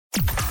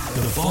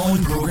The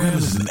following program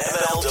is an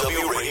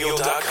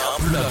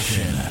MLWRadio.com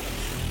production.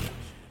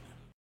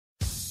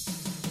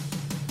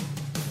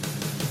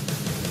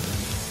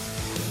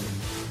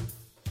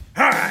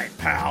 Alright,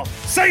 pal.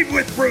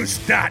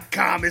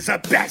 SaveWithBruce.com is the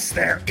best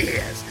there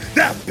is,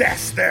 the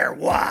best there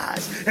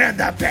was, and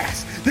the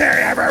best there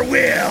ever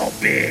will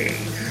be.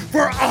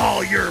 For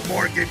all your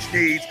mortgage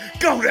needs,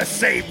 go to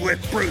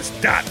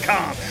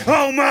SaveWithBruce.com.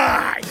 Oh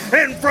my!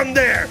 And from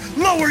there,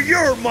 lower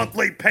your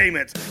monthly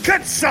payments,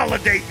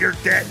 consolidate your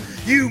debt.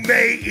 You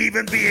may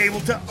even be able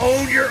to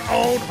own your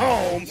own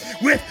home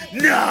with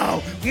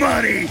no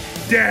money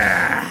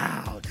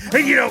down.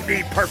 And you don't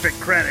need perfect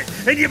credit,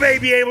 and you may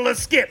be able to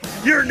skip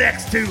your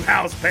next 2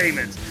 house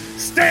payments.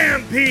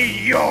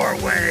 Stampede your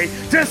way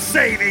to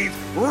savings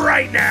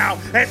right now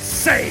at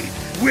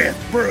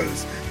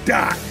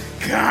SaveWithBruce.com.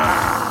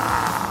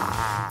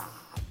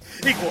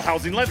 Equal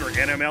housing lender,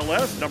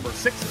 NMLS number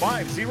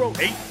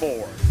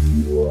 65084.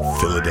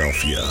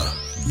 Philadelphia,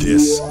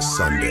 this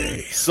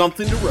Sunday.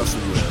 Something to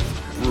wrestle with.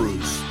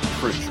 Bruce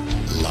Pritchard.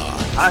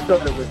 Live. I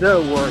thought it was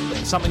so worth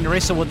it. Something to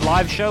Wrestle With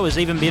live show is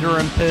even better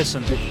in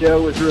person. The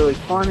show was really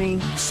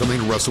funny. Something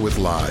to Wrestle With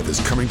Live is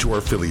coming to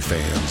our Philly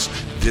fans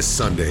this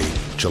Sunday,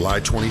 July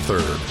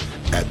 23rd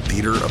at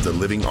Theater of the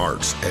Living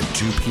Arts at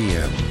 2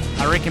 p.m.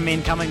 I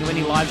recommend coming to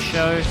any live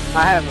show.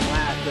 I haven't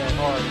laughed that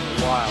hard in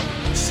a while.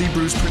 See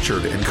Bruce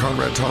Pritchard and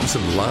Conrad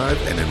Thompson live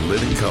and in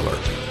living color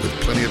with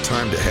plenty of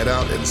time to head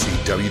out and see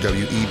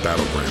WWE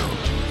Battleground.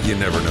 You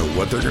never know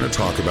what they're going to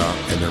talk about,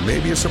 and there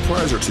may be a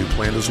surprise or two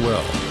planned as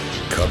well.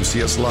 Come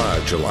see us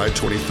live July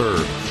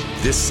 23rd,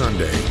 this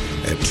Sunday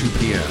at 2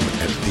 p.m.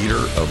 at Theater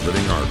of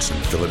Living Arts in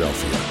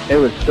Philadelphia. It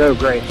was so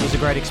great. It was a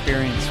great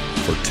experience.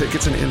 For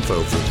tickets and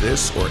info for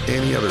this or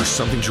any other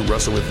Something to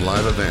Wrestle With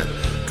live event,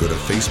 go to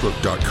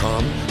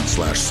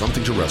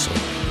Facebook.com/Something to Wrestle.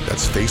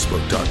 That's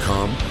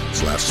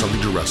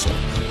Facebook.com/Something to Wrestle.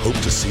 Hope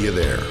to see you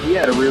there. We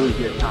had a really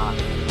good time.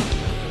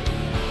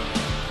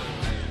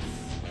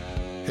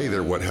 Hey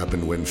there, What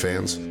Happened When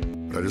fans.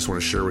 I just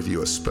want to share with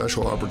you a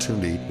special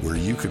opportunity where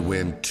you could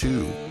win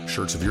 2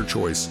 shirts of your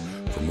choice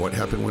from What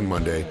Happened When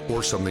Monday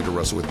or Something to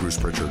Wrestle with Bruce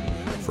Pritchard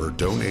for a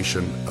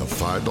donation of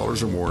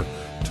 $5 or more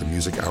to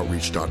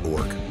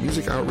musicoutreach.org.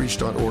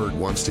 Musicoutreach.org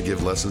wants to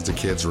give lessons to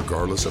kids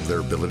regardless of their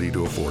ability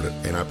to afford it,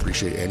 and I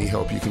appreciate any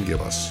help you can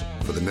give us.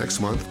 For the next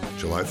month,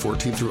 July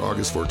 14th through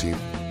August 14th,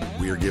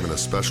 we are giving a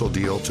special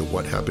deal to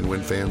What Happened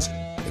When fans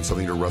and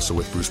Something to Wrestle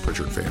with Bruce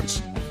Pritchard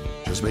fans.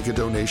 Just make a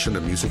donation to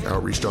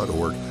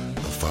musicoutreach.org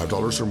of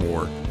 $5 or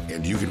more,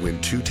 and you can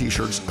win 2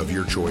 t-shirts of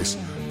your choice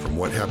from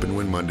What Happened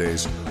When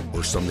Mondays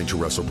or Something to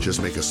Wrestle.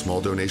 Just make a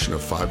small donation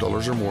of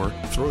 $5 or more,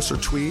 throw us a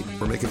tweet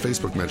or make a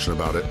Facebook mention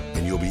about it,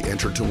 and you'll be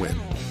entered to win.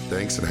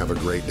 Thanks and have a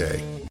great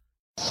day.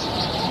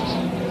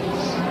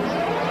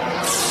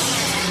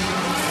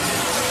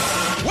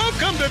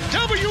 Welcome to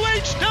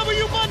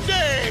WHW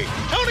Monday.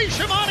 Tony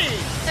Schiavone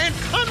and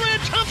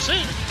Conrad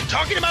Thompson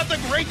talking about the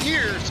great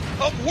years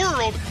of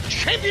World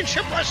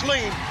Championship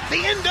Wrestling, the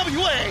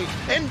NWA,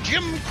 and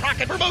Jim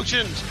Crockett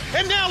Promotions.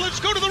 And now let's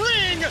go to the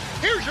ring.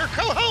 Here's your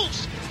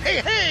co-host.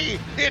 Hey,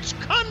 it's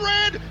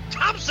Conrad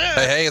Thompson.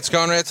 Hey, it's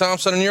Conrad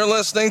Thompson, and you're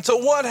listening to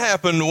What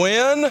Happened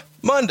When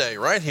Monday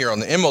right here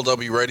on the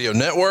MLW Radio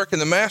Network.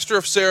 And the Master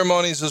of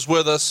Ceremonies is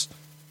with us,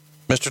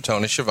 Mr.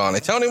 Tony Schiavone.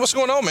 Tony, what's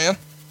going on, man?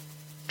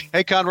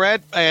 Hey,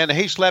 Conrad, and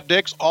hey,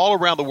 Slapdicks all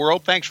around the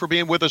world. Thanks for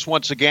being with us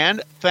once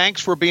again.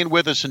 Thanks for being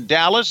with us in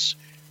Dallas.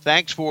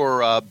 Thanks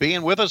for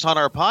being with us on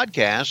our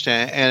podcast.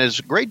 And it's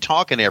great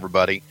talking to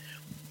everybody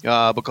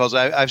because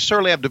I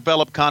certainly have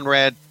developed,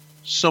 Conrad,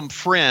 some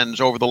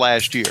friends over the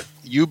last year.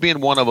 You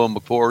being one of them,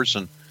 of course,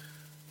 and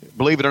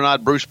believe it or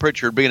not, Bruce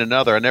Pritchard being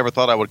another. I never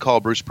thought I would call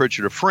Bruce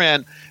Pritchard a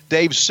friend.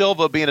 Dave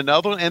Silva being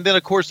another one. And then,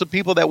 of course, the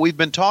people that we've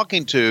been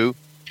talking to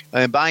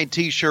and buying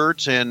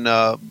T-shirts and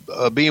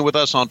being with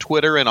us on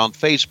Twitter and on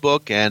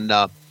Facebook. And,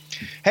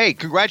 hey,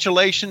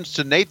 congratulations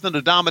to Nathan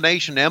the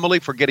Domination Emily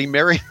for getting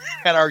married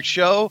at our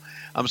show.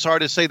 I'm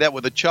sorry to say that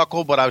with a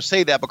chuckle, but I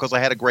say that because I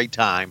had a great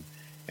time.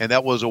 And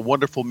that was a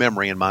wonderful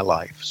memory in my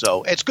life.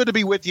 So it's good to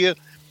be with you.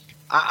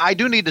 I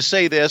do need to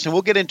say this, and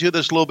we'll get into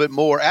this a little bit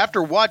more.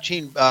 After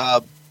watching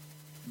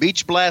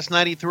Beach Blast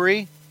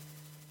 93,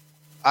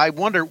 I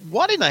wonder,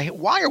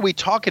 why are we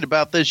talking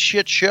about this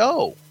shit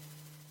show?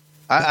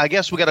 I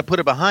guess we got to put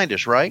it behind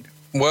us, right?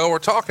 Well, we're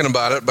talking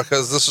about it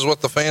because this is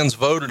what the fans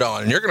voted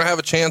on, and you're going to have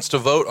a chance to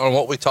vote on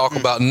what we talk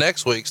about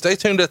next week. Stay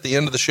tuned at the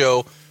end of the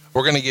show.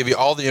 We're going to give you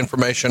all the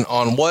information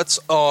on what's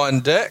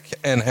on deck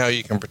and how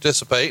you can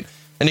participate,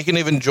 and you can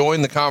even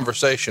join the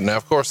conversation. Now,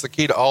 of course, the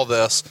key to all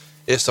this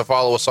is to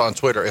follow us on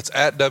Twitter. It's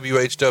at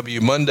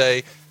WHW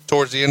Monday.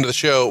 Towards the end of the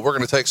show, we're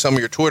going to take some of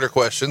your Twitter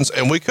questions,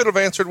 and we could have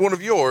answered one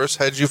of yours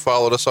had you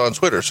followed us on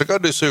Twitter. So go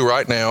do so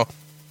right now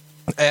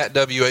at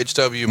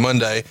WHW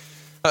Monday.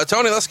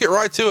 Tony, let's get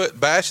right to it.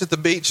 Bash at the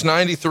Beach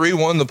 93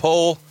 won the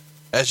poll.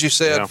 As you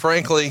said,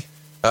 frankly,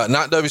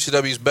 not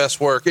WCW's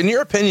best work. In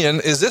your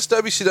opinion, is this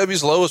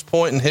WCW's lowest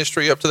point in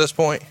history up to this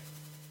point?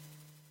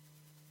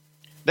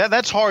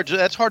 That's hard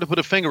to put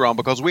a finger on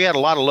because we had a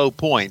lot of low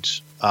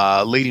points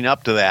leading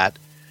up to that.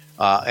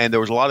 and there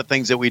was a lot of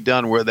things that we'd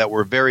done that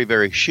were very,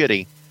 very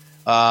shitty.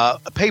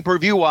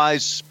 Pay-per-view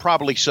wise,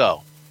 probably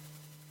so,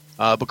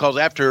 because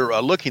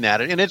after looking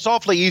at it, and it's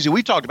awfully easy.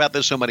 We talked about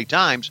this so many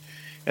times,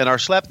 and our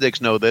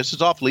slapdicks know this.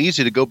 It's awfully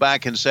easy to go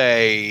back and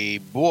say,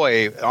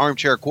 "Boy,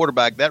 Armchair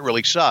Quarterback, that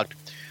really sucked."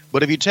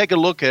 But if you take a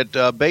look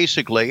at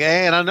basically,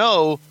 and I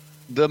know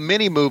the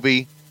mini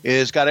movie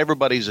has got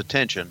everybody's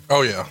attention.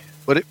 Oh yeah,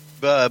 but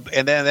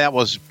and then that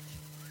was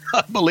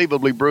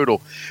unbelievably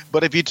brutal.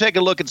 But if you take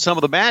a look at some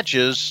of the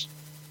matches,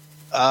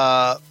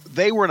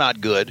 they were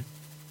not good.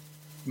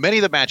 Many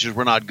of the matches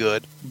were not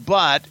good.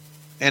 But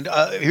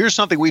here's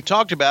something we've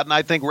talked about, and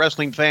I think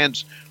wrestling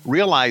fans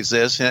realize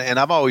this, and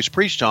I've always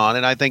preached on,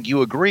 and I think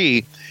you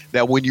agree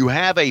that when you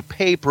have a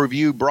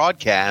pay-per-view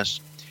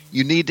broadcast,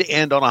 you need to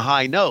end on a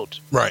high note.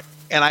 Right.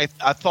 And I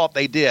thought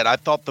they did. I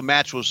thought the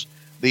match was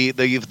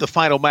the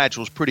final match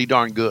was pretty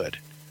darn good.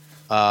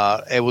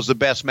 It was the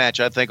best match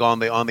I think on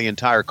the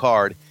entire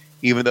card,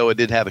 even though it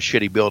did have a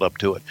shitty build up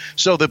to it.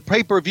 So the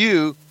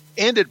pay-per-view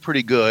ended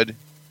pretty good,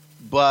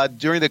 but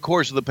during the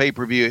course of the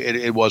pay-per-view,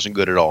 it wasn't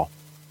good at all.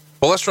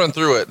 Well, let's run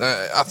through it.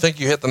 I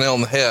think you hit the nail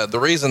on the head. The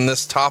reason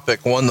this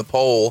topic won the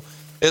poll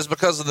is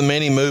because of the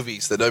many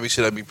movies that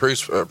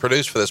WCW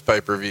produced for this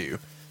pay-per-view.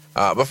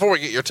 Before we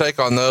get your take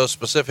on those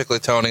specifically,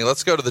 Tony,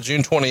 let's go to the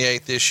June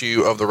 28th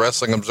issue of the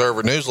Wrestling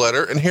Observer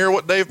newsletter and hear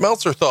what Dave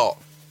Meltzer thought.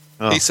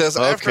 He says,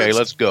 okay,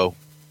 let's go.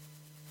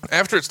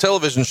 After its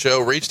television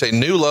show reached a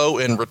new low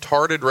in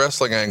retarded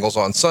wrestling angles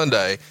on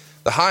Sunday,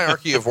 the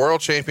hierarchy of World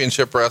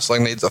Championship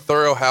Wrestling needs a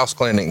thorough house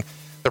cleaning.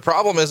 The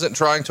problem isn't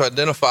trying to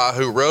identify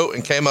who wrote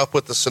and came up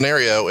with the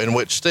scenario in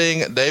which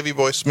Sting, Davey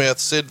Boy Smith,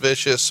 Sid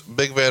Vicious,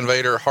 Big Van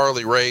Vader,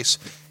 Harley Race,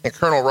 and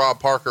Colonel Rob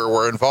Parker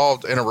were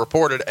involved in a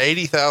reported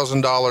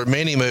 $80,000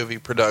 mini-movie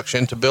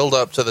production to build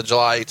up to the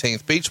July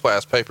 18th Beach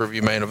Blast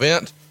pay-per-view main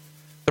event.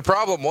 The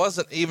problem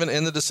wasn't even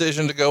in the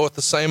decision to go with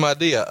the same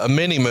idea, a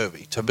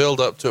mini-movie, to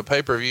build up to a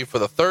pay-per-view for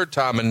the third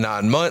time in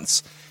 9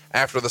 months,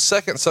 after the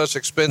second such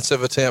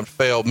expensive attempt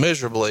failed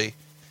miserably.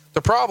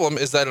 The problem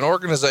is that an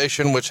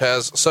organization which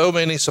has so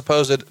many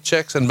supposed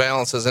checks and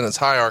balances in its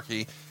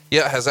hierarchy,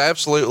 yet has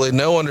absolutely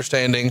no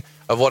understanding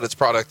of what its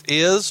product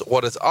is,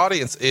 what its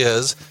audience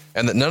is,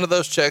 and that none of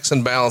those checks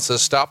and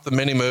balances stop the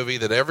mini-movie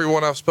that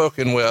everyone I've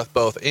spoken with,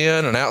 both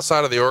in and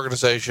outside of the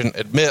organization,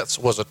 admits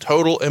was a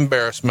total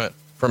embarrassment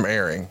from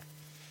airing.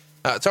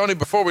 Tony,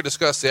 before we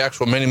discuss the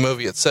actual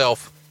mini-movie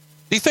itself,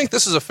 do you think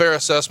this is a fair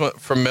assessment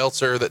from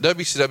Meltzer that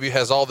WCW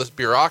has all this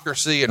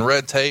bureaucracy and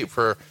red tape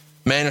for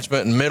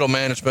management and middle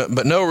management,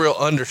 but no real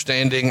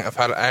understanding of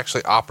how to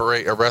actually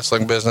operate a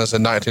wrestling business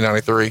in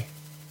 1993?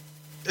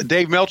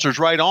 Dave Meltzer's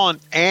right on.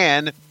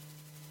 And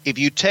if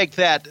you take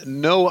that,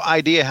 no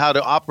idea how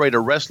to operate a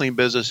wrestling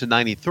business in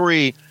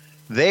 93,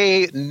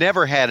 they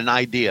never had an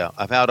idea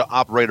of how to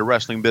operate a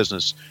wrestling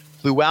business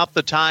throughout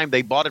the time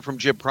they bought it from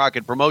Jim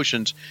Crockett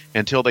Promotions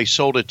until they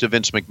sold it to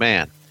Vince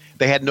McMahon.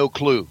 They had no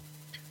clue.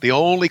 The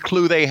only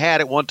clue they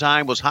had at one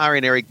time was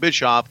hiring Eric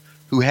Bischoff,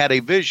 who had a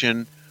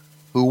vision,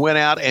 who went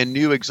out and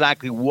knew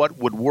exactly what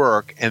would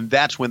work, and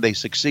that's when they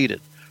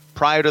succeeded.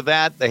 Prior to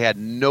that, they had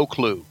no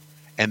clue.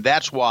 And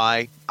that's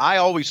why I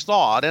always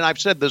thought, and I've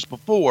said this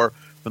before,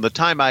 from the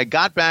time I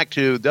got back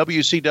to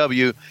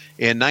WCW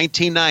in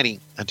 1990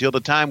 until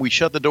the time we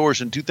shut the doors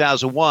in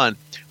 2001,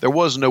 there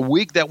wasn't a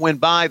week that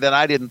went by that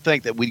I didn't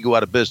think that we'd go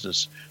out of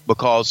business,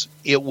 because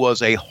it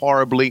was a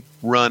horribly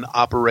run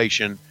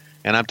operation.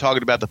 And I'm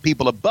talking about the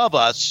people above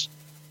us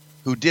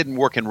who didn't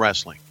work in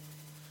wrestling.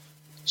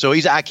 So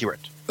he's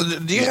accurate.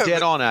 He's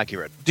dead on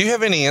accurate. Do you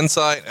have any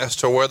insight as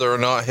to whether or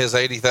not his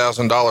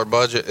 $80,000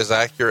 budget is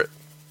accurate?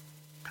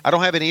 I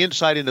don't have any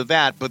insight into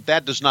that, but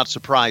that does not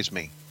surprise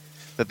me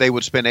that they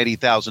would spend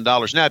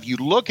 $80,000. Now, if you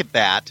look at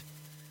that,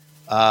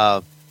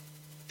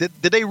 did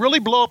they really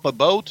blow up a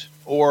boat,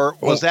 or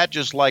was that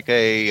just like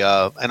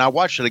and I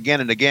watched it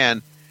again and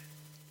again.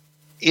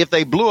 If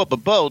they blew up a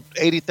boat,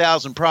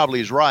 $80,000 probably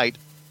is right,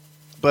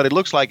 but it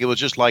looks like it was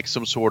just like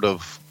some sort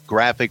of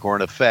graphic or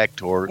an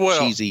effect or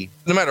cheesy.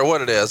 No matter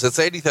what it is, it's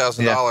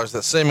 $80,000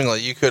 that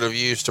seemingly you could have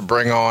used to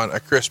bring on a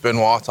Chris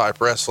Benoit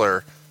type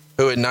wrestler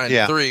who in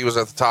 93 was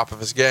at the top of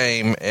his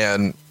game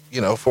and,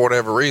 for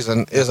whatever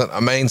reason, isn't a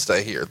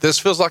mainstay here. This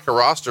feels like a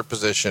roster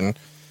position,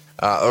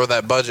 or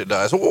that budget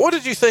does. What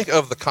did you think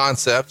of the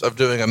concept of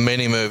doing a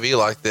mini movie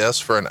like this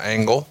for an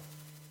angle?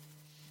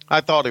 I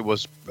thought it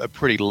was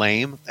pretty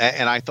lame,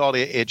 and I thought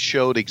it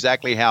showed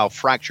exactly how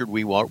fractured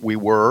we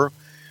were.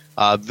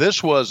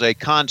 This was a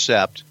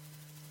concept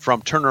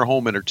from Turner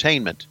Home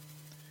Entertainment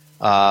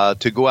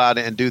to go out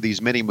and do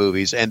these mini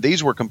movies, and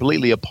these were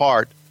completely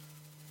apart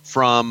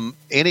from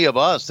any of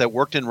us that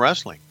worked in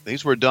wrestling.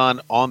 These were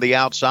done on the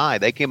outside.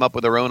 They came up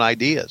with their own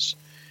ideas.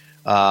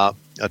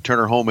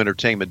 Turner Home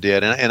Entertainment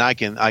did, and I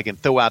can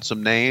throw out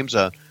some names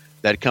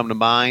that come to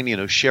mind.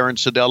 Sharon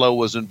Sadello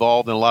was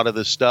involved in a lot of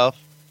this stuff,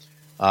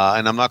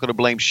 and I'm not going to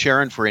blame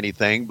Sharon for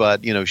anything,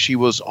 but she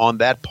was on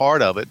that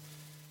part of it.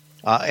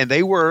 And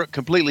they were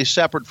completely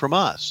separate from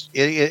us.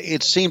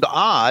 It seemed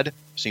odd.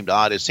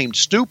 It seemed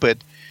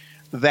stupid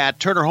that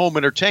Turner Home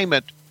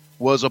Entertainment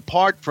was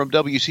apart from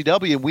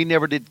WCW, and we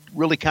never did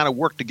really kind of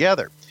work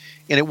together.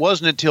 And it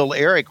wasn't until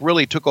Eric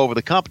really took over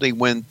the company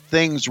when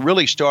things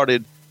really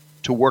started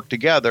to work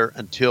together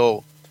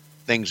until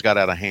things got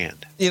out of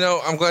hand. You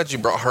know, I'm glad you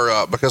brought her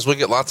up because we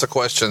get lots of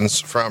questions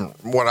from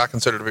what I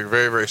consider to be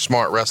very, very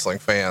smart wrestling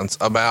fans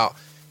about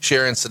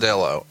Sharon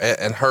Sadello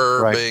and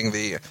her being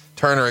the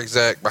Turner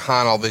exec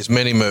behind all these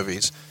mini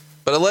movies.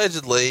 But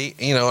allegedly,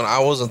 you know, and I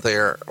wasn't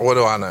there, what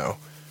do I know?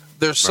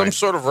 There's some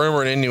sort of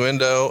rumor and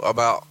innuendo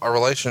about a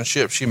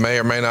relationship she may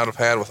or may not have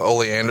had with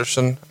Ole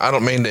Anderson. I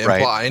don't mean to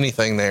imply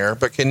anything there,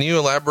 but can you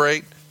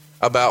elaborate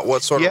about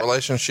what sort of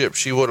relationship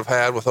she would have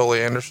had with Ole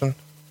Anderson?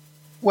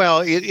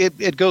 Well,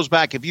 it goes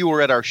back. If you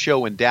were at our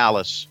show in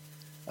Dallas,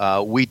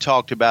 we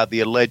talked about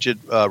the alleged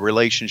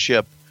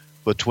relationship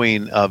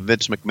between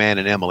Vince McMahon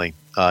and Emily,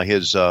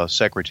 his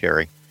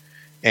secretary.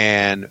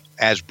 And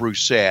as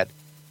Bruce said,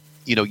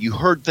 you know, you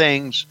heard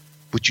things,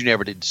 but you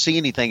never did see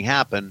anything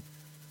happen.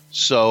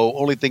 So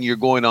only thing you're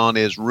going on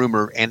is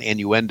rumor and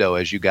innuendo,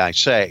 as you guys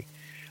say.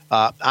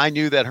 I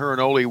knew that her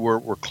and Ole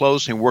were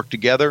close and worked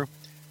together.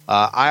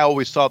 I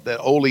always thought that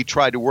Ole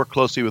tried to work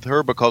closely with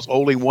her because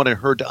Ole wanted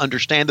her to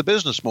understand the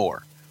business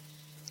more.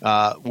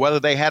 Whether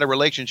they had a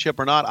relationship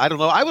or not, I don't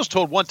know. I was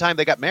told one time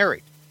they got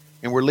married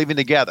and were living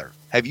together.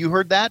 Have you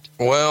heard that?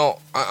 Well,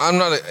 I'm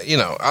not, you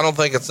know, I don't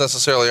think it's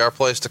necessarily our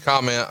place to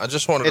comment. I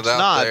just wanted it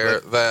out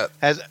there that...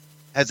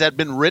 Has that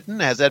been written?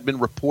 Has that been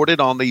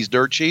reported on these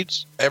dirt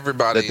sheets?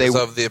 Everybody is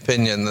of the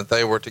opinion that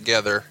they were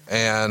together,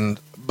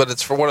 but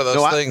it's for one of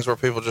those things where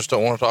people just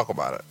don't want to talk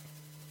about it.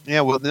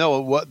 Yeah, well,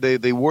 no, what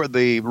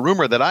the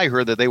rumor that I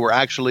heard that they were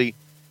actually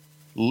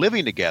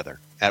living together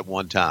at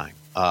one time.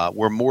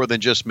 Were more than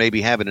just maybe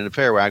having an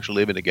affair. We're actually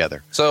living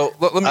together. So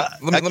let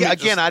me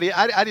again.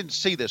 I didn't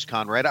see this,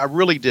 Conrad. I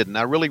really didn't.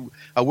 I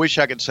wish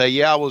I could say,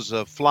 yeah, I was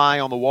a fly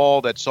on the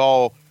wall that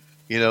saw,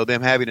 you know,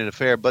 them having an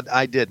affair, but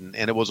I didn't,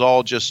 and it was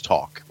all just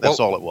talk. That's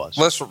all it was.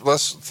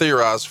 Let's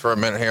theorize for a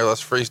minute here.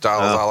 Let's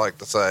freestyle, as I like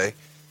to say.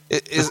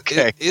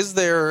 Is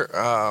there?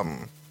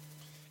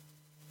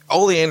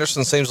 Ole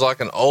Anderson seems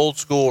like an old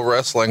school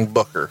wrestling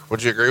booker.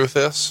 Would you agree with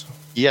this?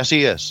 Yes,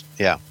 he is.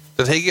 Yeah.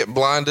 Did he get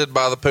blinded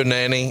by the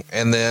Punani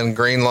and then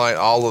greenlight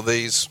all of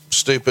these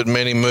stupid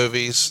mini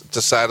movies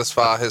to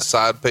satisfy his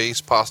side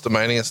piece,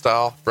 Pastamania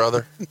style,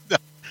 brother?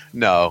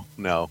 No.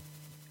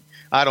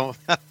 I don't.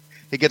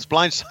 He gets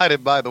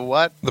blindsided by the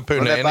what? The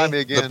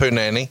Punani. The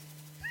Punani.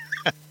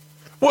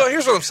 Well,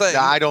 here's what I'm saying.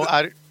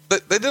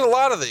 They did a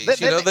lot of these.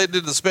 They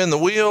did the Spin the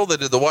Wheel. They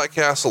did the White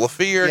Castle of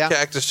Fear. Yeah.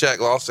 Cactus Jack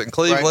lost in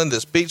Cleveland.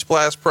 This Beach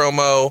Blast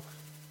promo.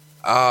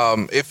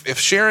 If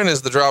Sharon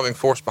is the driving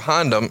force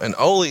behind them and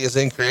Ole is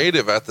in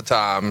creative at the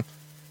time,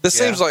 this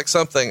seems like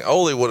something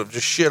Ole would have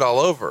just shit all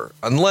over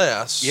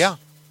unless they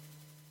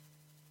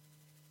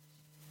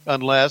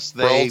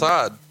Roll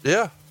Tide.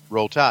 Yeah.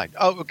 Roll Tide.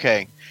 Oh,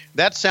 okay.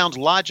 That sounds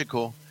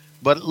logical,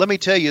 but let me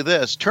tell you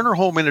this. Turner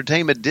Home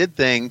Entertainment did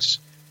things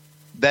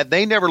that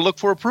they never looked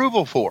for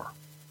approval for.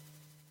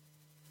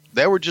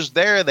 They were just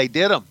there. They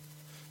did them.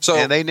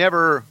 And they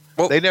never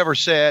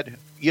said,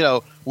 you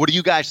know, what do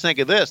you guys think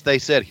of this? They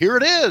said, here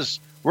it is.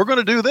 We're going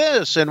to do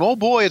this. And, oh,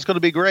 boy, it's going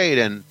to be great.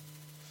 And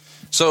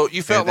so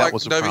you felt like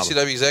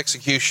WCW's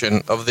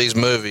execution of these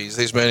movies,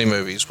 these mini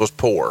movies, was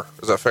poor.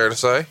 Is that fair to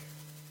say?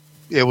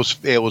 It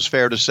was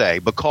fair to say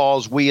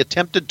because we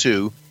attempted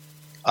to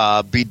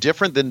be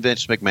different than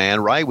Vince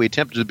McMahon, right? We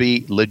attempted to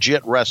be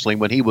legit wrestling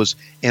when he was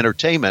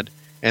entertainment,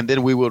 and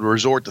then we would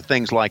resort to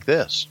things like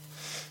this.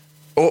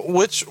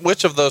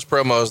 Which of those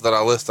promos that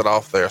I listed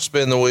off there,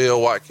 Spin the Wheel,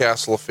 White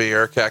Castle of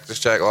Fear, Cactus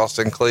Jack lost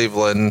in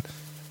Cleveland,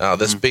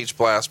 this Beach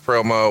Blast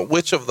promo,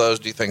 which of those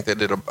do you think they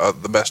did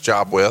the best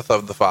job with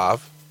of the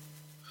five?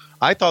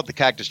 I thought the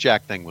Cactus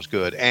Jack thing was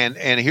good. And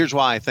here's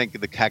why I think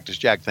the Cactus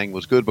Jack thing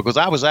was good, because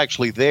I was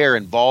actually there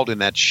involved in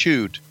that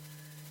shoot.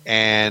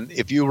 And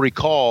if you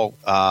recall,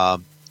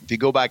 if you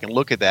go back and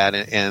look at that,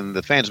 and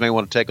the fans may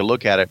want to take a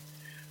look at it,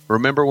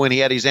 remember when he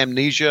had his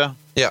amnesia?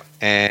 Yeah.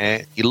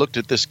 And he looked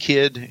at this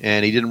kid,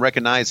 and he didn't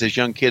recognize his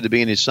young kid to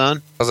being his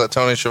son? Was that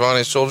Tony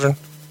Schiavone's children?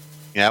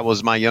 Yeah, it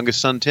was my youngest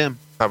son, Tim.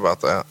 How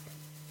about that?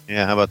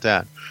 Yeah, how about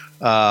that?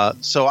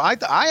 So I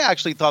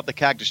actually thought the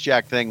Cactus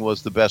Jack thing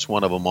was the best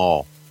one of them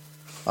all.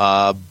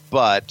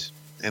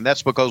 And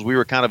that's because we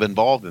were kind of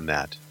involved in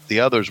that.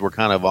 The others were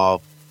kind of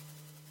all,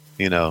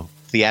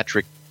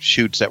 theatric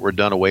shoots that were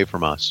done away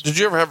from us. Did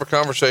you ever have a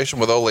conversation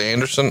with Ole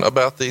Anderson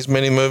about these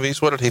mini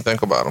movies? What did he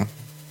think about them?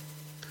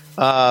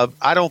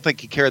 I don't think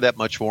he cared that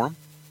much for them,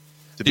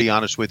 to be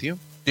honest with you.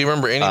 Do you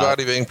remember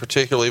anybody being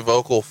particularly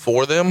vocal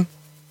for them?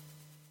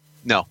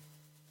 No.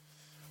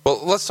 Well,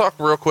 let's talk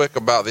real quick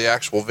about the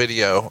actual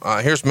video.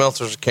 Here's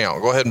Meltzer's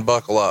account. Go ahead and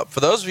buckle up.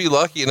 For those of you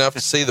lucky enough to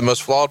see the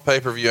most flawed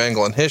pay-per-view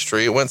angle in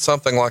history, it went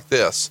something like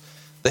this.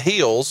 The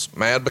heels,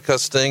 mad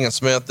because Sting and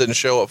Smith didn't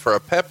show up for a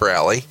pep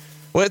rally,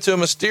 went to a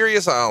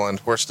mysterious island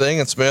where Sting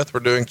and Smith were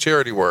doing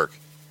charity work.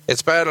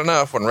 It's bad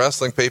enough when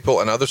wrestling people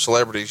and other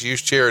celebrities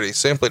use charity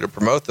simply to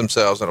promote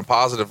themselves in a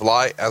positive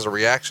light as a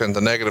reaction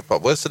to negative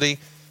publicity,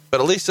 but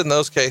at least in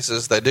those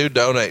cases, they do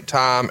donate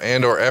time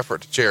and or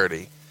effort to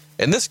charity.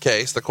 In this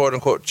case, the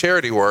quote-unquote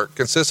charity work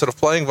consisted of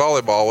playing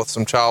volleyball with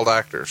some child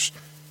actors.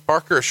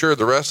 Parker assured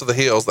the rest of the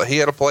Heels that he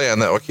had a plan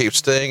that would keep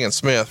Sting and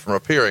Smith from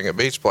appearing at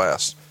Beach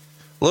Blast.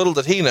 Little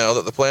did he know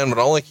that the plan would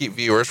only keep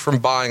viewers from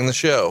buying the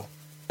show.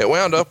 It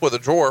wound up with a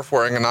dwarf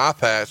wearing an eye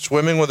patch,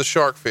 swimming with a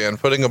shark fin,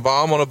 putting a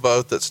bomb on a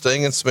boat that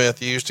Sting and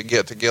Smith used to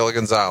get to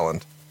Gilligan's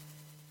Island.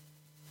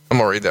 I'm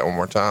going to read that one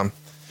more time.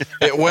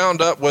 It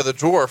wound up with a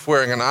dwarf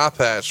wearing an eye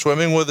patch,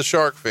 swimming with a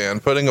shark fin,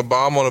 putting a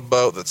bomb on a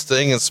boat that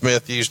Sting and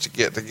Smith used to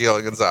get to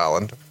Gilligan's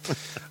Island.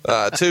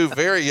 Two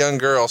very young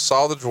girls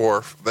saw the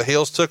dwarf. The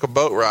Heels took a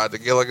boat ride to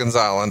Gilligan's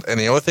Island, and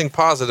the only thing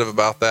positive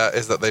about that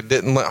is that they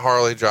didn't let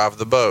Harley drive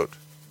the boat.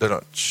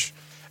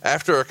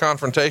 After a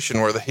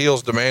confrontation where the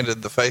Heels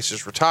demanded the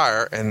Faces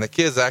retire, and the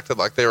kids acted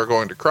like they were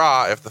going to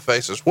cry if the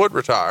Faces would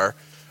retire,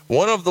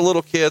 one of the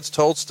little kids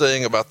told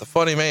Sting about the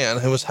funny man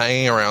who was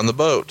hanging around the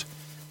boat.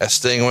 As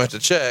Sting went to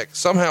check,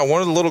 somehow one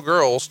of the little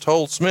girls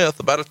told Smith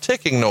about a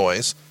ticking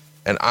noise,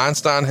 and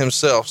Einstein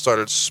himself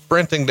started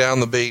sprinting down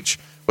the beach,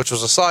 which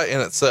was a sight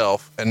in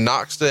itself, and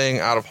knocked Sting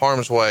out of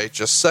harm's way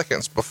just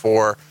seconds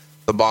before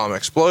the bomb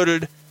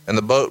exploded and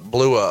the boat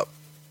blew up.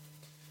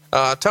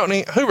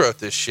 Tony, who wrote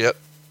this shit?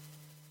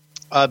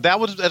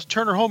 That's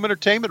Turner Home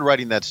Entertainment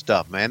writing that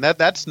stuff, man.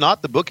 That's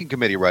not the booking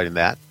committee writing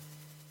that.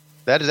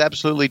 That is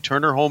absolutely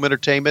Turner Home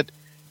Entertainment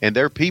and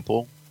their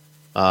people.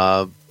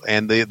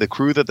 And the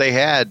crew that they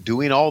had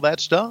doing all that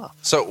stuff.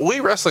 So we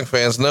wrestling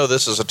fans know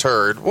this is a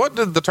turd. What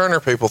did the Turner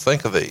people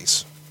think of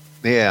these?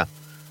 Yeah.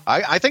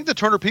 I think the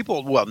Turner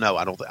people, well, no,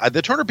 I don't think.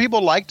 The Turner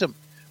people liked them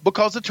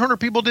because the Turner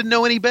people didn't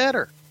know any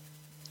better.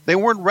 They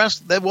weren't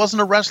that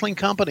wasn't a wrestling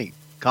company,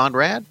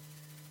 Conrad.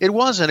 It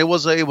wasn't. It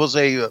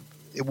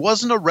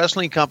wasn't a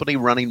wrestling company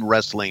running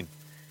wrestling.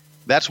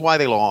 That's why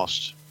they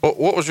lost.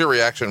 What was your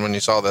reaction when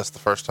you saw this the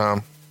first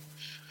time?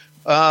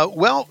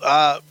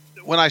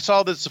 When I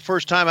saw this the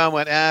first time, I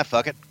went,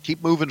 fuck it,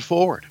 keep moving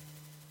forward.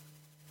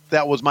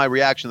 That was my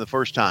reaction the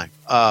first time.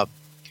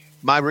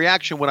 My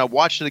reaction when I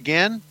watched it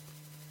again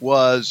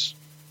was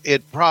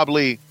it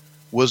probably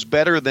was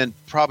better than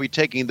probably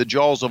taking the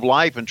jaws of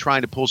life and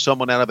trying to pull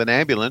someone out of an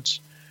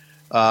ambulance.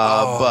 But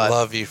I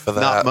love you for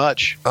that. Not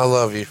much. I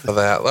love you for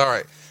that. All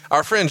right.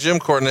 Our friend Jim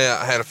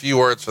Cornette had a few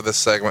words for this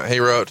segment. He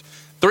wrote,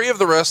 3 of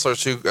the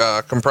wrestlers who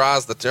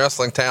comprise the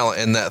wrestling talent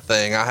in that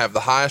thing, I have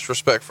the highest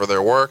respect for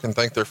their work and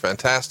think they're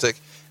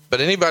fantastic,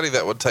 but anybody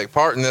that would take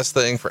part in this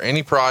thing for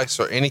any price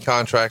or any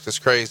contract is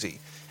crazy.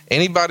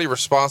 Anybody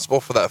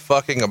responsible for that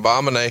fucking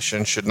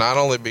abomination should not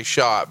only be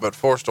shot, but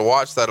forced to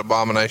watch that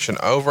abomination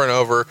over and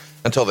over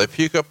until they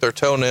puke up their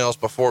toenails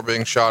before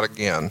being shot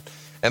again.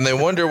 And they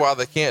wonder why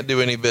they can't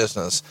do any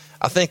business.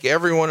 I think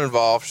everyone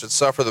involved should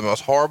suffer the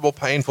most horrible,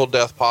 painful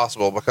death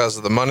possible because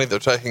of the money they're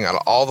taking out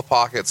of all the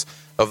pockets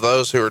of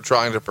those who are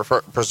trying to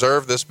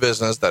preserve this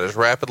business that is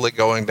rapidly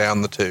going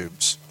down the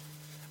tubes.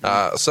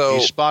 So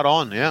he's spot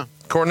on, yeah.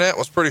 Cornette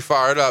was pretty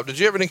fired up. Did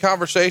you have any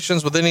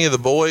conversations with any of the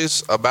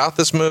boys about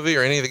this movie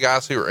or any of the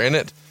guys who were in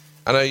it?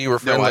 I know you were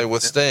friendly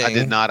with Sting. I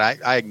did not.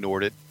 I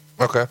ignored it.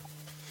 Okay.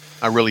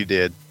 I really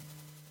did.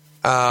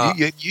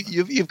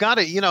 You've got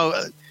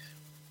to,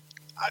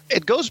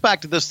 it goes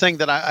back to this thing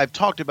that I've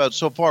talked about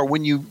so far.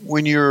 When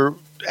you're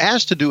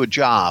asked to do a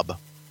job,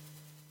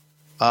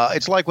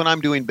 it's like when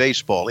I'm doing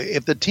baseball.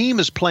 If the team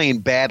is playing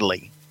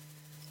badly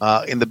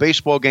in the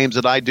baseball games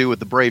that I do with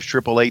the Braves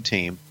AAA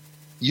team,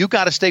 you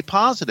got to stay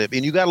positive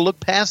and you got to look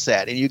past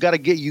that and you got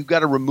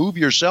to remove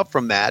yourself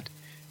from that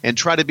and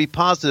try to be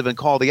positive and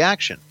call the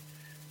action.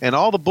 And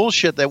all the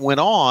bullshit that went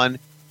on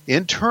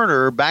in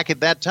Turner back at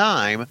that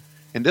time,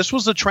 and this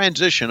was the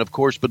transition, of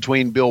course,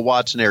 between Bill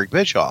Watts and Eric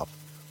Bischoff,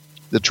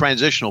 the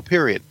transitional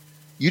period.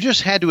 You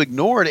just had to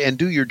ignore it and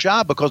do your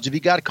job, because if you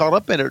got caught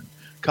up in it,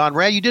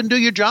 Conrad, you didn't do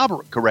your job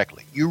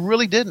correctly. You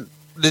really didn't.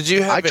 Did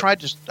you have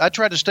I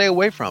tried to stay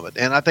away from it,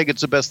 and I think it's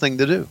the best thing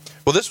to do.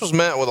 Well, this was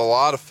met with a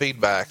lot of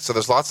feedback. So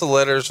there's lots of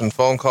letters and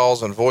phone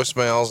calls and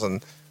voicemails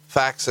and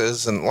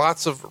faxes and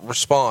lots of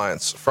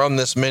response from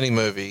this mini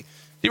movie.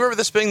 Do you remember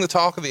this being the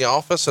talk of the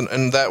office?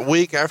 And that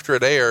week after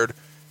it aired,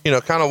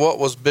 kind of what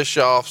was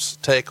Bischoff's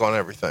take on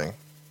everything?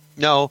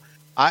 No,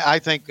 I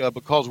think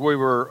because we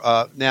were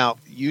now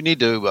you need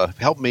to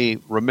help me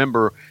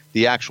remember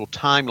the actual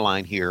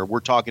timeline here. We're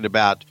talking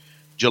about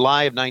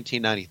July of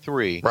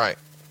 1993. Right.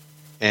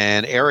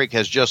 And Eric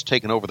has just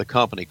taken over the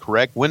company,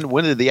 correct?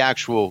 When did the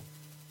actual?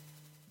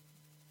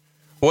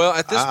 Well,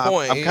 at this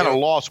point, I'm kind of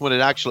lost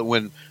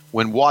when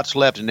Watts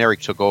left and Eric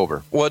took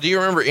over. Well, do you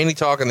remember any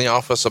talk in the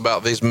office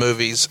about these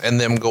movies and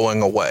them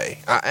going away?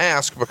 I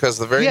ask because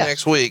the very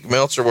next week,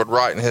 Meltzer would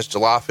write in his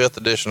July 5th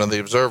edition of The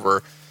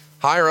Observer,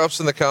 higher-ups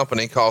in the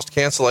company caused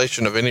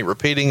cancellation of any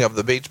repeating of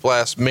the Beach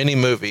Blast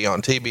mini-movie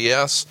on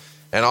TBS,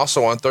 and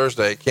also on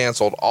Thursday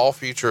canceled all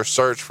future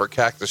Search for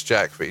Cactus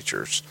Jack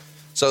features.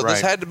 So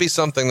this had to be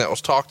something that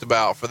was talked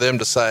about for them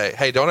to say,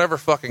 hey, don't ever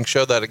fucking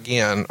show that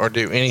again or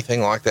do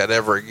anything like that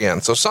ever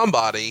again. So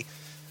somebody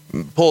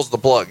pulls the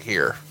plug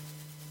here.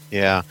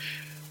 Yeah.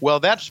 Well,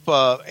 that's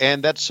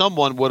and that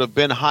someone would have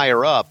been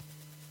higher up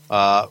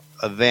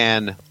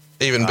than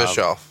even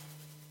Bischoff.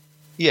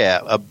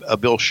 Yeah, a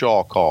Bill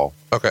Shaw call.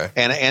 Okay.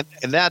 And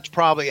that's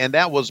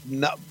that was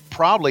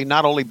probably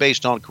not only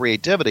based on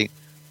creativity,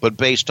 but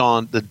based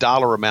on the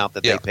dollar amount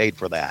that they paid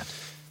for that.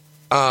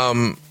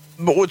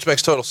 But which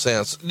makes total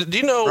sense. Do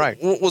you know,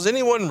 was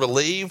anyone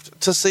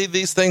relieved to see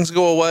these things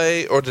go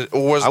away, or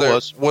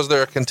was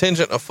there a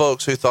contingent of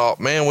folks who thought,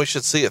 man, we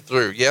should see it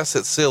through? Yes,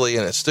 it's silly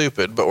and it's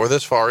stupid, but we're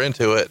this far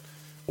into it,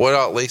 we'll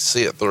at least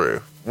see it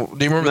through. Do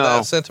you remember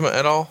that sentiment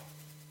at all?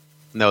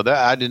 No,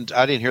 I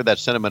didn't hear that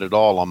sentiment at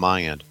all on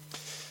my end.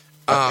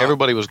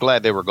 Everybody was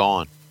glad they were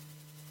gone.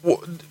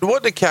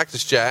 What did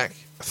Cactus Jack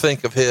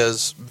think of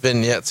his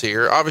vignettes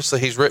here? Obviously,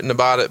 he's written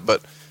about it,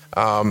 but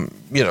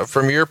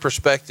from your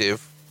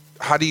perspective,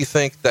 how do you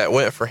think that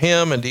went for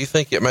him, and do you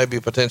think it maybe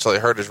potentially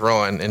hurt his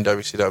run in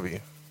WCW?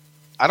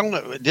 I don't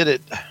know. Did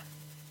it?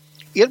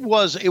 It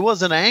was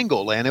an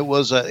angle, and it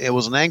was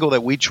an angle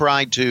that we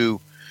tried to,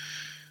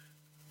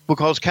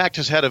 because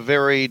Cactus had a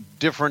very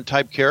different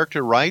type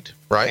character, right,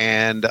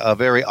 and a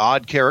very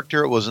odd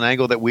character. It was an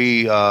angle that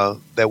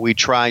we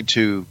tried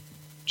to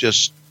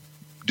just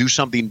do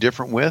something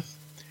different with.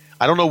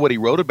 I don't know what he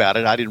wrote about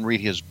it. I didn't read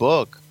his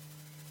book,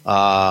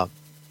 and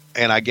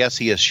I guess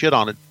he has shit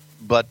on it.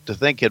 But to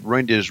think it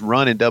ruined his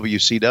run in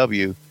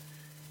WCW,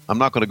 I'm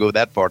not going to go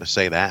that far to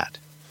say that.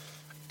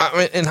 I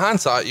mean, in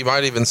hindsight, you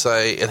might even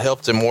say it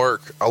helped him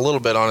work a little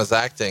bit on his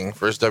acting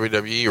for his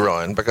WWE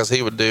run, because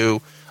he would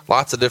do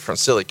lots of different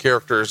silly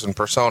characters and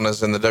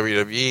personas in the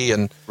WWE.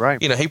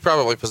 And, he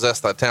probably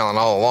possessed that talent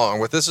all along,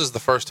 but this is the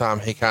first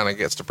time he kind of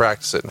gets to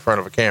practice it in front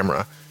of a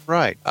camera.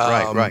 Right.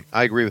 I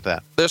agree with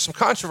that. There's some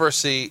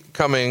controversy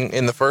coming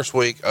in the first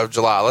week of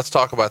July. Let's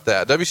talk about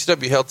that.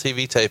 WCW held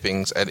TV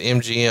tapings at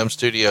MGM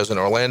Studios in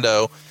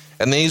Orlando,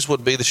 and these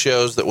would be the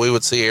shows that we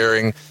would see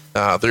airing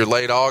through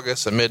late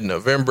August and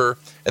mid-November.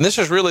 And this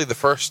is really the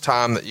first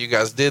time that you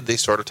guys did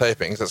these sort of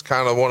tapings. It's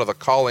kind of one of the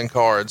calling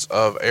cards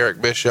of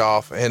Eric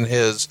Bischoff and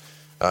his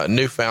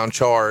newfound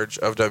charge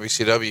of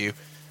WCW.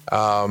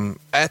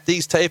 At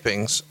these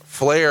tapings,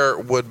 Flair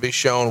would be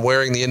shown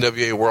wearing the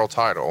NWA World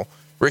title.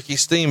 Ricky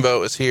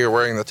Steamboat is here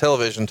wearing the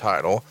television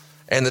title,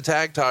 and the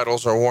tag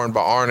titles are worn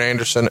by Arn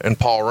Anderson and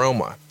Paul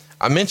Roma.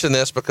 I mention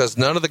this because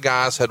none of the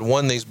guys had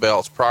won these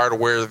belts prior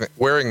to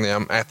wearing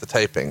them at the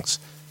tapings.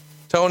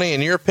 Tony,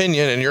 in your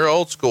opinion, in your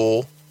old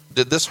school,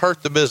 did this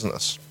hurt the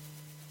business?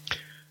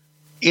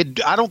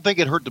 I don't think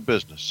it hurt the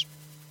business,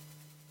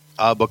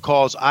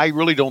 because I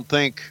really don't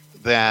think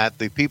that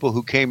the people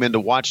who came in to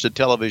watch the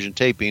television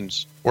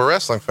tapings were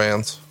wrestling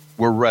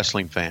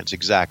fans.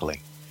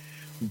 Exactly.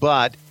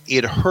 But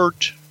it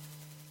hurt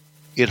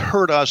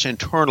us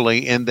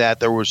internally in that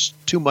there was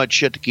too much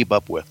shit to keep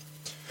up with.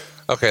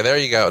 Okay, there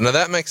you go. Now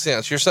that makes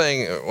sense. You're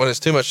saying when it's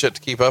too much shit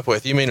to keep up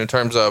with, you mean in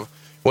terms of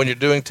when you're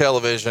doing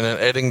television and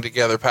editing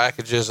together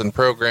packages and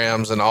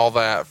programs and all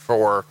that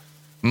for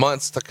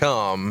months to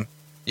come,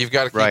 you've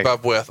got to keep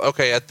up with,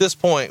 okay, at this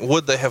point,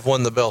 would they have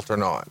won the belt or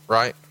not,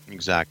 right?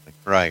 Exactly,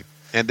 right.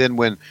 And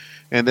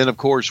then, of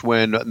course,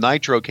 when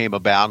Nitro came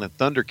about and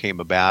Thunder came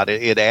about,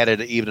 it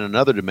added even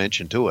another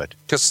dimension to it.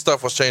 Because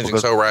stuff was changing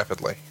so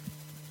rapidly.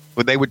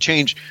 But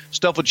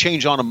stuff would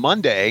change on a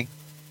Monday,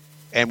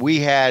 and we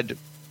had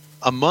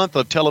a month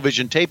of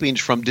television tapings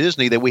from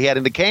Disney that we had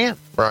in the can.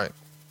 Right.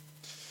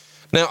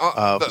 Now,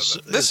 on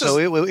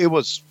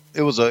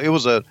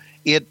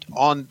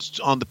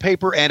the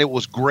paper, and it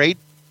was great.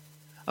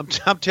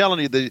 I'm telling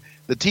you, the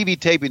TV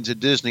tapings at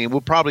Disney, and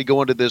we'll probably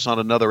go into this on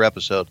another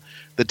episode,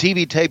 the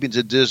TV tapings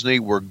at Disney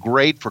were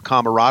great for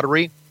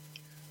camaraderie,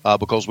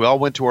 because we all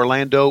went to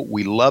Orlando.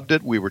 We loved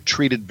it. We were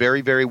treated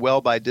very, very well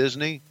by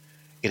Disney.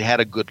 It had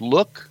a good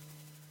look.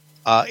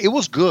 It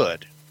was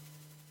good.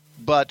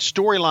 But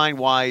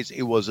storyline-wise,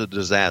 it was a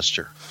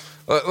disaster.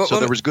 So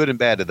there was good and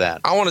bad to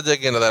that. I want to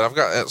dig into that. I've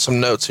got some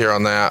notes here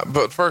on that.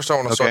 But first, I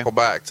want to circle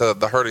back to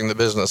the hurting the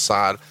business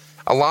side.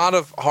 A lot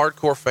of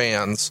hardcore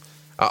fans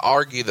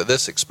argue that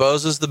this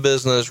exposes the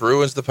business,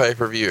 ruins the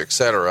pay-per-view,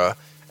 etc.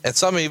 And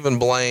some even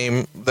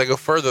they go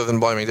further than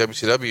blaming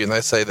WCW, and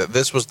they say that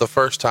this was the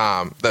first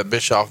time that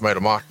Bischoff made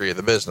a mockery of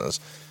the business.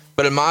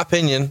 But in my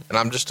opinion, and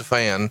I'm just a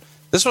fan,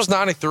 this was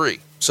 93.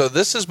 So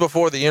this is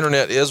before the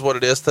internet is what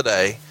it is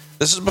today.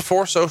 This is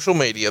before social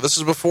media. This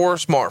is before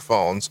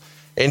smartphones.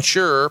 And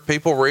sure,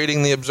 people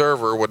reading the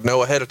Observer would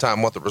know ahead of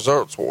time what the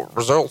results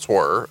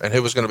were and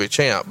who was going to be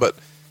champ. But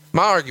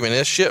my argument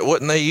is, shit,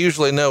 wouldn't they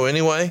usually know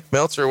anyway?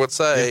 Meltzer would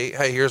say,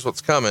 hey, here's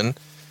what's coming.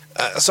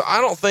 So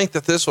I don't think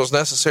that this was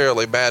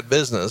necessarily bad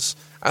business.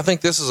 I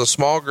think this is a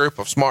small group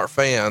of smart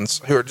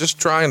fans who are just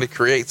trying to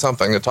create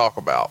something to talk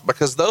about,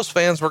 because those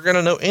fans were going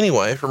to know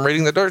anyway from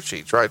reading the dirt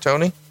sheets, right,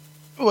 Tony?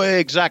 Well,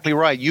 exactly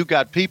right. You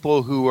got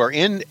people who are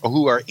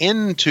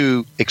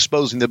into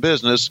exposing the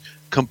business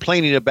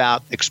complaining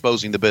about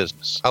exposing the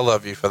business. I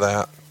love you for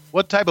that.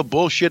 What type of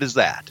bullshit is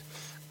that?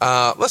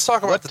 Let's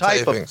talk about what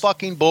type of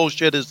fucking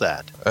bullshit is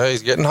that?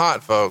 He's getting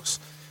hot, folks.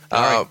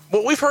 Well,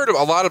 we've heard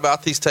a lot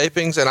about these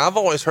tapings, and I've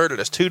always heard it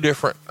as two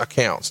different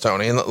accounts,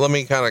 Tony. And let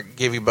me kind of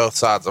give you both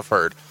sides I've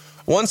heard.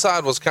 One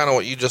side was kind of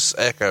what you just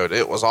echoed.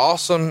 It was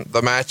awesome.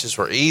 The matches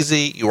were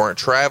easy. You weren't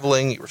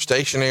traveling. You were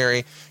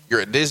stationary. You're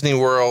at Disney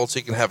World, so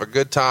you can have a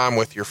good time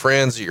with your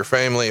friends or your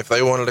family if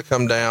they wanted to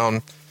come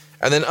down.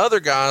 And then other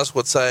guys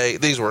would say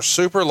these were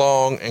super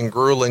long and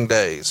grueling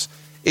days.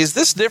 Is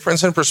this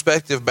difference in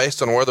perspective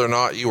based on whether or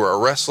not you were a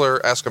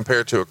wrestler as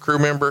compared to a crew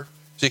member?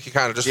 So you can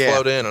kind of just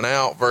float in and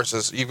out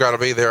versus you've got to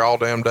be there all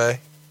damn day?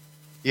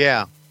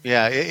 Yeah,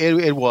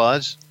 it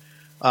was.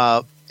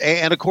 And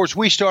of course,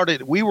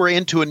 we were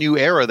into a new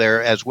era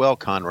there as well,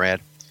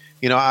 Conrad.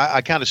 You know,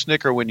 I kind of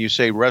snicker when you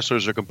say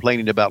wrestlers are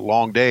complaining about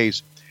long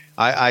days.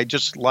 I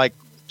just like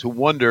to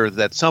wonder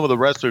that some of the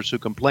wrestlers who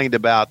complained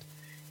about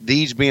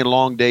these being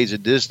long days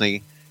at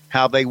Disney,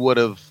 how they would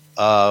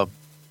have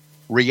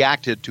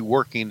reacted to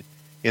working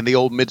in the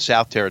old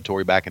Mid-South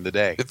territory back in the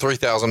day.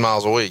 3,000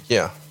 miles a week,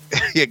 yeah.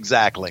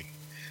 Exactly.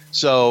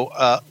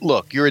 So,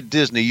 look, you're at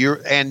Disney.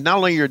 And not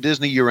only you're at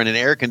Disney, you're in an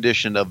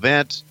air-conditioned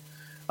event.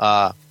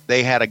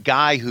 They had a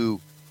guy who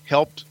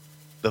helped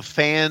the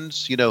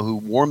fans, who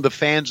warmed the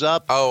fans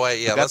up. Oh,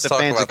 wait, yeah, let's got the talk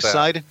fans about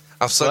excited.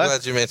 I'm so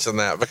glad you mentioned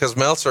that because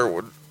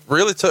Meltzer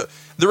really took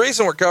 – the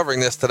reason we're covering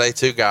this today,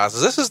 too, guys,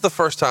 is this is the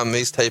first time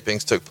these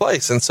tapings took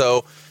place. And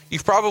so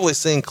you've probably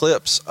seen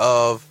clips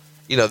of,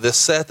 this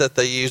set that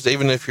they used,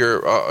 even if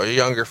you're a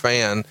younger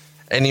fan,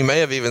 and you may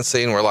have even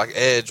seen where, like,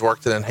 Edge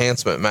worked an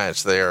enhancement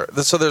match there.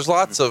 So there's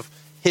lots of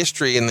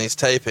history in these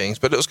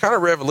tapings, but it was kind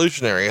of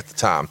revolutionary at the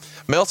time.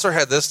 Meltzer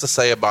had this to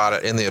say about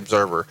it in The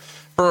Observer.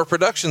 From a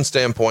production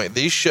standpoint,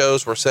 these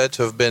shows were said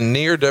to have been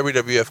near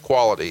WWF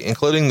quality,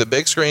 including the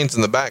big screens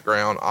in the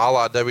background, a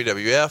la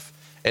WWF,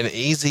 and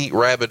easy,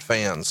 rabid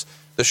fans.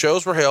 The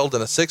shows were held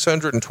in a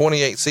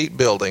 628-seat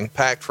building,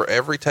 packed for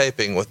every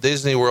taping with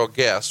Disney World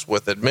guests,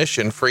 with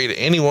admission free to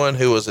anyone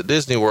who was at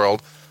Disney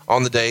World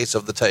on the days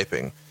of the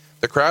taping.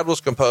 The crowd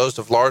was composed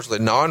of largely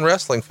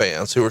non-wrestling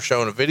fans who were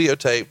shown a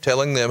videotape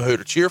telling them who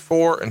to cheer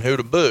for and who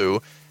to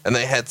boo, and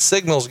they had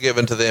signals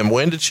given to them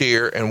when to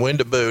cheer and when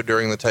to boo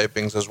during the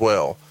tapings as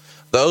well.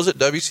 Those at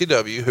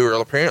WCW who were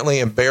apparently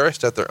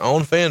embarrassed at their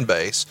own fan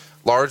base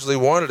largely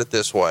wanted it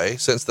this way,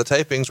 since the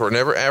tapings were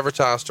never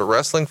advertised to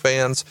wrestling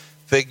fans,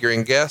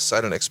 figuring guests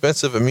at an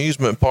expensive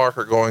amusement park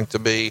are going to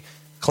be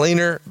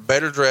cleaner,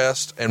 better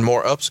dressed, and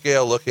more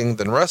upscale looking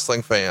than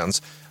wrestling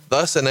fans,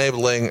 thus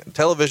enabling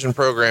television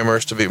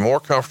programmers to be more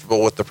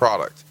comfortable with the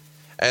product.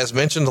 As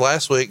mentioned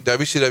last week,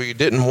 WCW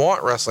didn't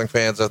want wrestling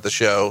fans at the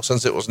show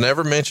since it was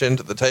never mentioned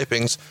the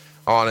tapings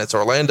on its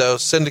Orlando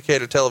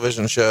syndicated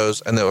television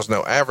shows, and there was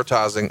no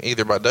advertising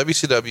either by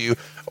WCW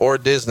or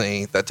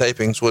Disney that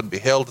tapings would be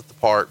held at the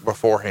park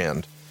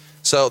beforehand.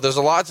 So there's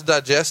a lot to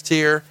digest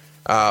here,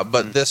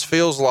 but this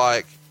feels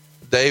like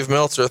Dave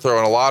Meltzer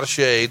throwing a lot of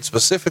shade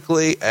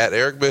specifically at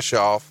Eric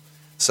Bischoff,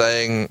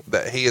 saying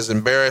that he is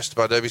embarrassed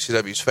by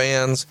WCW's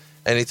fans,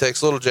 and he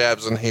takes little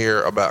jabs in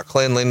here about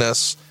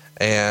cleanliness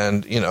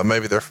and,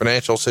 maybe their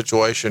financial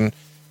situation.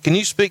 Can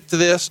you speak to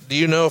this? Do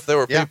you know if there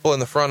were people in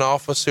the front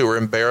office who were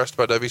embarrassed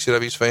by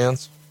WCW's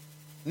fans?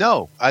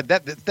 No,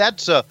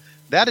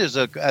 that is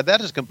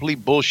a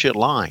complete bullshit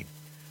line.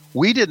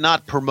 We did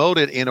not promote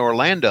it in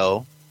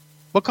Orlando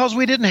because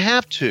we didn't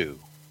have to.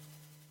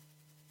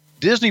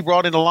 Disney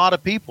brought in a lot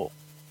of people,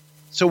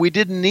 so we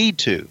didn't need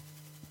to.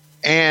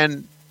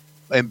 And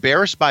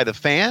embarrassed by the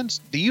fans?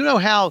 Do you know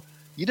how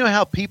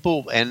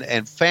people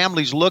and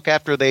families look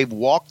after they've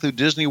walked through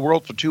Disney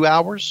World for 2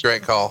 hours?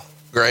 Great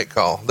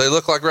call. They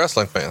look like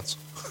wrestling fans.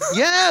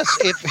 Yes,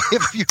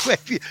 if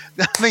you,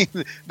 I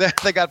mean,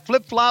 they got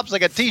flip flops, they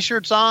got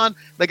T-shirts on,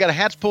 they got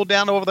hats pulled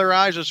down over their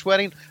eyes, are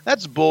sweating.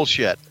 That's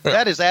bullshit. Yeah.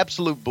 That is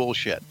absolute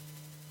bullshit.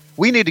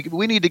 We need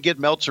to get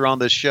Meltzer on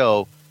this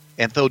show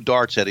and throw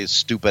darts at his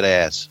stupid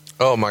ass.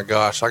 Oh my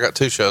gosh, I got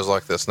 2 shows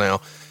like this now.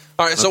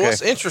 All right, so Okay.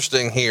 What's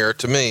interesting here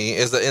to me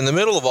is that in the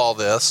middle of all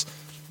this,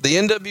 the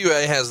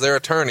NWA has their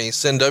attorneys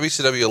send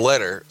WCW a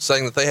letter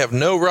saying that they have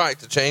no right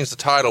to change the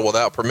title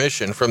without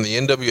permission from the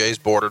NWA's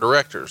board of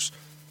directors.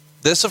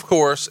 This, of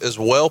course, is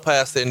well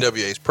past the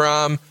NWA's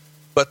prime,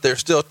 but they're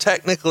still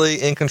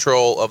technically in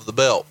control of the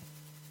belt.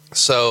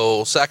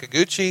 So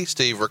Sakaguchi,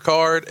 Steve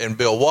Ricard, and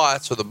Bill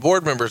Watts are the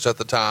board members at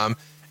the time,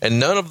 and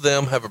none of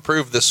them have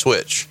approved this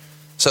switch.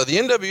 So the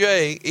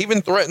NWA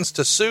even threatens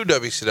to sue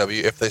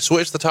WCW if they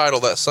switch the title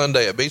that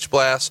Sunday at Beach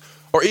Blast,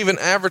 or even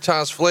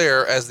advertise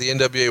Flair as the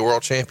NWA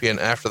World Champion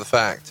after the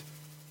fact.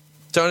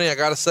 Tony, I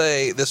gotta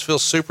say, this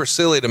feels super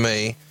silly to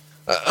me.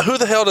 Who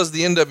the hell does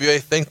the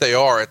NWA think they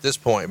are at this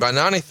point? By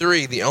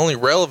 93, the only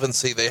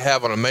relevancy they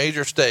have on a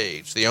major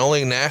stage, the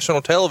only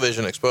national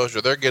television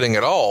exposure they're getting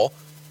at all,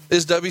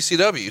 is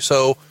WCW.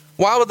 So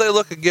why would they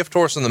look a gift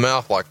horse in the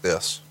mouth like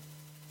this?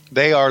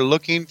 They are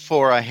looking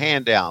for a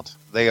handout.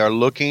 They are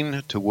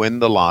looking to win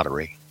the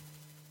lottery.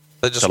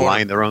 They just to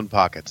line their own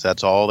pockets.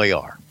 That's all they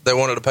are. They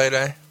wanted a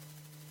payday?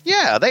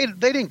 Yeah, they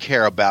didn't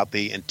care about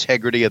the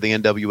integrity of the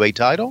NWA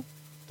title.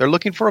 They're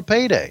looking for a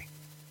payday.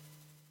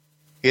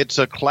 It's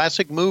a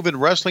classic move in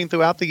wrestling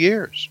throughout the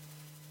years.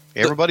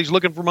 Everybody's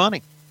looking for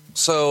money.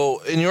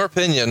 So, in your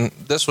opinion,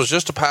 this was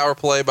just a power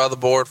play by the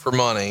board for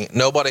money.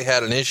 Nobody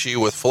had an issue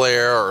with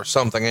Flair or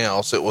something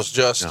else. It was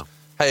just,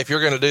 hey, if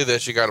you're going to do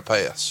this, you got to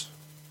pay us.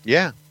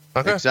 Yeah,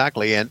 Okay.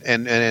 exactly. And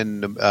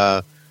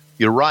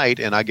you're right,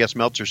 and I guess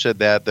Meltzer said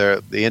that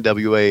the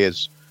NWA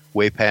is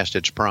way past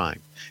its prime.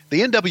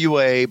 The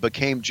NWA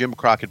became Jim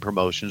Crockett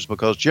Promotions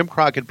because Jim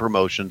Crockett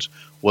Promotions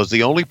was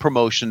the only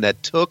promotion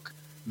that took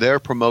their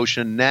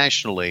promotion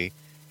nationally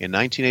in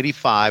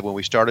 1985 when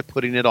we started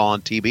putting it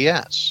on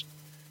TBS.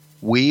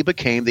 We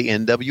became the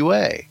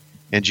NWA,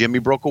 and Jimmy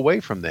broke away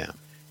from them.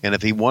 And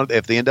if the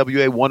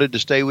NWA wanted to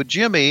stay with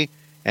Jimmy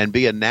and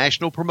be a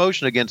national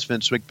promotion against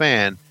Vince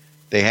McMahon,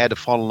 they had to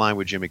fall in line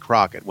with Jimmy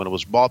Crockett. When it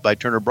was bought by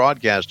Turner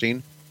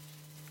Broadcasting,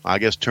 I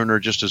guess Turner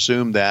just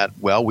assumed that,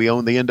 well, we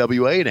own the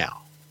NWA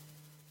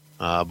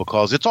now.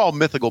 Because it's all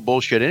mythical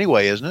bullshit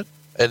anyway, isn't it?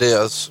 It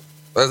is.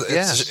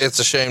 Yes. It's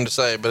a shame to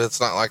say, but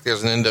it's not like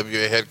there's an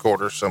NWA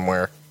headquarters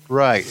somewhere.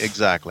 Right,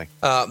 exactly.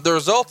 The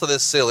result of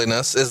this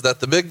silliness is that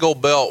the Big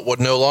Gold Belt would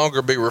no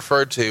longer be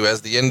referred to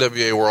as the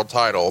NWA World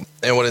Title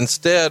and would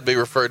instead be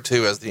referred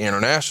to as the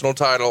International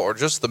Title or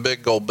just the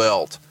Big Gold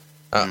Belt.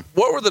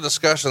 What were the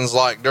discussions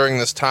like during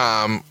this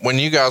time when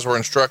you guys were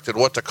instructed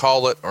what to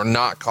call it or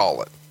not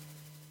call it?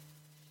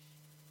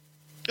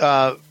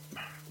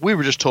 We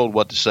were just told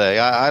what to say.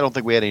 I don't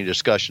think we had any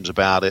discussions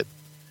about it.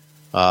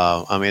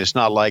 I mean, it's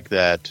not like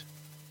that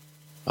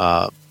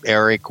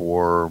Eric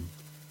or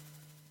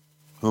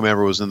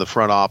whomever was in the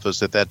front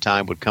office at that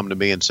time would come to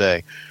me and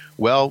say,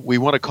 well, we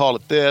want to call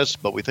it this,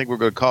 but we think we're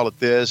going to call it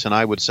this. And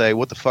I would say,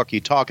 what the fuck are you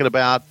talking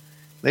about?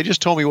 They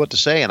just told me what to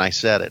say, and I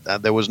said it.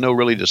 There was no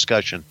really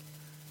discussion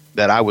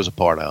that I was a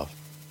part of.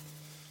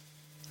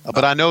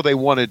 But I know they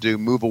wanted to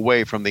move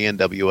away from the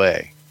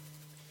NWA.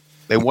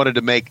 They wanted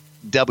to make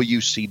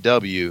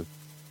WCW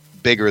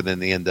bigger than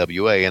the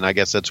NWA, and I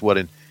guess that's what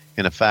in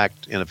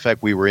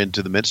effect we were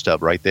into the midst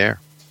of right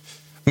there.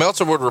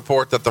 Meltzer would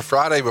report that the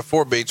Friday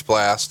before Beach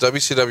Blast,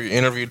 WCW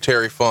interviewed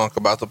Terry Funk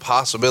about the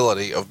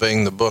possibility of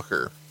being the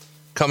booker.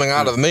 Coming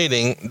out of the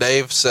meeting,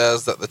 Dave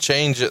says that the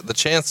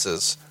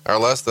chances are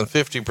less than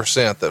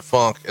 50% that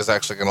Funk is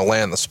actually going to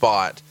land the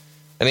spot.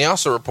 And he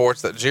also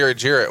reports that Jerry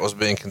Jarrett was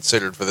being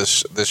considered for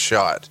this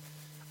shot.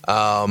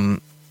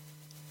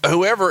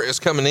 Whoever is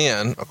coming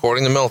in,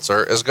 according to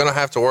Meltzer, is going to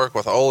have to work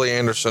with Ole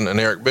Anderson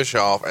and Eric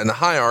Bischoff, and the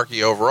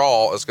hierarchy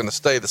overall is going to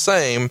stay the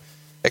same,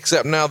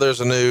 except now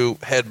there's a new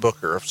head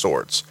booker of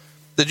sorts.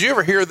 Did you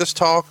ever hear this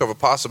talk of a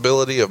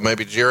possibility of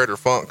maybe Jarrett or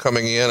Funk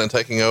coming in and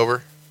taking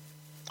over?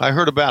 I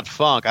heard about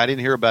Funk. I didn't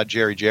hear about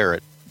Jerry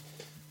Jarrett.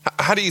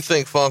 How do you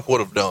think Funk would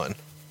have done?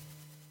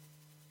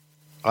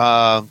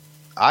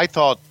 I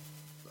thought,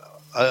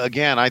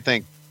 again, I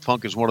think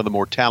Funk is one of the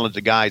more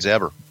talented guys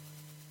ever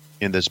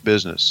in this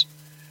business.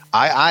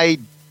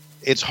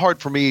 It's hard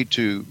for me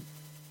to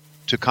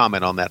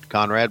comment on that,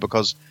 Conrad,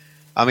 because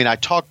I mean, I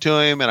talk to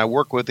him and I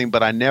work with him,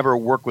 but I never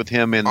work with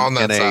him in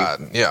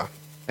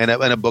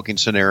a booking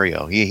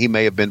scenario. He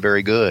may have been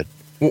very good.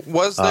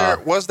 Was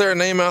there a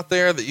name out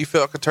there that you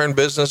felt could turn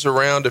business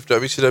around if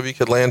WCW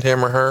could land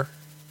him or her?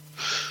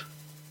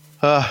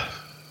 I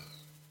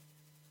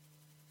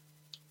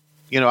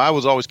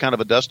was always kind of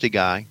a Dusty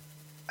guy,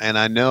 and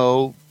I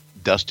know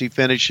Dusty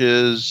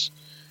finishes,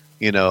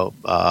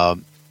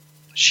 shitty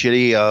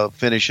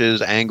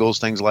finishes, angles,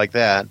 things like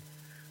that.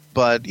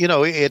 But,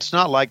 it's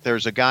not like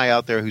there's a guy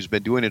out there who's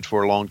been doing it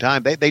for a long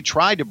time. They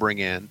tried to bring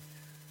in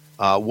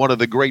one of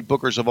the great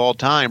bookers of all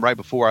time right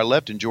before I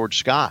left in George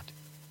Scott.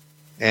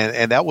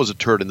 And that was a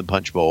turd in the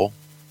punch bowl.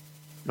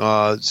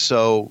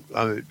 So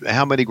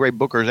how many great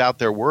bookers out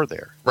there were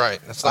there? Right.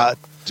 That's not...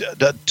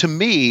 To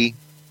me,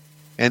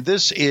 and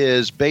this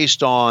is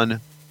based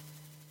on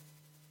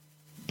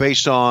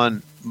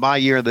my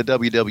year in the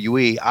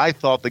WWE, I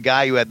thought the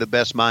guy who had the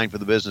best mind for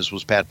the business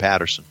was Pat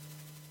Patterson.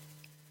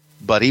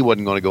 But he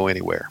wasn't going to go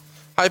anywhere.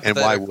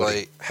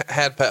 Hypothetically,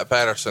 had Pat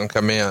Patterson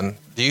come in,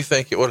 do you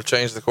think it would have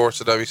changed the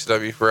course of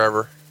WCW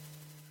forever?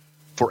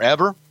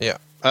 Forever? Yeah.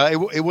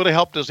 It would have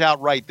helped us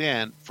out right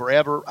then.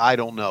 Forever, I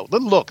don't know.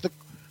 Look,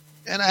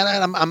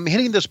 I'm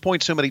hitting this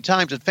point so many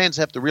times that fans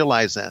have to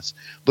realize this.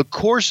 The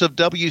course of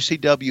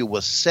WCW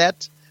was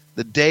set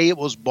the day it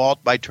was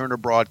bought by Turner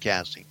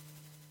Broadcasting.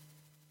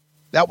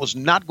 That was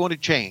not going to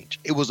change.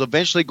 It was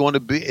eventually going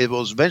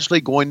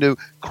to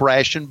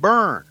crash and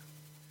burn.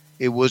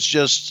 It was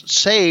just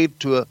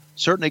saved to a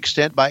certain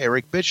extent by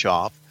Eric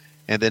Bischoff,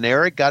 and then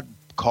Eric got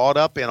caught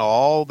up in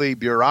all the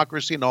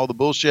bureaucracy and all the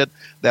bullshit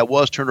that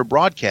was Turner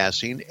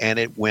Broadcasting, and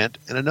it went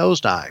in a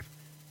nosedive.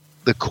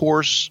 The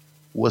course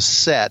was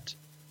set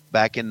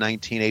back in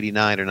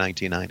 1989 or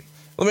 1990.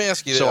 Let me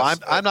ask you this. So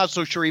I'm not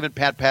so sure even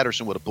Pat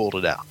Patterson would have pulled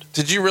it out.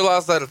 Did you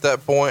realize that at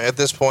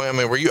this point? I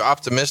mean, were you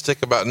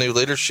optimistic about new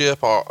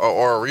leadership,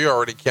 or were you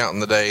already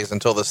counting the days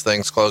until this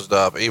thing's closed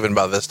up, even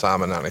by this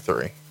time in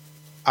 93?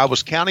 I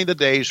was counting the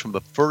days from the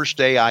first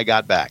day I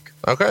got back.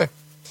 Okay.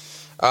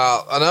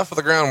 Enough of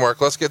the groundwork.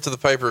 Let's get to the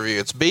pay-per-view.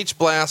 It's Beach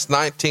Blast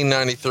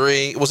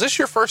 1993. Was this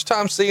your first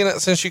time seeing it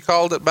since you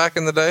called it back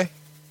in the day?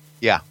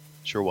 Yeah,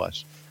 sure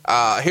was.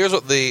 Here's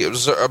what the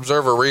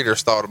Observer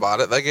readers thought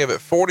about it. They gave it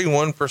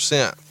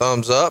 41%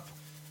 thumbs up,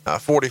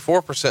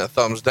 44%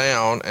 thumbs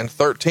down, and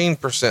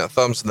 13%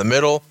 thumbs in the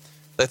middle.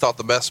 They thought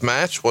the best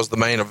match was the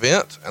main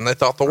event, and they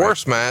thought the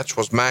worst match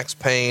was Max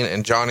Payne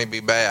and Johnny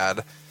B.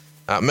 Bad.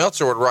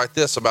 Meltzer would write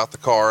this about the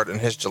card in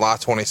his July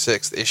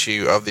 26th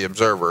issue of The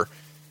Observer.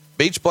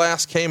 Beach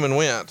Blast came and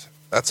went.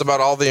 That's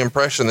about all the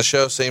impression the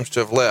show seems to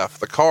have left.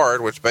 The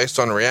card, which based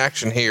on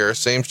reaction here,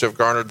 seems to have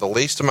garnered the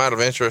least amount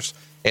of interest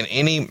in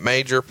any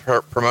major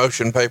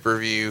promotion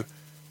pay-per-view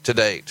to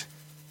date.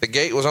 The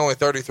gate was only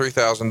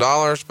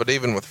 $33,000, but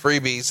even with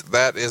freebies,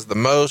 that is the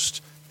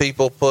most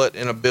people put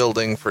in a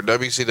building for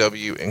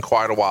WCW in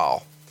quite a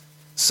while.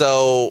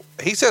 So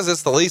he says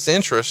it's the least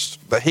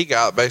interest that he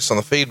got based on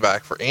the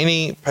feedback for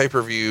any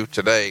pay-per-view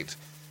to date.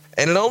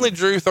 And it only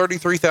drew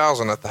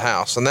 33,000 at the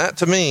house. And that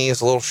to me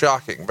is a little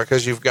shocking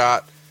because you've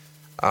got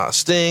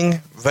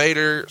Sting,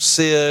 Vader,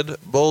 Sid,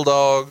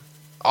 Bulldog,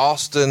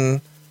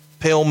 Austin,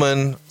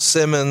 Pillman,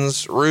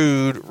 Simmons,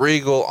 Rude,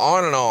 Regal,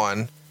 on and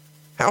on.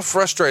 How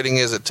frustrating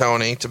is it,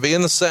 Tony, to be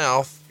in the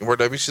South where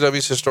WCW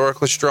is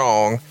historically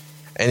strong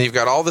and you've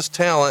got all this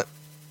talent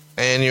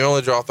and you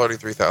only draw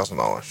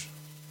 $33,000?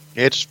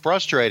 It's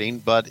frustrating,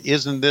 but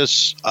isn't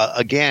this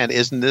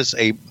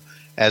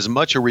as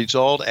much a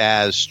result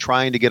as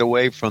trying to get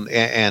away from,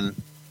 and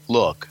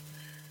look,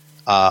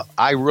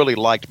 I really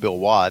liked Bill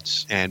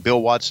Watts, and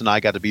Bill Watts and I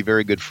got to be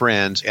very good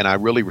friends, and I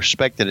really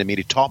respected him.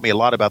 He taught me a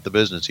lot about the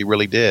business. He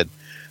really did.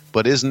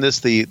 But isn't this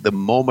the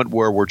moment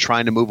where we're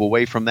trying to move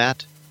away from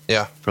that?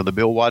 Yeah. From the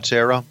Bill Watts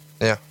era?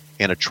 Yeah.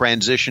 In a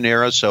transition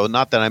era. So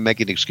not that I'm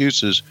making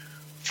excuses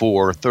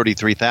for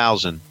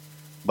 33,000,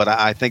 but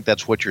I think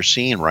that's what you're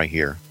seeing right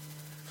here.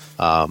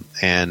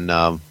 And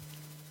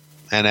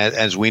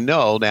as we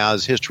know now,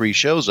 as history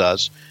shows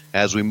us,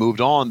 as we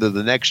moved on to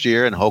the next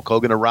year and Hulk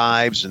Hogan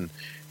arrives and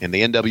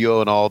the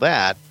NWO and all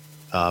that,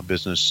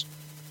 business,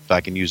 if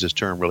I can use this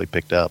term, really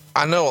picked up.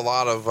 I know a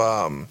lot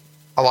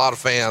of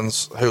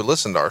fans who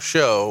listen to our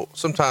show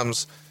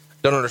sometimes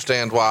don't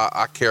understand why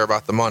I care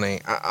about the money.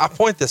 I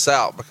point this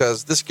out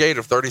because this gate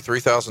of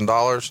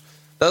 $33,000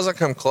 doesn't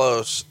come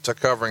close to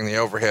covering the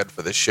overhead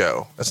for this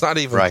show. It's not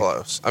even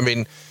close. I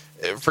mean,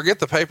 forget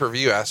the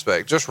pay-per-view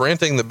aspect, just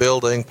renting the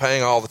building,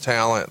 paying all the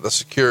talent, the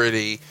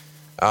security,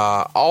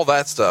 all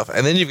that stuff.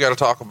 And then you've got to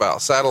talk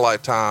about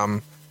satellite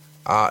time.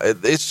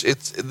 This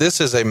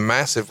is a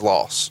massive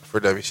loss for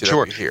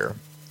WCW here.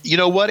 You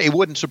know what? It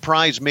wouldn't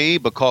surprise me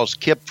because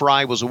Kip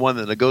Fry was the one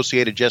that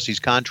negotiated Jesse's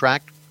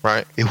contract.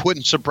 Right. It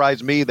wouldn't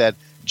surprise me that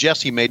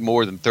Jesse made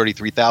more than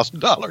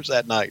 $33,000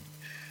 that night.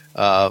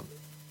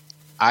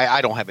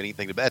 I don't have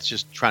anything to, that's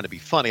just trying to be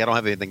funny. I don't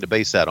have anything to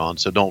base that on.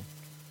 So don't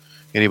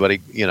anybody,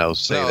 say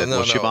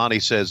that.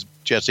 Shivani says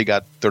Jesse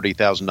got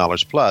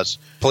 $30,000 plus.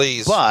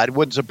 Please. But it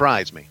wouldn't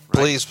surprise me.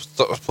 Right?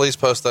 Please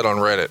post that on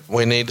Reddit.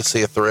 We need to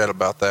see a thread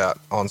about that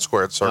on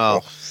Squared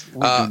Circle.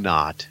 We do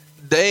not.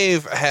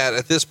 Dave had,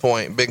 at this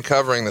point, been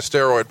covering the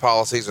steroid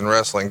policies in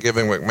wrestling,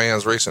 given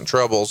McMahon's recent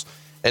troubles,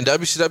 and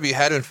WCW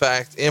had, in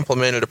fact,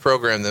 implemented a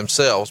program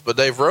themselves. But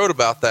Dave wrote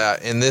about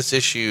that in this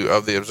issue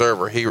of The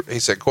Observer. He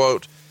said,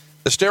 quote,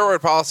 "The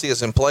steroid policy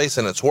is in place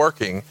and it's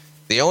working.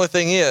 The only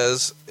thing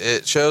is,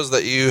 it shows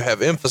that you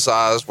have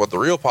emphasized what the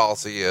real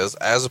policy is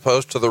as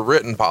opposed to the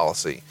written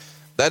policy.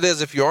 That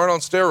is, if you aren't on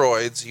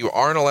steroids, you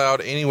aren't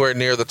allowed anywhere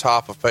near the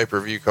top of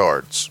pay-per-view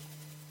cards."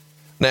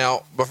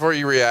 Now, before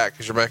you react,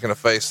 because you're making a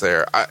face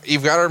there,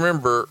 you've got to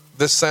remember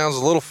this sounds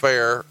a little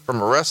fair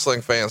from a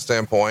wrestling fan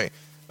standpoint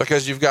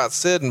because you've got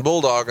Sid and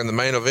Bulldog in the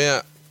main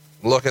event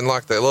looking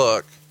like they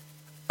look.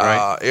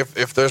 Right.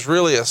 If there's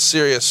really a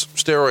serious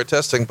steroid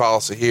testing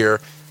policy here,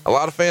 a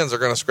lot of fans are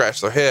going to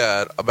scratch their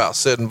head about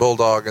Sid and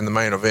Bulldog in the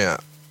main event.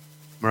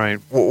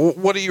 Right.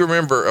 What do you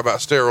remember about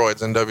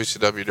steroids in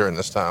WCW during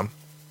this time?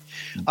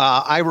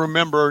 I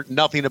remember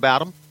nothing about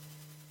them.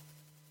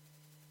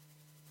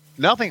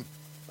 Nothing.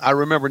 I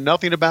remember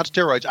nothing about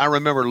steroids. I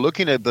remember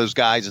looking at those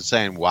guys and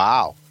saying,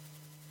 wow,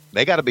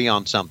 they got to be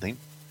on something.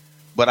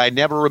 But I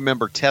never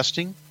remember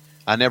testing.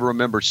 I never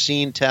remember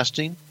seeing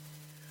testing.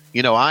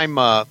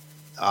 I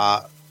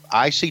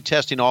see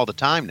testing all the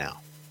time now.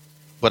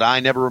 But I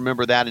never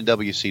remember that in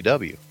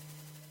WCW.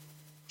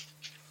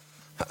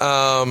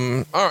 All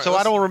right. So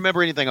I don't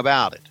remember anything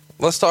about it.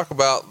 Let's talk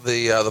about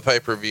the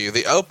pay-per-view.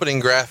 The opening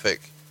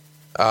graphic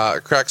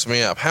cracks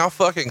me up. How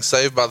fucking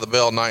Saved by the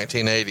Bell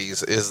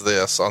 1980s is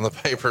this on the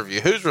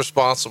pay-per-view? Who's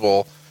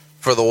responsible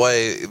for the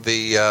way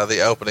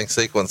the opening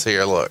sequence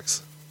here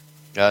looks?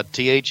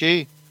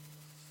 THE.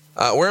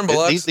 We're in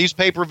Biloxi. These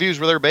pay-per-views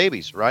were their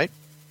babies, right?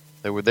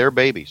 They were their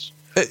babies.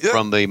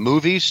 From the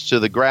movies to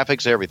the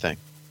graphics, everything.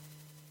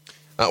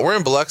 We're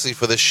in Biloxi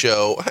for this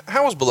show.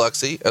 How was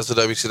Biloxi as a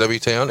WCW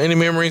town? Any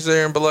memories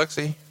there in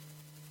Biloxi?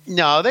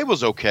 No, they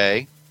was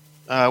okay.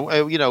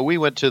 We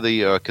went to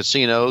the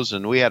casinos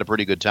and we had a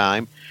pretty good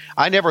time.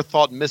 I never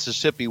thought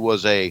Mississippi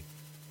was a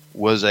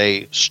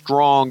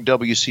strong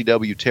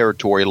WCW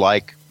territory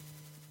like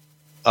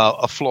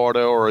a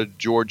Florida or a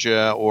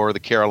Georgia or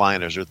the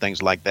Carolinas or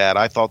things like that.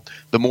 I thought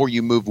the more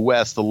you moved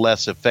west, the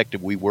less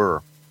effective we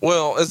were.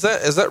 Well, is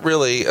that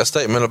really a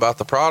statement about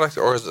the product,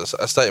 or is it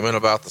a statement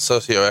about the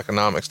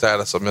socioeconomic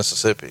status of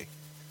Mississippi?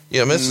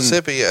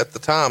 Mississippi at the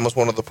time was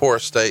one of the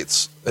poorest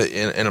states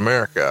in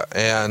America,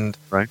 and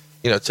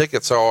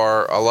tickets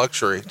are a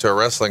luxury to a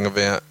wrestling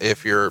event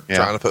if you're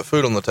trying to put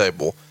food on the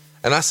table.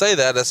 And I say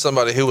that as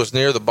somebody who was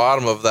near the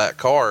bottom of that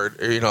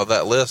card, or,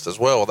 that list as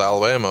well with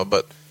Alabama.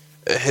 But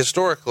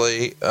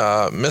historically,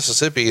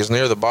 Mississippi is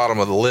near the bottom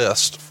of the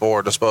list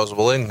for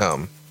disposable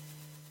income.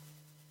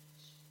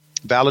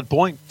 Valid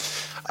point.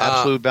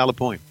 Absolute valid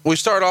point. We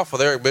start off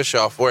with Eric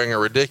Bischoff wearing a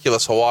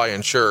ridiculous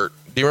Hawaiian shirt.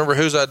 Do you remember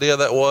whose idea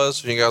that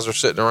was? You guys were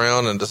sitting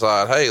around and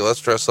decide, hey, let's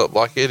dress up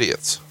like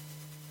idiots.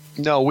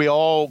 No, we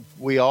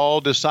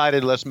all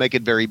decided let's make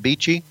it very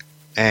beachy,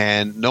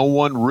 and no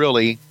one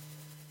really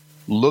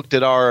looked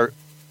at our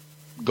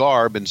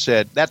garb and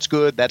said, that's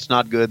good, that's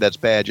not good, that's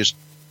bad, just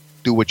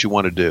do what you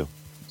want to do.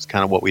 It's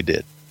kind of what we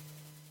did.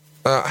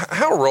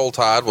 How Roll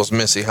Tide was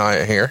Missy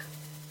Hyatt here?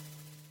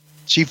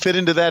 She fit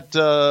into that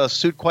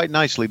suit quite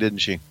nicely, didn't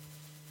she?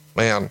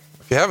 Man,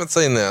 if you haven't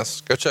seen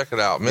this, go check it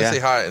out. Missy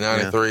Hyatt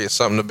 93 is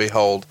something to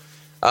behold.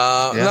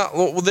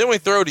 Then we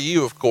throw to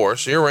you, of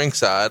course. You're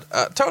ringside.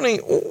 Tony,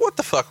 what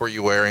the fuck were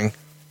you wearing?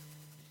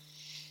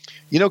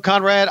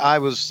 Conrad, I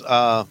was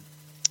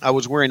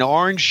wearing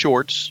orange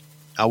shorts.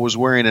 I was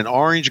wearing an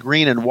orange,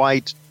 green, and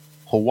white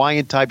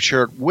Hawaiian-type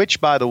shirt, which,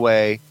 by the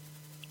way,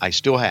 I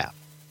still have.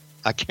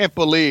 I can't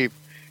believe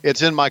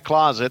it's in my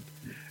closet.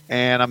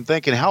 And I'm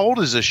thinking, how old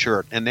is this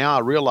shirt? And now I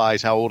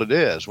realize how old it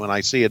is when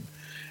I see it.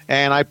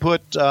 And I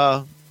put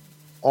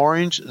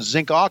orange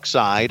zinc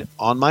oxide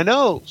on my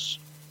nose,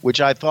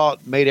 which I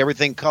thought made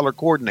everything color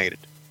coordinated.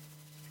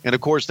 And,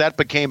 of course, that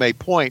became a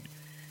point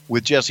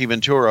with Jesse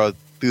Ventura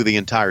through the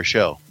entire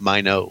show,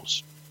 my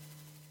nose.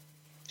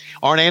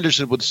 Arn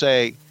Anderson would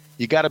say,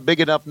 you got a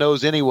big enough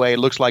nose anyway. It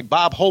looks like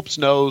Bob Hope's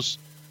nose.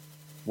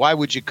 Why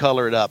would you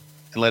color it up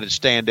and let it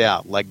stand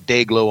out like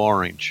Dayglow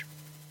orange?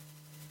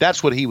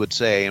 That's what he would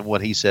say and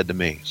what he said to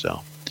me.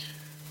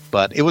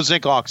 But it was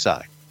zinc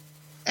oxide.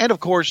 And, of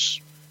course,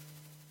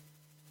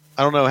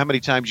 I don't know how many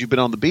times you've been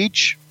on the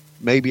beach.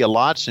 Maybe a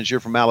lot since you're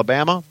from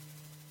Alabama.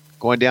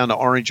 Going down to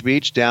Orange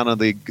Beach, down on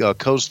the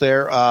coast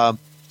there.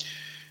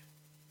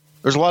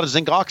 There's a lot of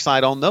zinc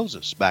oxide on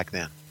noses back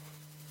then.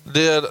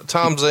 Did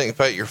Tom Zink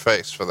paint your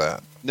face for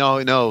that?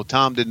 No,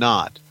 Tom did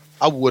not.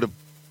 I would have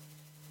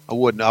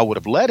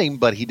let him,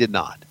 but he did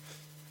not.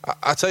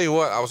 I tell you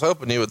what, I was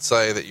hoping you would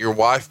say that your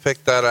wife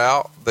picked that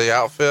out, the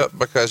outfit,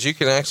 because you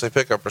can actually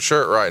pick up a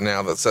shirt right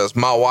now that says,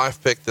 my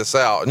wife picked this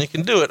out. And you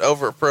can do it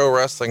over at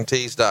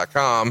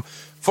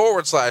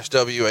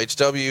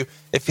ProWrestlingTees.com/WHW.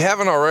 If you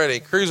haven't already,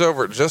 cruise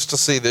over it just to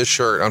see this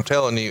shirt. I'm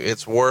telling you,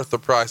 it's worth the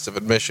price of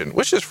admission,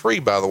 which is free,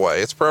 by the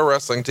way. It's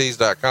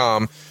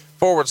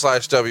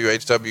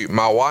ProWrestlingTees.com/WHW.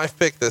 My wife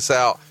picked this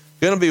out.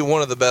 Going to be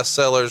one of the best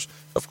sellers.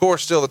 Of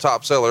course, still the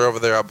top seller over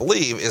there, I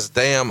believe, is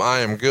Damn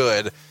I Am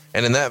Good.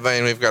 And in that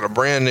vein, we've got a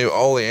brand new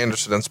Ole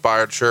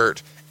Anderson-inspired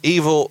shirt,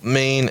 Evil,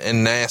 Mean,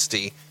 and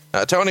Nasty.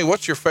 Tony,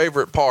 what's your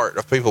favorite part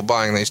of people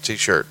buying these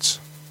T-shirts?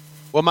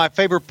 Well, my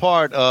favorite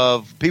part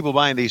of people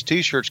buying these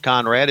T-shirts,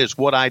 Conrad, is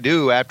what I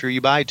do after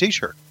you buy a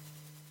T-shirt.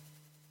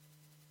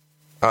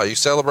 You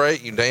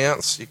celebrate, you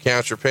dance, you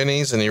count your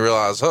pennies, and you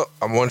realize,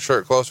 I'm one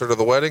shirt closer to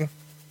the wedding?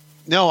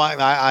 No,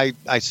 I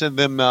send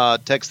them,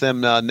 text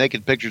them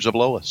naked pictures of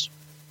Lois.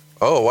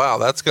 Oh, wow,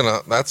 that's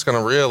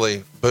gonna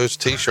really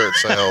boost T-shirt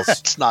sales.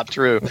 That's not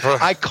true.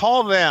 I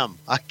call them.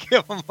 I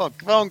give them a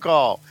phone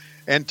call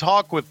and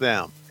talk with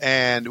them.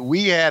 And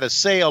we had a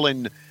sale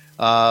in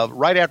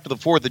right after the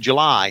 4th of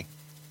July.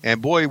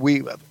 And boy,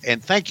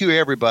 and thank you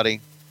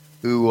everybody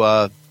who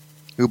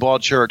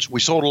bought shirts. We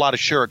sold a lot of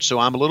shirts, so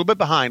I'm a little bit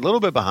behind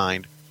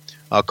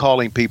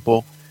calling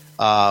people.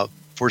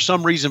 For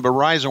some reason,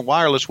 Verizon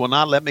Wireless will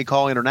not let me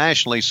call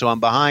internationally, so I'm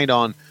behind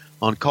on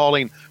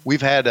calling.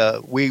 We've had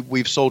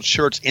we've sold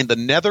shirts in the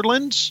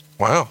Netherlands.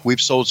 Wow.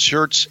 We've sold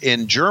shirts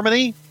in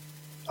Germany,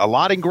 a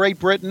lot in Great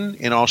Britain,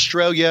 in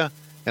Australia,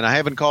 and I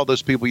haven't called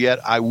those people yet.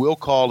 I will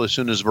call as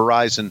soon as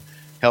Verizon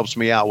helps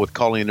me out with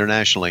calling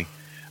internationally.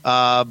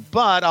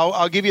 But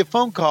I'll give you a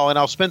phone call, and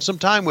I'll spend some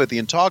time with you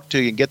and talk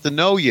to you and get to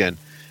know you.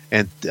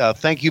 And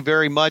thank you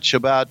very much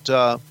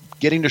about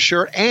getting the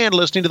shirt and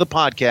listening to the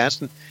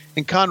podcast.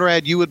 And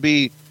Conrad, you would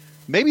be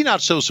maybe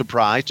not so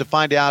surprised to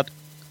find out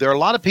there are a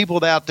lot of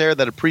people out there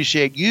that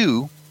appreciate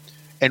you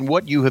and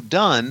what you have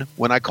done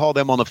when I call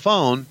them on the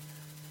phone.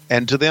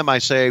 And to them I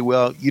say,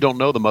 well, you don't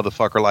know the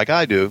motherfucker like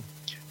I do,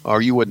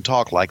 or you wouldn't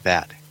talk like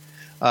that.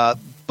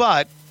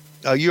 But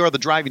you are the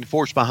driving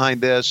force behind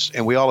this,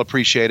 and we all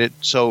appreciate it.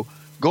 So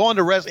go on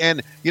to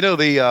and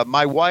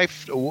my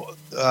wife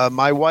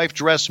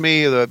dressed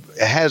me,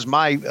 has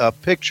my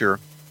picture,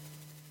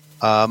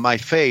 my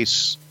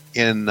face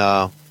in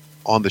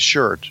on the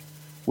shirt,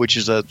 which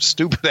is a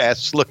stupid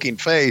ass looking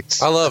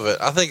face. I love it.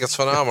 I think it's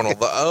phenomenal.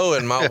 The O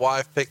and my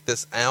wife picked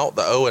this out.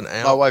 The O and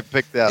out. My wife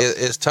picked out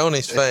is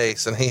Tony's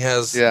face, and he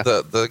has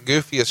the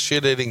goofiest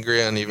shit eating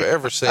grin you've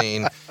ever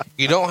seen.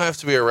 You don't have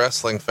to be a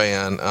wrestling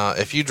fan.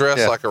 If you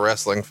dress like a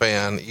wrestling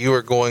fan, you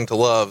are going to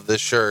love this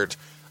shirt.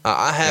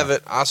 I have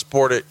it. I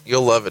sport it.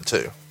 You'll love it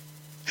too.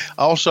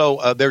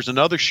 Also, there's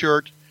another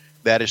shirt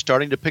that is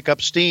starting to pick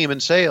up steam in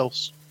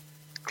sales.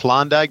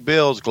 Klondike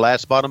Bill's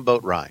Glass Bottom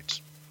Boat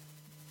Rides.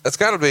 It's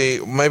got to be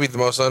maybe the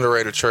most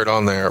underrated shirt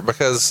on there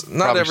because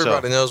not Probably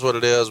everybody so. knows what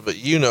it is, but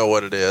you know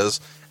what it is.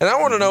 And I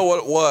want to know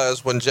what it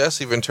was when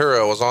Jesse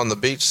Ventura was on the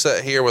beach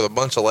set here with a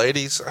bunch of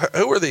ladies.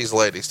 Who were these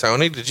ladies,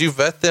 Tony? Did you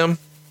vet them?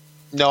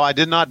 No, I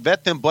did not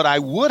vet them, but I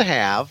would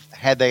have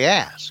had they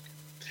asked.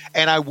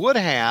 And I would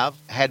have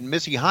had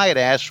Missy Hyatt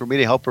asked for me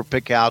to help her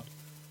pick out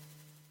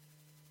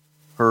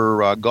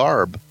her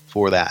garb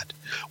for that.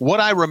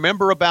 What I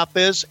remember about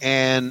this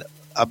and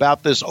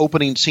about this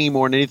opening scene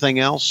more than anything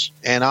else,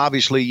 and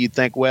obviously you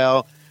think,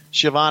 well,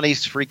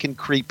 Shivani's freaking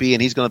creepy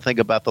and he's going to think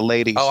about the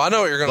ladies. Oh, I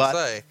know what you're going But- to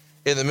say.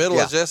 In the middle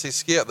Yeah. of Jesse's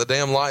skit, the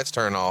damn lights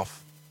turn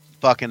off.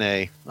 Fucking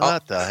A.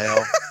 What the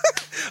hell?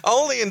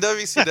 Only in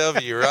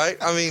WCW, right?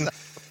 I mean,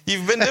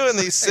 you've been doing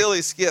these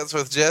silly skits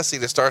with Jesse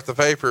to start the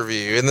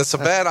pay-per-view, and it's a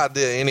bad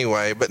idea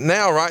anyway. But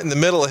now, right in the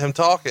middle of him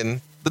talking,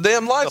 the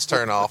damn lights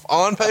turn off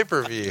on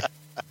pay-per-view.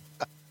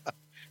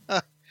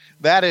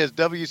 That is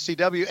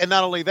WCW. And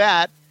not only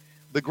that,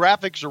 the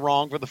graphics are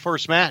wrong for the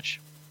first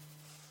match.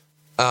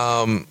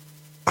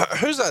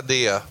 Whose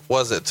idea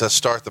was it to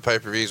start the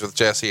pay-per-views with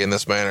Jesse in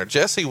this manner?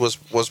 Jesse was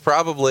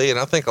probably, and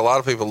I think a lot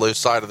of people lose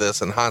sight of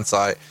this in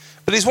hindsight,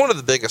 but he's one of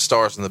the biggest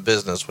stars in the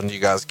business when you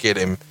guys get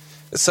him.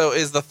 So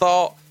is the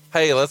thought,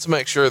 hey, let's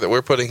make sure that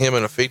we're putting him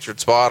in a featured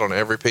spot on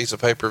every piece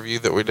of pay-per-view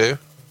that we do?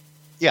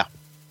 Yeah,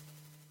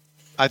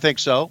 I think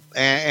so.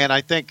 And I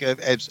think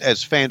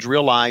as fans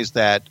realize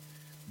that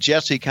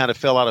Jesse kind of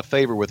fell out of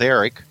favor with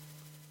Eric,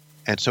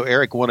 and so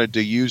Eric wanted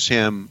to use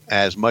him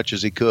as much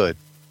as he could.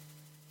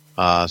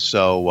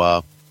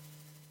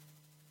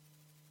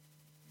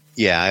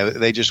 Yeah,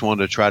 they just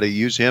wanted to try to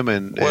use him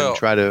and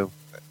try to.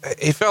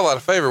 He fell out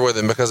of favor with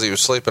him because he was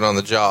sleeping on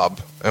the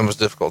job and was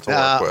difficult to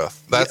work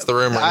with. That's the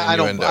rumor. I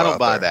don't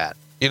buy that.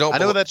 You don't? I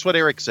know that's what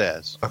Eric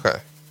says, Okay.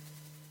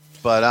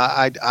 but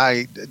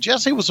I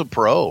Jesse was a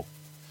pro.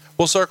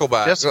 We'll circle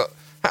back. Jesse-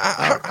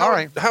 All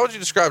right. How would you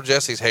describe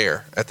Jesse's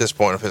hair at this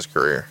point of his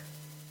career?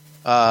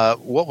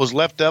 What was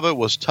left of it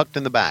was tucked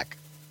in the back.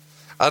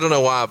 I don't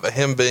know why, but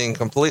him being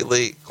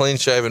completely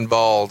clean-shaven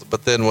bald,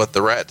 but then with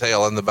the rat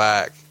tail in the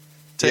back,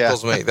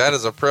 tickles me. That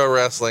is a pro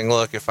wrestling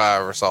look if I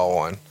ever saw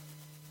one.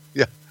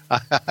 Yeah,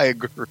 I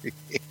agree.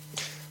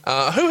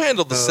 Who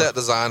handled the set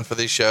design for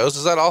these shows?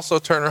 Is that also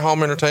Turner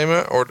Home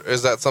Entertainment, or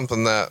is that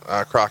something that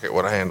Crockett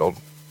would have handled?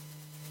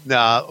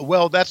 No,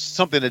 well, that's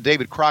something that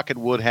David Crockett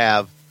would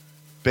have,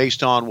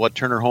 based on what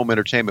Turner Home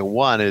Entertainment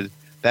wanted.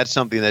 That's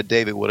something that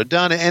David would have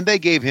done, and they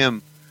gave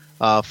him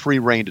free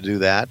reign to do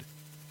that.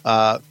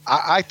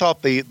 I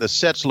thought the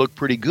sets looked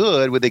pretty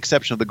good, with the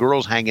exception of the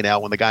girls hanging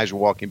out when the guys were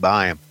walking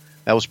by him.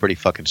 That was pretty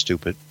fucking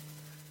stupid.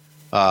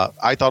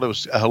 I thought it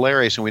was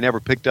hilarious, and we never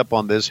picked up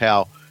on this,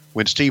 how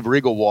when Steve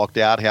Regal walked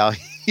out, how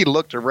he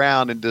looked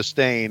around in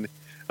disdain,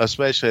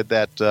 especially at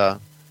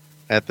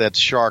that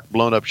shark,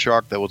 blown up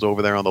shark that was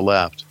over there on the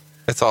left.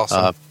 It's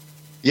awesome.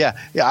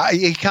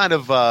 He kind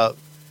of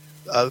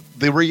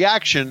the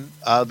reaction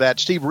that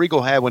Steve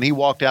Regal had when he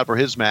walked out for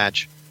his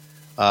match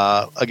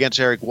against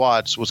Eric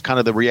Watts was kind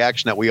of the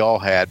reaction that we all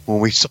had when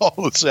we saw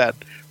the set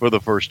for the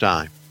first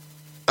time.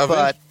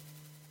 But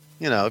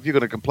if you're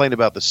going to complain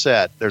about the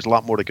set, there's a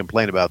lot more to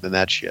complain about than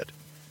that shit.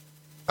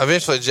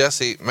 Eventually,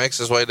 Jesse makes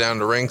his way down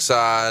to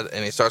ringside,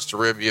 and he starts to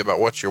rib you about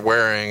what you're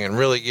wearing and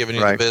really giving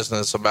you the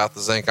business about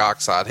the zinc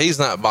oxide. He's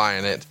not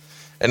buying it.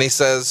 And he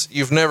says,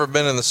 "You've never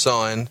been in the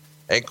sun,"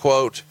 and,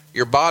 quote,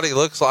 "your body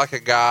looks like a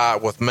guy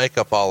with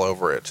makeup all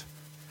over it."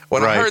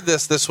 When I heard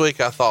this week,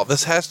 I thought,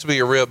 this has to be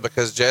a rib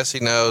because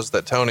Jesse knows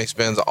that Tony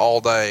spends all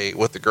day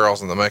with the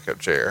girls in the makeup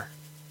chair.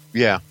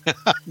 Yeah.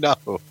 No.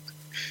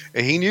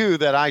 He knew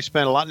that I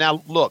spent a lot.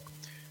 Now, look,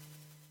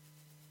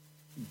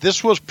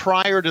 this was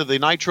prior to the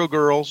Nitro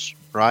girls,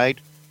 right?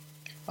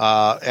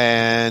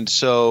 And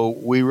so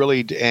we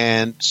really,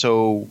 and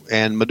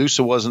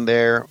Medusa wasn't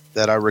there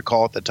that I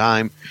recall at the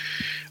time.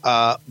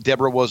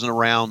 Deborah wasn't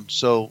around,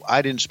 so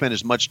I didn't spend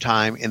as much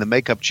time in the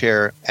makeup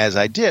chair as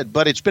I did.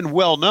 But it's been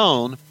well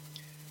known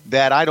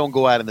that I don't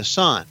go out in the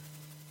sun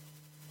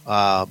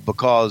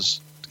because,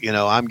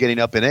 I'm getting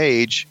up in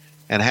age,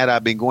 and had I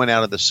been going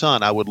out in the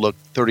sun, I would look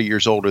 30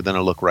 years older than I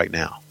look right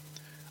now.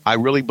 I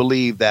really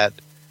believe that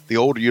the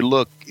older you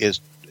look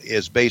is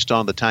based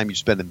on the time you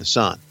spend in the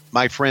sun.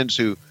 My friends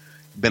who've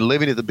been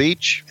living at the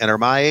beach and are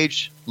my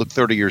age look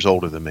 30 years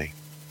older than me.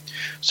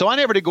 So I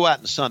never did go out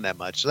in the sun that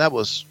much. So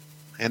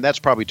that's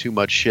probably too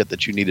much shit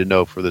that you need to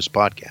know for this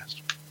podcast.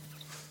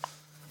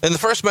 In the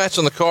first match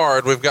on the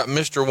card, we've got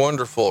Mr.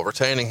 Wonderful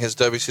retaining his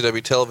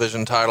WCW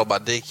television title by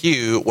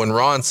DQ when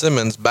Ron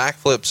Simmons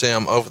backflips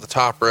him over the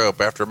top rope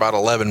after about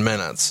 11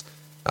 minutes.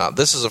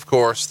 This is, of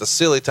course, the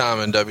silly time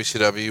in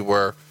WCW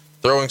where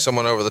throwing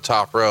someone over the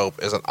top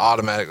rope is an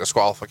automatic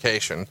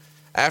disqualification.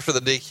 After the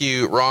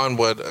DQ, Ron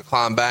would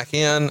climb back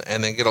in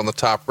and then get on the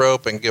top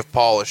rope and give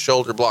Paul a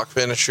shoulder block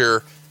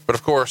finisher. But,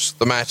 of course,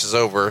 the match is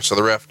over, so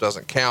the ref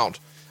doesn't count.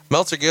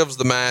 Meltzer gives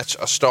the match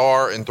a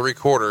 1.75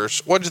 stars.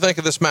 What did you think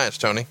of this match,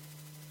 Tony?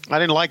 I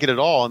didn't like it at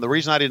all, and the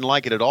reason I didn't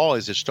like it at all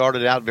is it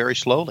started out very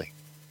slowly.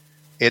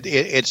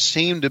 It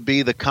seemed to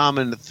be the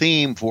common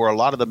theme for a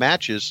lot of the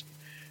matches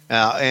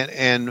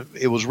and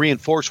it was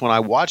reinforced when I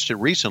watched it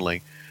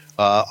recently.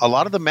 A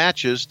lot of the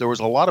matches, there was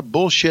a lot of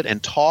bullshit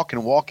and talk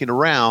and walking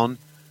around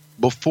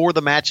before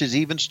the matches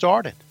even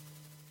started.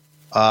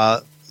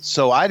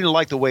 So I didn't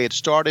like the way it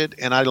started,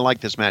 and I didn't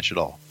like this match at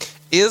all.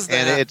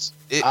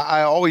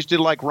 I always did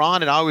like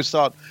Ron, and I always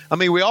thought, I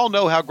mean, we all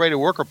know how great a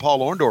worker Paul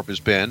Orndorff has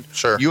been.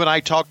 Sure. You and I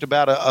talked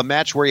about a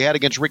match where he had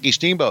against Ricky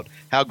Steamboat,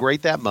 how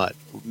great that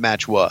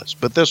match was.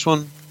 But this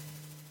one,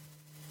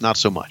 not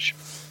so much.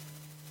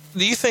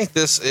 Do you think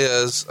this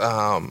is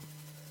an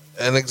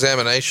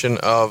examination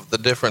of the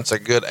difference a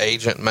good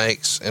agent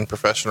makes in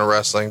professional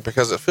wrestling?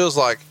 Because it feels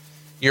like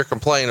you're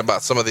complaining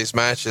about some of these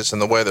matches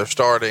and the way they're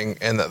starting,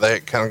 and that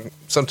they can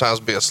sometimes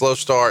be a slow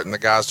start, and the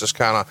guys just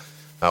kind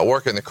of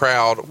working the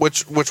crowd,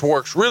 which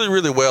works really,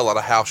 really well at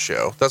a house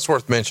show. That's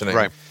worth mentioning.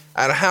 Right.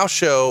 At a house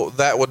show,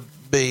 that would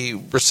be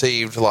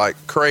received like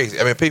crazy.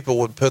 I mean, people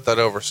would put that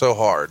over so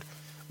hard.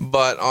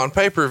 But on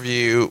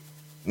pay-per-view,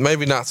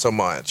 maybe not so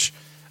much.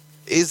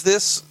 Is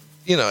this,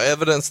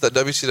 evidence that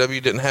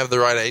WCW didn't have the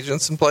right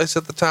agents in place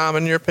at the time,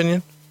 in your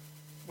opinion?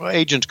 Well,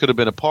 agents could have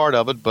been a part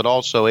of it, but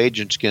also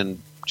agents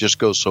can just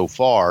go so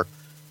far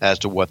as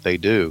to what they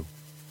do.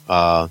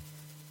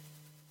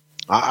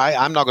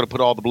 I'm not going to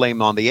put all the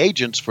blame on the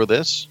agents for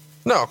this.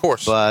 No, of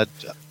course. But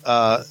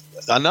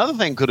another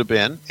thing could have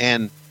been,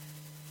 and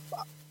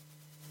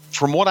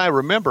from what I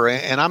remember,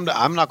 and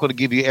I'm not going to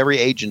give you every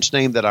agent's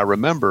name that I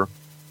remember,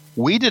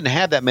 we didn't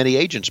have that many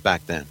agents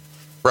back then.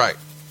 Right.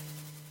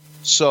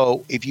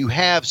 So if you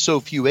have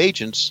so few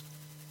agents,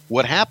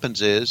 what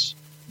happens is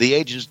the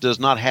agents does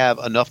not have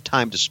enough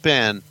time to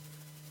spend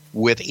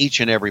with each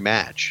and every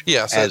match,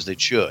 as they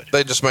should.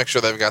 They just make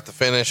sure they've got the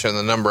finish and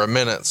the number of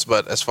minutes,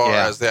 but as far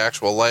as the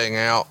actual laying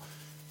out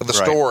of the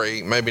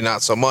story, maybe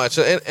not so much.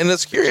 And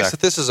it's curious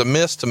that this is a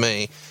miss to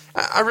me.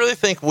 I really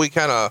think we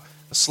kind of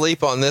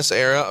sleep on this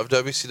era of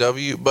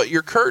WCW, but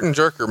your curtain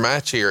jerker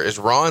match here is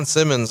Ron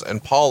Simmons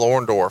and Paul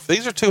Orndorff.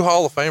 These are two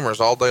Hall of Famers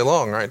all day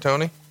long, right,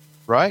 Tony?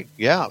 Right,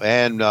 yeah.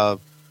 And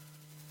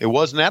it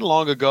wasn't that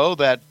long ago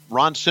that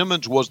Ron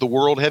Simmons was the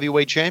world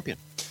heavyweight champion.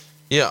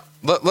 Yeah,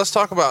 let's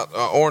talk about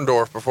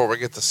Orndorff before we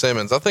get to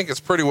Simmons. I think it's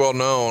pretty well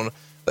known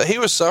that he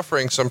was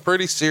suffering some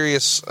pretty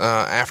serious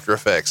after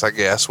effects, I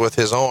guess, with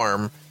his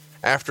arm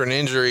after an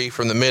injury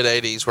from the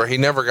mid-'80s where he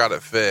never got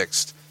it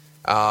fixed.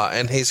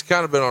 And he's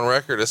kind of been on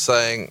record as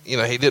saying, he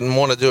didn't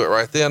want to do it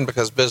right then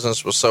because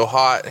business was so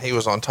hot. He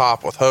was on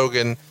top with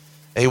Hogan.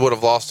 He would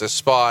have lost his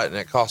spot, and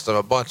it cost him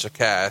a bunch of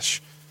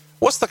cash.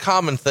 What's the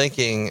common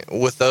thinking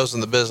with those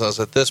in the business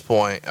at this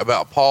point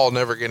about Paul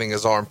never getting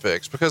his arm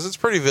fixed? Because it's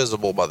pretty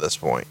visible by this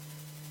point.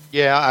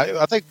 Yeah,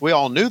 I think we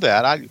all knew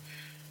that.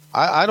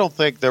 I don't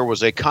think there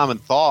was a common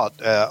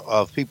thought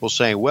of people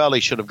saying, well,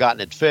 he should have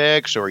gotten it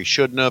fixed or he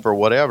shouldn't have or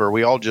whatever.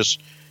 We all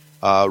just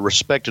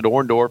respected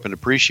Orndorff and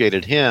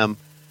appreciated him.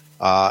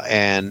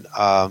 It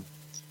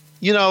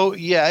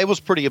was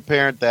pretty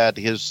apparent that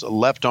his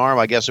left arm,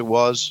 I guess it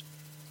was,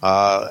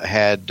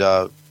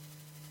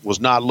 was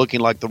not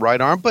looking like the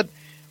right arm, but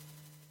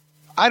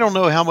I don't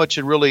know how much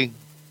it really.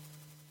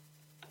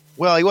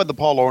 Well, he wasn't the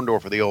Paul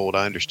Orndorff of the old.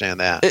 I understand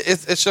that.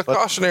 It's a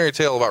cautionary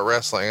tale about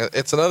wrestling.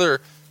 It's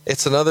another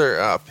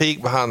peek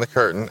behind the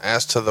curtain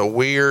as to the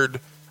weird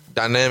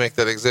dynamic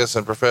that exists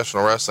in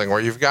professional wrestling,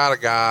 where you've got a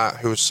guy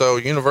who's so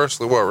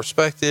universally well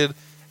respected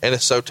and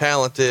is so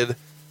talented,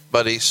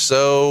 but he's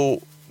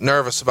so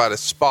nervous about his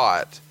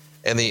spot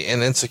and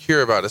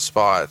insecure about his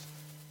spot,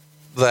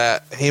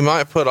 that he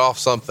might put off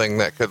something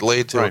that could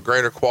lead to a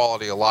greater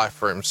quality of life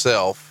for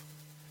himself.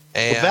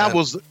 And that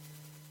was,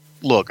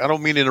 look, I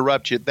don't mean to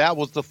interrupt you. That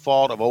was the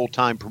fault of old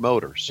time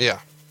promoters. Yeah.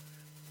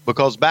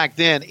 Because back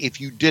then,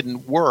 if you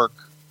didn't work,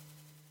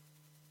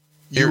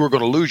 you were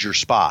going to lose your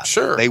spot.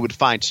 Sure. They would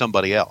find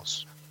somebody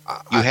else.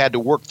 You had to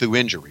work through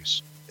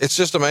injuries. It's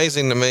just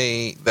amazing to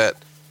me that,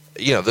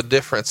 the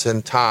difference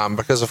in time,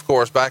 because of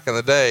course, back in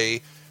the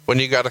day when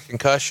you got a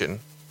concussion,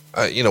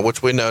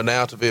 which we know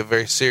now to be a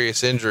very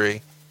serious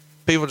injury,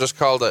 people just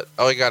called it,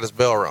 he got his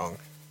bell rung.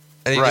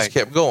 And he just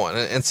kept going.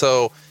 And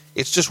so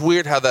it's just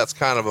weird how that's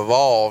kind of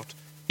evolved.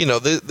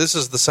 This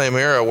is the same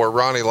era where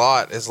Ronnie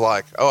Lott is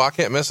like, I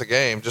can't miss a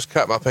game, just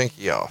cut my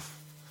pinky off.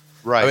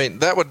 Right. I mean,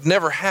 that would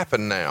never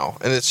happen now.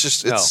 And it's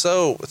just, it's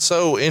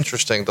so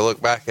interesting to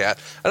look back at.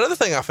 Another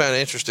thing I found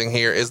interesting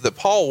here is that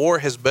Paul wore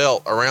his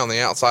belt around the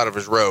outside of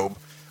his robe.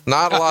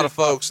 Not a lot of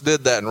folks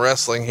did that in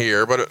wrestling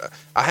here, but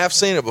I have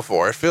seen it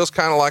before. It feels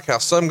kind of like how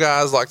some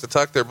guys like to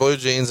tuck their blue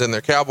jeans in their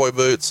cowboy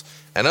boots,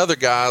 and other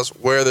guys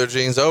wear their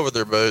jeans over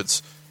their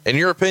boots. In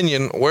your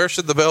opinion, where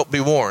should the belt be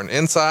worn,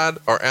 inside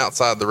or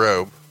outside the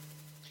robe?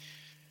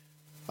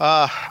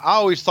 I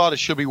always thought it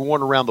should be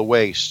worn around the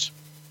waist.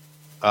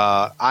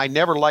 I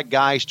never liked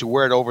guys to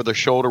wear it over their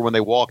shoulder when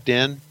they walked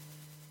in.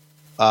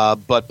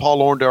 But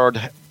Paul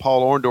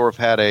Orndorff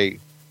had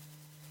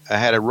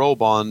a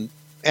robe on.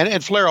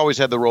 And Flair always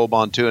had the robe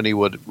on, too, and he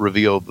would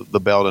reveal the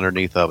belt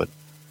underneath of it.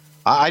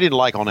 I didn't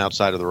like on the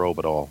outside of the robe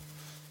at all.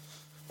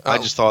 I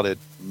just thought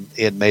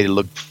it made it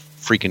look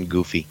freaking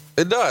goofy.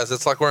 It does.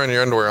 It's like wearing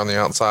your underwear on the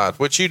outside,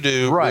 which you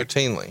do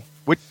routinely.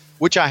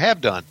 which I have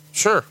done.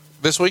 Sure,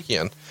 this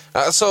weekend.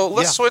 So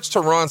let's switch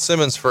to Ron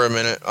Simmons for a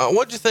minute.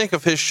 What did you think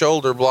of his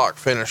shoulder block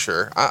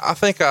finisher? I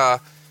think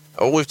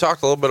we've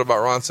talked a little bit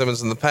about Ron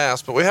Simmons in the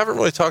past, but we haven't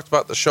really talked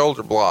about the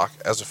shoulder block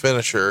as a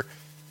finisher.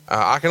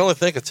 I can only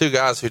think of two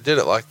guys who did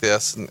it like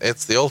this, and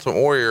it's the Ultimate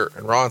Warrior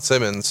and Ron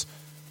Simmons.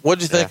 What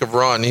did you think of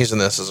Ron using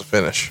this as a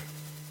finish?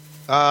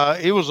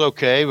 It was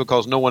okay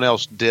because no one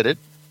else did it.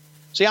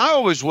 See, I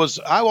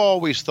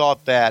always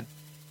thought that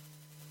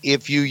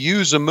if you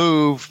use a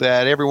move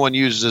that everyone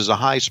uses as a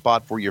high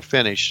spot for your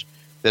finish,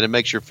 that it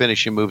makes your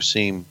finishing move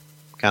seem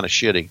kind of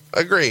shitty.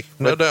 Agree,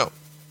 no doubt.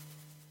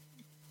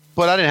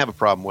 But I didn't have a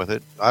problem with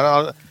it.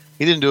 I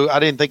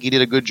didn't think he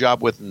did a good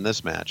job with it in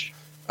this match.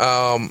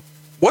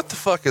 What the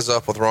fuck is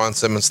up with Ron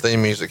Simmons'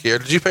 theme music here?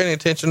 Did you pay any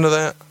attention to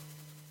that?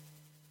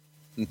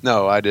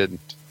 No, I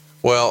didn't.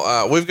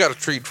 Well, we've got a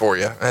treat for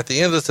you. At the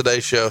end of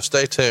today's show,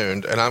 stay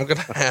tuned, and I'm going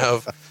to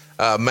have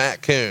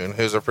Matt Kuhn,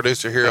 who's a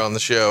producer here on the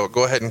show,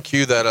 go ahead and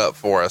cue that up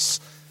for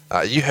us.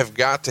 You have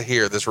got to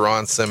hear this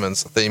Ron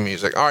Simmons theme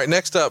music. All right,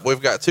 next up,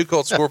 we've got Too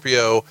Cold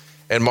Scorpio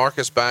and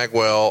Marcus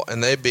Bagwell,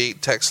 and they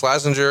beat Tex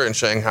Slazenger and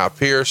Shanghai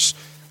Pierce.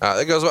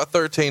 It goes about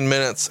 13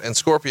 minutes, and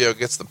Scorpio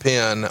gets the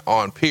pin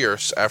on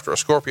Pierce after a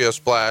Scorpio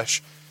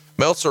splash.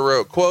 Meltzer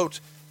wrote, quote,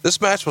 "This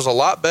match was a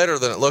lot better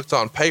than it looked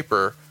on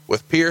paper,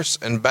 with Pierce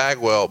and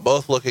Bagwell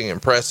both looking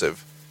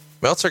impressive."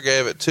 Meltzer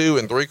gave it 2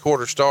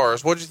 3/4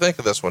 stars. What did you think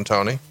of this one,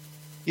 Tony?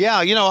 Yeah,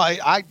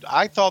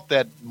 I thought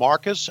that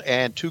Marcus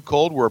and Too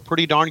Cold were a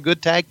pretty darn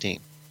good tag team.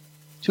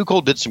 Too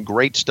Cold did some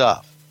great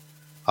stuff.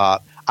 I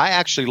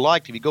actually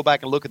liked, if you go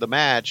back and look at the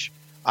match,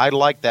 I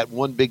liked that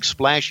one big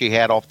splash he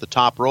had off the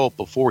top rope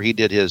before he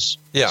did his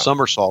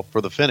somersault for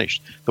the finish.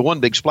 The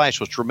one big splash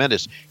was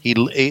tremendous.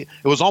 It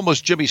was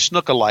almost Jimmy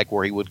Snuka-like,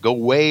 where he would go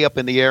way up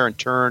in the air and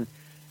turn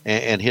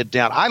and hit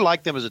down. I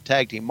liked them as a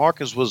tag team.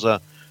 Marcus was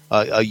a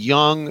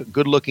young,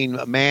 good-looking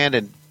man,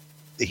 and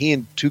he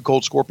and Too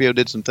Cold Scorpio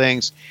did some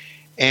things.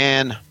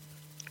 And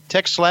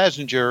Tex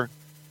Slazenger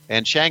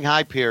and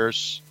Shanghai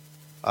Pierce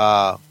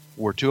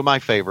were two of my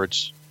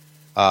favorites.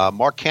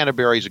 Mark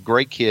Canterbury's a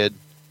great kid.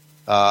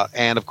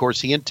 And, of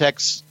course, he and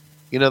Tex,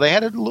 they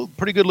had a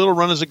pretty good little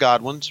run as a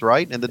Godwins,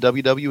 right, in the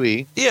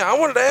WWE. Yeah, I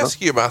wanted to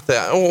ask you about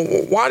that.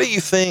 Why do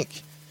you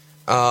think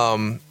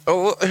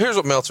here's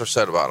what Meltzer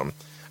said about him.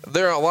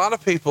 There are a lot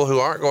of people who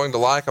aren't going to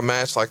like a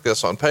match like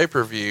this on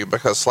pay-per-view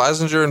because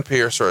Slazenger and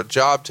Pierce are a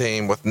job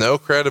team with no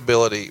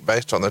credibility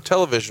based on their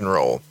television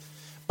role.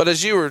 But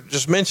as you were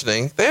just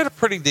mentioning, they had a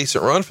pretty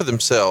decent run for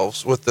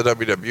themselves with the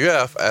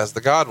WWF as the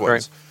Godwins.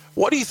 Right.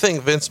 What do you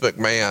think Vince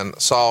McMahon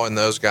saw in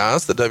those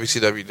guys that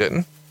WCW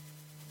didn't?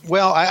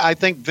 Well, I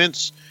think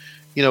Vince,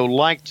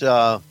 liked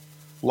to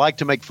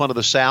make fun of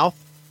the South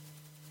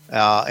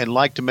and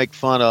liked to make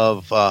fun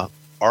of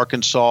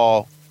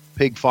Arkansas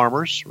pig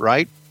farmers,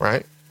 right?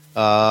 Right.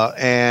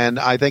 And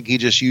I think he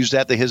just used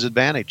that to his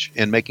advantage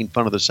in making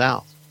fun of the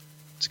South.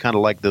 It's kind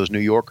of like those New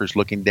Yorkers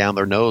looking down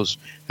their nose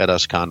at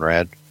us,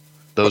 Conrad.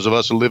 Those of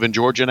us who live in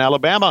Georgia and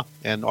Alabama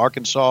and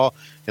Arkansas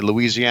and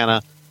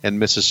Louisiana and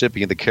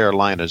Mississippi and the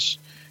Carolinas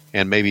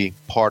and maybe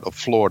part of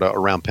Florida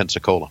around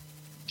Pensacola.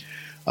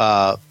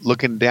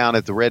 Looking down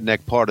at the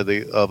redneck part of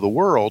the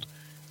world,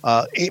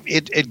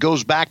 it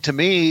goes back to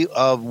me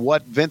of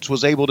what Vince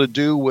was able to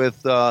do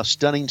with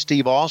Stunning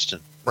Steve Austin.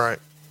 Right.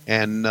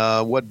 And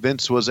what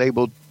Vince was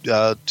able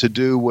to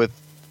do with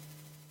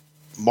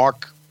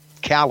Mark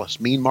Callis,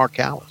 Mean Mark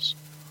Callis.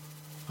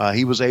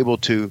 He was able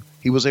to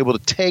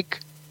take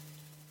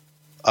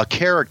a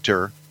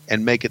character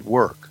and make it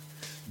work.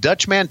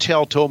 Dutch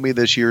Mantell told me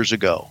this years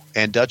ago,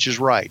 and Dutch is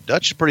right.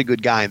 Dutch is a pretty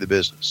good guy in the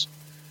business.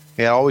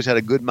 He always had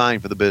a good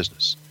mind for the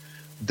business.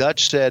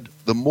 Dutch said,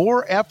 the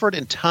more effort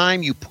and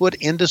time you put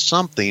into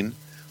something,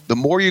 the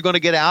more you're going to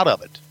get out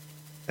of it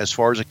as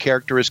far as a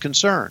character is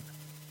concerned.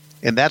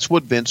 And that's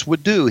what Vince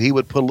would do. He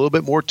would put a little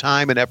bit more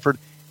time and effort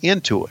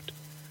into it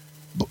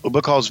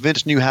because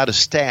Vince knew how to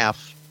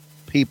staff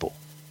people.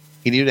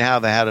 He knew how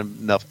to have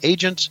enough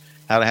agents,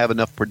 how to have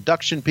enough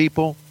production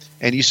people.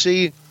 And you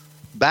see,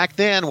 back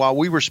then, while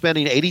we were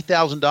spending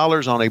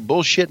 $80,000 on a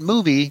bullshit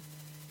movie,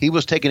 he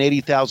was taking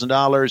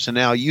 $80,000, and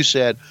now you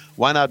said,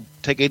 why not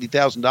take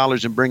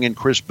 $80,000 and bring in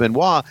Chris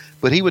Benoit?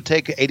 But he would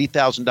take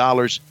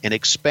 $80,000 and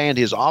expand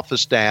his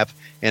office staff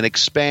and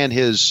expand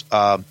his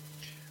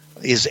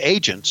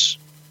agents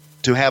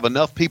to have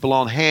enough people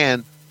on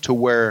hand to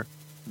where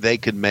they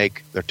could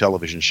make their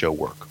television show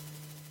work.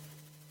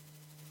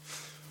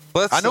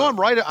 I know I'm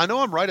right. I know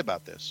I'm right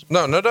about this.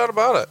 No doubt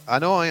about it. I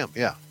know I am.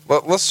 Yeah.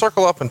 Let's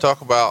circle up and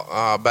talk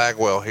about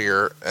Bagwell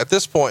here. At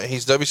this point,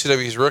 he's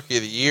WCW's Rookie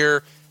of the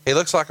Year. He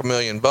looks like $1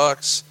 million.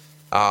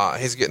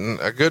 He's getting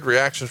a good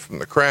reaction from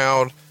the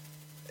crowd.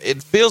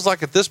 It feels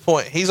like at this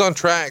point he's on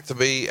track to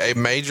be a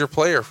major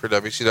player for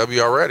WCW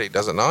already,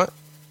 does it not?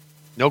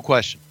 No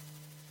question.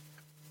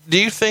 Do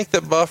you think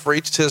that Buff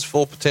reached his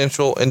full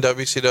potential in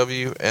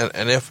WCW?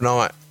 And if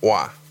not,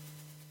 why?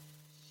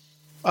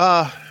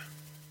 I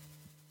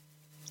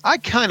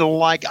kind of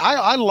like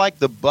I like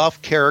the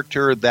Buff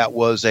character that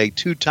was a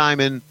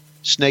two-timing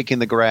snake in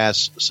the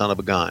grass son of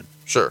a gun.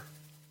 Sure.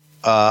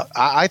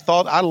 I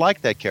thought I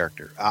liked that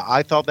character.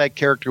 I thought that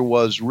character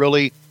was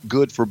really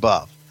good for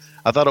Buff.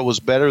 I thought it was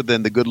better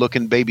than the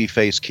good-looking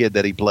babyface kid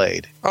that he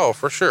played. Oh,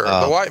 for sure.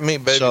 The white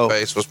meat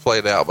babyface was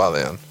played out by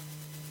then.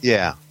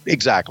 Yeah,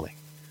 exactly.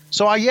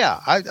 So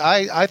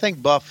I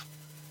think Buff.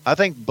 I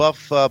think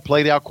Buff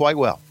played out quite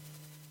well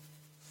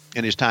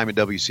in his time in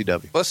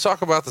WCW. Let's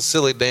talk about the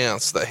silly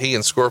dance that he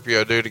and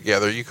Scorpio do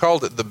together. You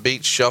called it the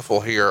Beach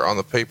Shuffle here on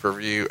the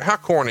pay-per-view. How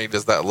corny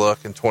does that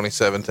look in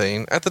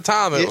 2017? At the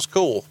time, it was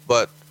cool,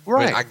 but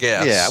right. I mean, I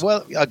guess. Yeah,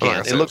 well,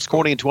 again, it looks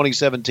corny in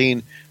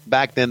 2017.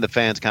 Back then, the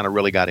fans kind of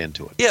really got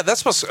into it. Yeah,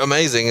 that's what's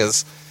amazing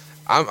is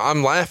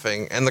I'm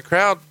laughing, and the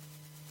crowd,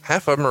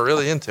 half of them are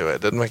really into it.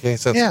 It doesn't make any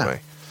sense to me.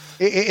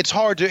 It's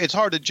hard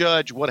to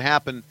judge what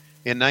happened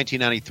in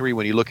 1993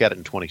 when you look at it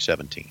in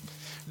 2017.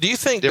 Do you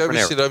think Different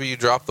WCW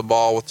dropped the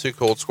ball with Too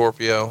Cold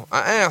Scorpio?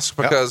 I ask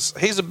because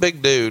he's a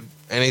big dude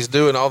and he's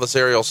doing all this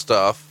aerial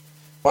stuff.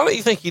 Why don't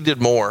you think he did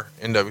more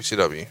in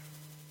WCW?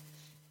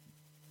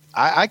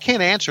 I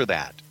can't answer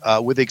that,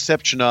 with the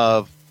exception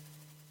of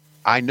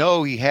I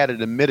know he had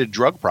an admitted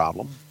drug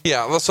problem.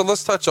 Yeah, so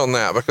let's touch on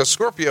that because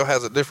Scorpio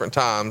has at different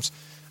times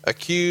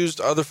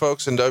accused other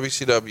folks in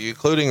WCW,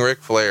 including Ric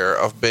Flair,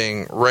 of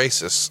being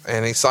racist,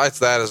 and he cites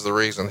that as the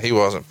reason he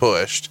wasn't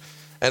pushed.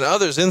 And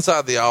others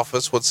inside the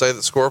office would say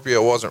that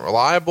Scorpio wasn't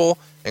reliable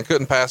and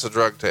couldn't pass a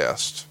drug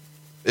test.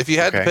 If you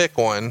had to pick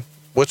one,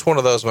 which one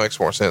of those makes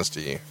more sense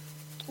to you?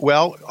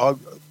 Well,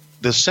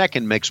 the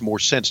second makes more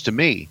sense to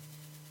me,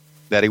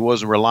 that he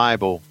wasn't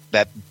reliable,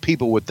 that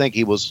people would think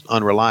he was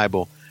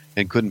unreliable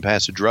and couldn't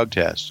pass a drug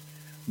test.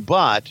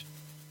 But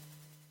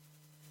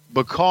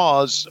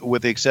because,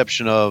 with the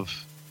exception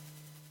of,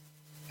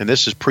 and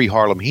this is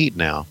pre-Harlem Heat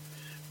now,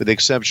 with the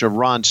exception of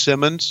Ron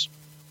Simmons,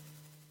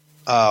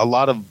 a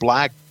lot of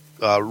black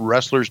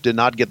wrestlers did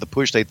not get the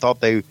push they thought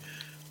they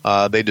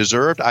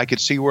deserved. I could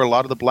see where a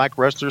lot of the black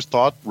wrestlers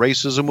thought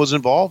racism was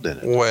involved in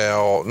it.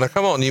 Well, now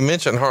come on, you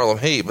mentioned Harlem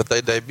Heat, but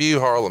they debut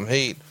Harlem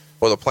Heat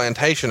with a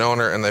plantation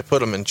owner and they put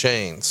them in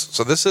chains.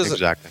 So this isn't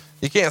exactly.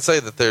 You can't say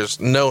that there's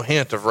no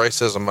hint of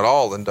racism at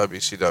all in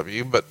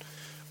WCW, but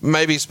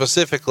maybe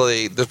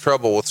specifically the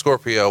trouble with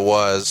Scorpio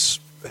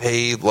was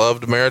he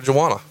loved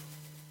marijuana.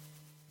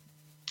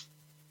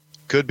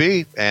 Could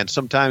be, and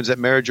sometimes that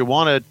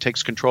marijuana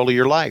takes control of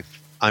your life,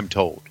 I'm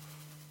told.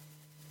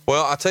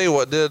 Well, I tell you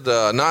what did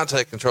not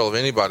take control of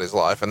anybody's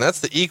life, and that's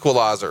the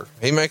Equalizer.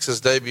 He makes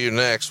his debut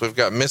next. We've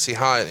got Missy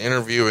Hyatt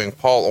interviewing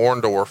Paul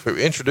Orndorff, who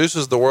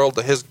introduces the world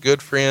to his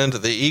good friend,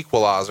 the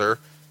Equalizer.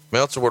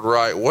 Meltzer would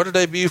write, "What a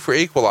debut for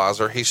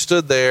Equalizer. He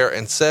stood there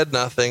and said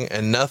nothing,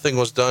 and nothing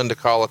was done to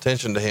call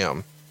attention to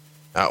him."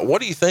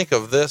 What do you think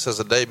of this as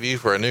a debut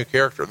for a new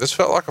character? This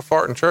felt like a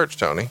fart in church,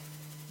 Tony.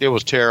 It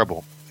was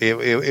terrible.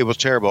 It was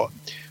terrible.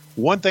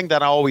 One thing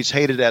that I always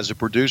hated as a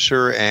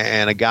producer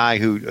and a guy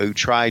who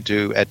tried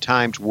to, at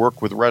times,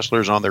 work with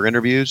wrestlers on their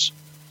interviews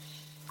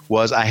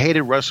was I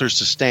hated wrestlers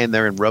to stand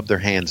there and rub their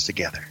hands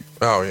together.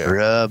 Oh, yeah.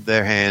 Rub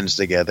their hands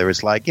together.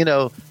 It's like,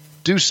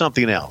 do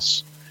something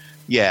else.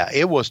 Yeah,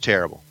 it was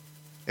terrible.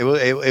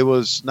 It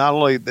was not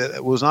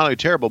only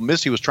terrible,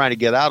 Missy was trying to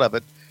get out of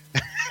it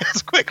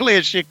as quickly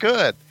as she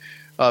could.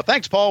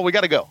 Thanks, Paul. We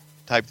got to go.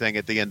 Type thing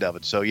at the end of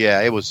it. So, yeah,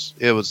 it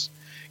was.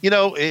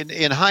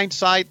 In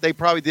hindsight, they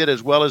probably did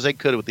as well as they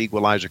could with the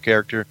Equalizer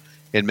character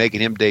in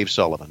making him Dave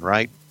Sullivan,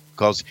 right?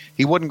 Because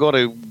he wasn't going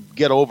to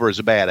get over as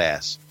a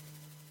badass.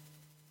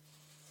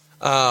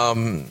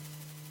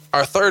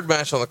 Our third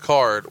match on the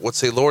card would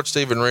see Lord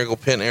Steven Regal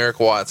pin Eric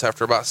Watts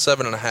after about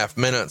 7.5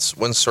 minutes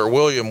when Sir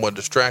William would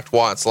distract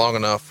Watts long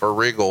enough for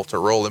Regal to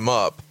roll him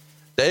up.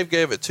 Dave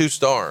gave it 2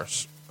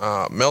 stars.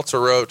 Meltzer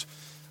wrote,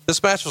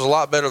 "This match was a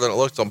lot better than it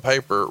looked on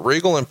paper.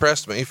 Regal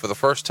impressed me for the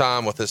first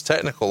time with his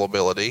technical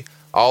ability,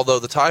 although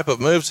the type of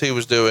moves he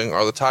was doing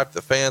are the type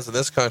that fans in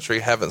this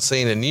country haven't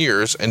seen in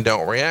years and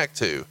don't react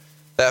to.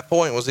 That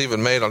point was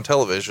even made on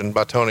television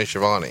by Tony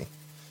Schiavone."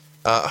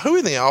 Who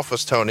in the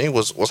office, Tony,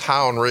 was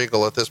high on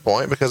Regal at this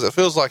point? Because it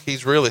feels like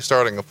he's really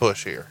starting a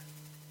push here.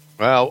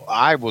 Well,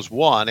 I was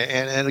one.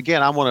 And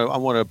again, I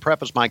want to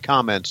preface my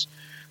comments.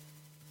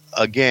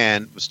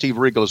 Again, Steve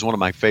Regal is one of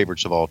my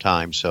favorites of all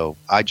time, so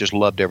I just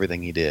loved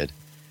everything he did.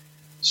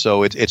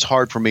 So it's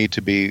hard for me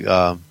to be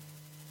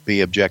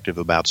objective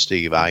about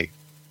Steve.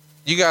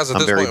 You guys at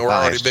I'm this very point were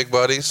already biased. big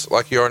buddies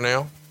like you are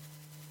now?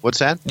 What's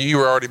that? You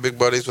were already big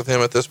buddies with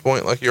him at this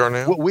point like you are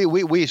now?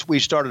 We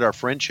started our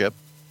friendship.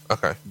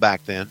 Okay.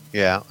 Back then,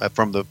 yeah,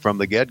 from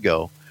the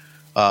get-go.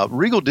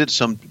 Regal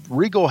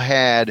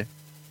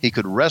he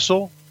could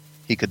wrestle,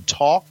 he could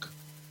talk,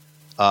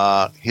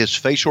 his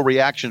facial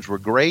reactions were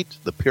great,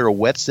 the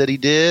pirouettes that he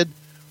did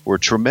were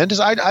tremendous.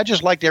 I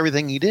just liked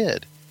everything he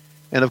did.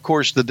 And of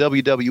course the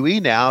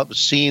WWE now,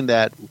 seeing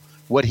that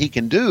what he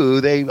can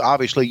do, they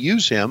obviously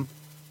use him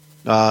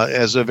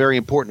as a very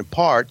important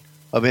part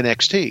of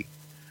NXT.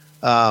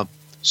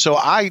 So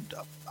I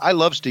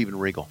love Steven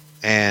Regal.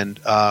 And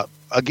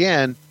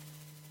again,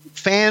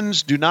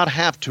 fans do not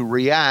have to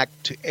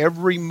react to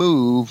every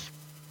move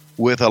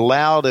with a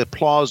loud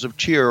applause of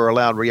cheer or a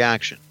loud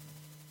reaction.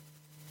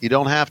 You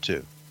don't have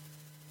to.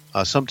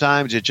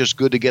 Sometimes it's just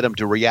good to get them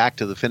to react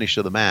to the finish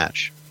of the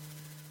match.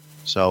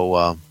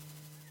 So,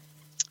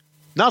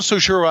 not so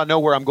sure I know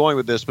where I'm going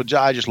with this, but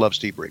I just love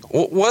Steve Regal.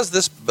 Was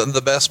this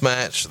the best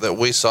match that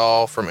we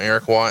saw from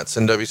Eric Watts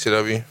in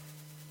WCW?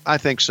 I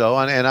think so,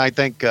 and I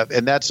think,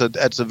 and that's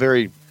a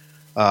very,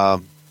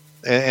 and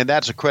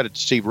that's a credit to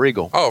Steve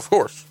Regal. Oh, of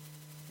course.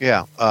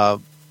 Yeah,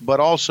 but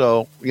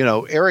also,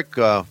 Eric.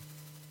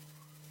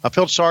 I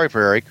felt sorry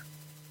for Eric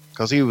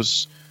because he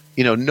was,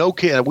 no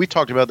kid. We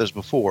talked about this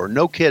before.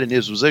 No kid in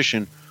his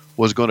position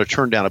was going to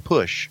turn down a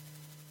push.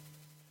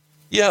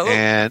 Yeah,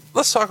 and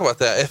let's talk about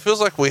that. It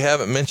feels like we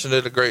haven't mentioned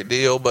it a great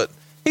deal, but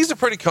he's a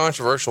pretty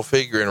controversial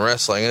figure in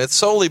wrestling, and it's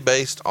solely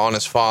based on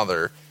his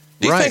father.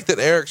 Do you think that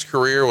Eric's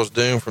career was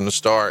doomed from the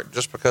start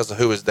just because of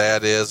who his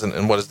dad is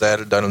and what his dad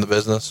had done in the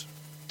business?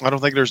 I don't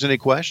think there's any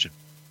question.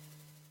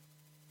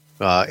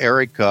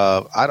 Eric,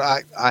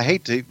 I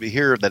hate to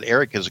hear that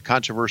Eric is a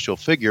controversial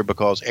figure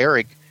because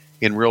Eric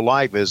in real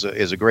life is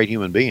a great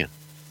human being.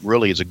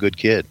 Really is a good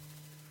kid.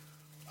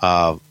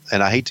 And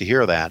I hate to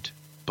hear that.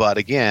 But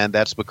again,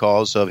 that's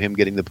because of him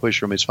getting the push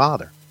from his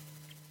father.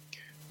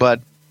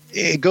 But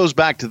it goes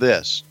back to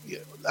this.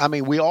 I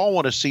mean, we all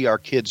want to see our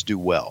kids do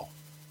well.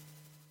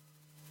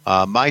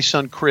 My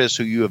son Chris,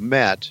 who you have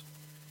met,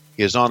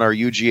 is on our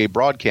UGA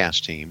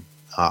broadcast team.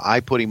 I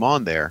put him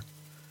on there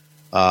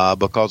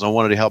because I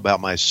wanted to help out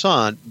my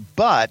son.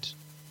 But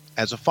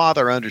as a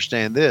father, I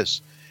understand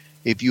this.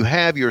 If you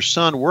have your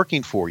son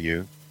working for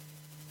you,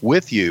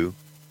 with you,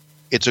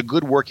 it's a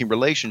good working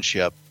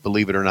relationship,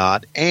 believe it or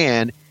not,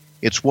 and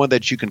it's one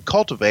that you can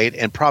cultivate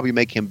and probably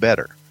make him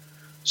better.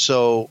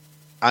 So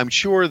I'm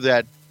sure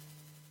that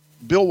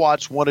Bill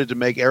Watts wanted to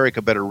make Eric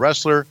a better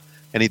wrestler,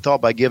 and he thought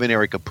by giving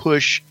Eric a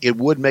push, it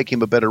would make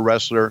him a better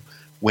wrestler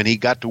when he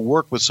got to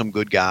work with some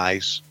good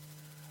guys.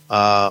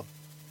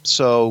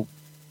 So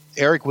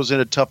Eric was in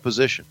a tough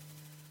position.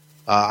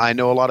 I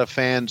know a lot of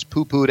fans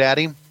poo-pooed at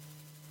him,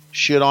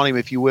 shit on him,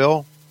 if you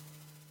will,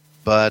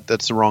 but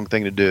that's the wrong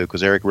thing to do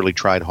because Eric really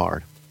tried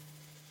hard.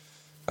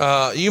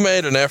 You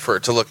made an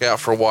effort to look out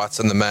for Watts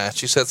in the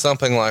match. You said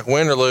something like,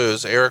 win or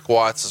lose, Eric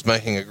Watts is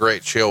making a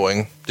great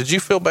showing. Did you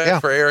feel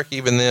bad for Eric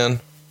even then?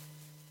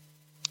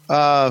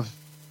 Yeah,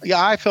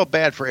 I felt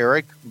bad for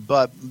Eric,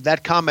 but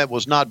that comment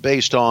was not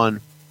based on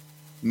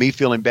me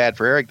feeling bad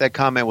for Eric. That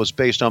comment was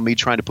based on me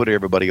trying to put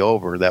everybody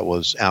over that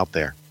was out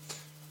there.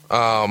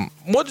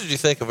 What did you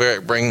think of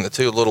Eric bringing the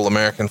two little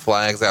American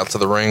flags out to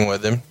the ring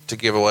with him to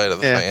give away to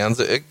the fans?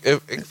 It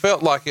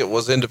felt like it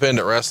was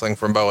independent wrestling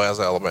from Boaz,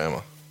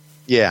 Alabama.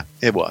 Yeah,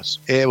 it was.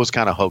 It was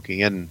kind of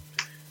hokey, and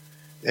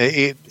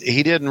he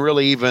didn't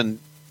really even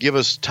give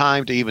us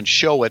time to even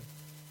show it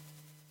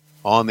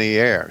on the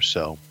air.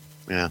 So,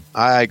 yeah,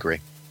 I agree.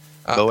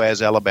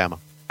 Boaz, Alabama.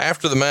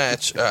 After the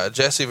match,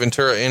 Jesse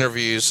Ventura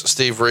interviews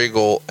Steve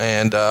Regal,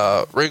 and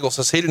Regal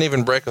says he didn't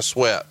even break a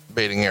sweat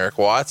beating Eric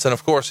Watts. And,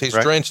 of course, he's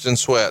drenched in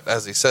sweat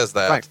as he says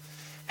that. Right.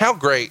 How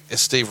great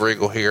is Steve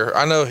Regal here?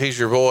 I know he's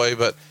your boy,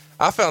 but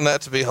I found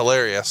that to be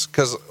hilarious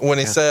because when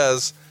he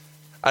says,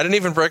 I didn't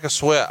even break a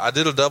sweat, I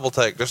did a double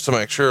take just to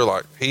make sure,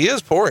 like, he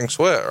is pouring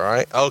sweat,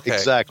 right? Okay,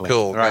 exactly.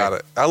 Cool, got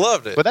it. I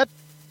loved it. But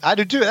I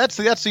do too.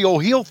 That's the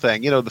old heel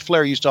thing. The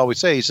Flair used to always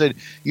say. He said,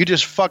 "You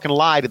just fucking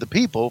lie to the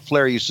people."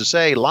 Flair used to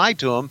say, "Lie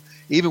to them,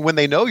 even when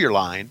they know you're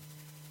lying,"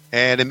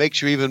 and it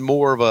makes you even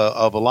more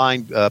of a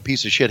lying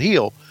piece of shit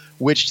heel.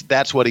 Which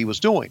that's what he was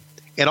doing.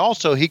 And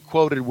also, he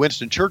quoted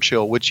Winston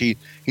Churchill, which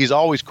he's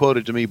always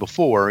quoted to me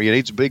before.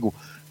 He's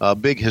a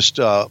big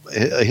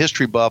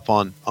history buff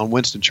on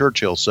Winston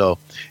Churchill. So,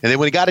 and then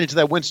when he got into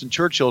that Winston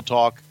Churchill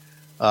talk,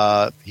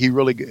 he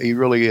really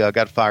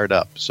got fired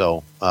up.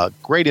 So,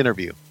 great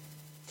interview.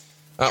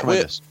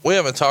 We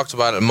haven't talked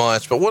about it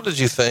much, but what did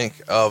you think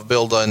of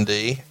Bill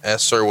Dundee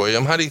as Sir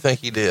William? How do you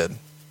think he did?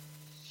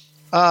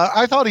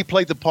 I thought he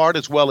played the part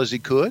as well as he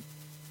could.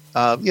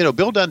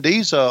 Bill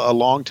Dundee's a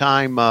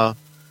long-time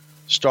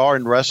star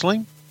in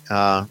wrestling.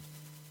 And,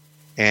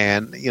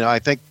 I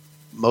think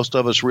most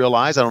of us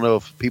realize, I don't know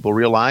if people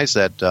realize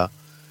that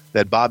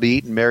Bobby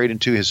Eaton married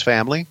into his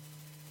family.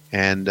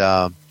 And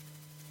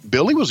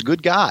Billy was a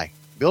good guy.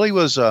 Billy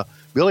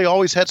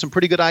always had some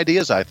pretty good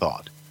ideas, I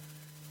thought.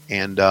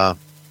 And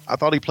I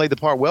thought he played the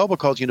part well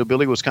because,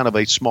 Billy was kind of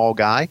a small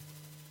guy,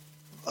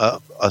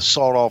 a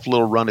sawed-off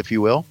little run, if you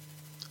will.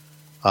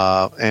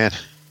 And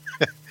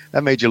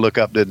that made you look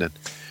up, didn't it?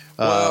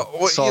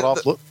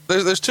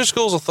 There's two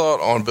schools of thought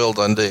on Bill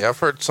Dundee. I've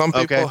heard some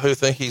people who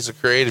think he's a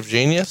creative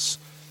genius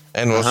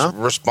and was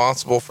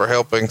responsible for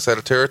helping set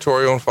a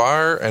territory on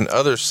fire, and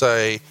others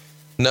say,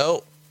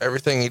 no,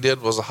 everything he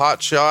did was a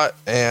hot shot,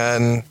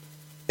 and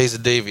he's a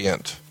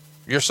deviant.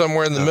 You're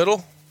somewhere in the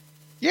middle?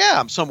 Yeah,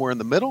 I'm somewhere in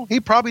the middle. He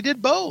probably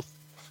did both.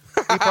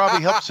 He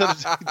probably helped set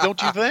it,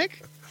 don't you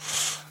think?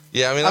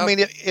 Yeah, I mean,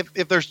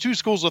 if there's two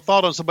schools of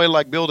thought on somebody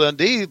like Bill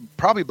Dundee,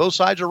 probably both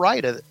sides are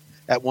right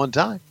at one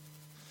time.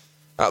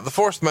 The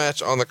fourth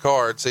match on the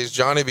card sees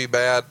Johnny B.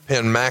 Bad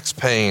pin Max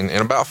Payne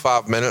in about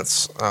 5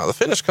 minutes. The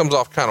finish comes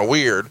off kind of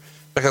weird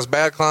because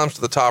Bad climbs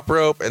to the top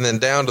rope and then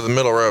down to the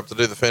middle rope to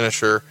do the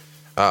finisher.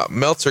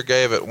 Meltzer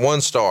gave it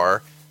 1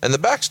 star. And the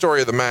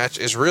backstory of the match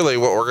is really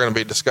what we're going to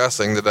be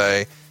discussing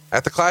today.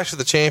 At the Clash of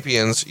the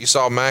Champions, you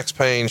saw Max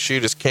Payne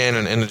shoot his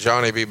cannon into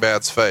Johnny B.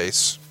 Bad's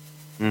face.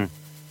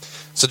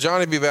 So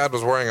Johnny B. Bad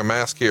was wearing a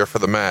mask here for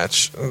the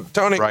match.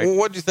 Tony,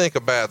 what do you think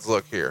of Bad's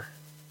look here?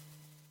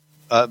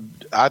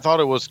 I thought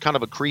it was kind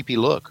of a creepy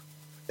look.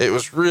 It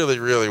was really,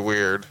 really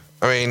weird.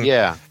 I mean,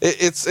 yeah,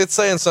 it's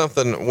saying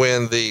something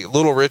when the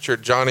Little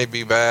Richard Johnny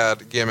B.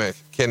 Bad gimmick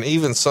can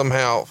even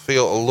somehow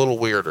feel a little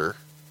weirder.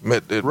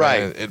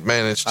 It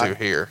managed to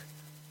here.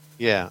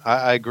 Yeah,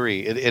 I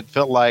agree. It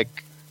felt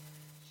like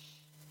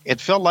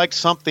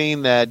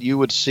something that you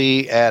would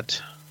see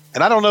at,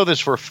 and I don't know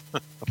this for.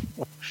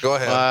 Go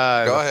ahead.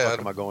 Go ahead. Where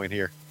am I going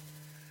here?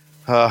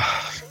 What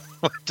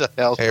the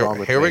hell's wrong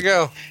with me? Here we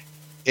go.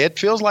 It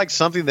feels like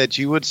something that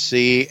you would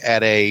see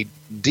at a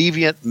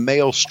deviant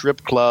male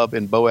strip club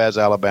in Boaz,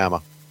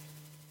 Alabama.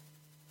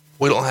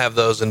 We don't have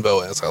those in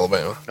Boaz,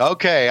 Alabama.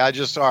 Okay, all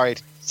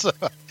right. So,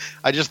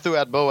 I just threw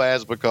out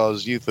Boaz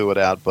because you threw it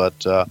out,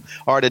 but all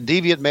right, a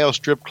deviant male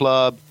strip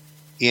club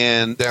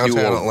in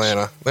downtown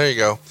Atlanta. There you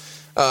go.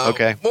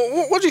 Okay.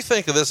 Well, what do you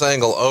think of this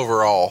angle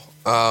overall?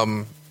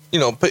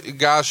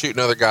 Guys shooting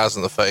other guys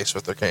in the face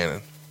with their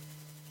cannon.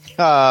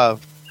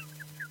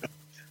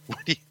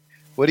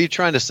 What are you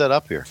trying to set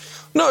up here?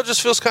 No, it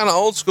just feels kind of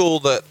old school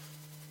that,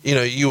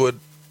 you would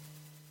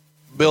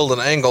build an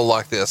angle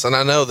like this. And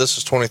I know this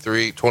is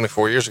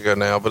 24 years ago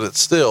now, but it's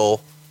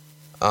still,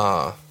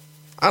 I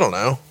don't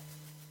know.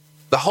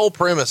 The whole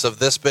premise of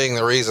this being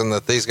the reason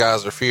that these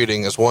guys are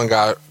feuding is one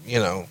guy,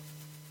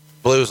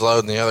 blues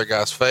loading the other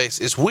guy's face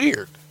is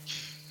weird.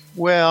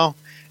 Well,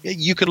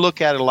 you can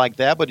look at it like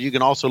that, but you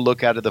can also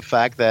look at it the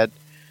fact that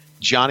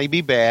Johnny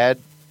B. Bad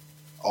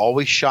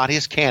always shot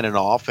his cannon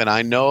off, and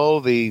I know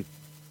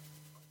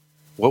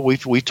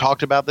we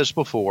talked about this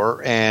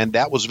before, and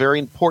that was very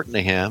important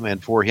to him,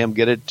 and for him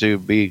get it to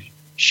be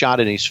shot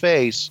in his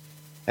face.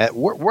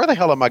 Where the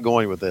hell am I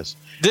going with this?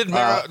 Did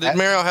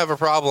Mero have a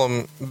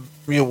problem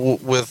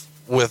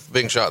with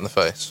being shot in the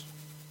face?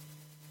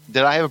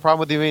 Did I have a problem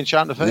with you being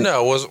shot in the face?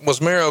 No.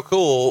 Was Mero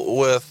cool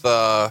with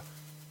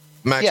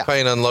Max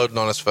Payne unloading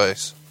on his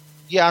face?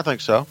 Yeah, I think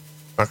so.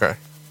 Okay.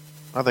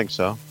 I think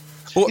so.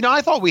 Well,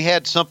 I thought we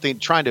had something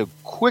trying to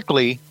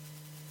quickly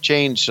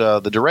change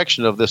the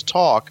direction of this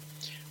talk.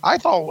 I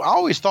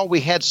always thought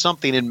we had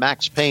something in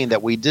Max Payne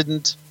that we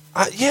didn't.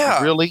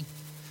 Really?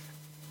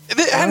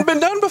 It hadn't been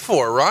done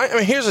before, right? I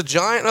mean, here's a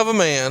giant of a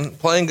man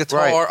playing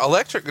guitar,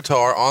 electric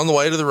guitar, on the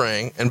way to the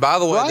ring. And by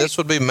the way, this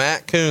would be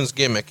Matt Coon's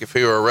gimmick if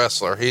he were a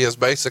wrestler. He is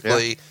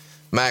basically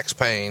Max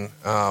Payne.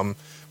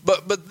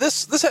 But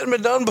this hadn't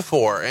been done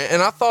before.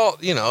 And I thought,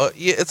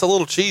 it's a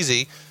little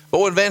cheesy.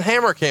 But when Van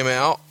Hammer came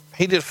out,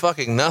 he did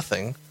fucking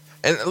nothing.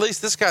 And at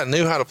least this guy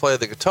knew how to play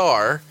the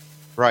guitar.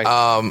 Right.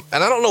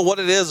 And I don't know what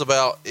it is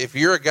about if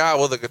you're a guy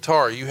with a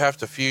guitar, you have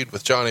to feud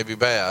with Johnny B.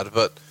 Bad.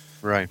 But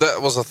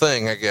that was a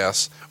thing, I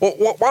guess. Well,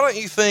 why don't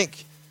you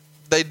think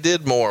they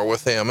did more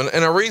with him?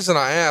 And a reason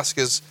I ask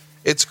is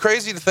it's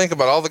crazy to think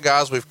about all the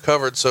guys we've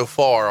covered so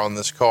far on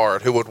this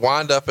card who would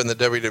wind up in the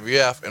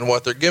WWF and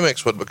what their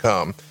gimmicks would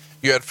become.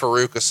 You had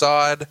Farouk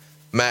Assad,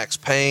 Max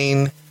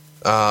Payne,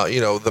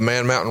 the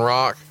Man Mountain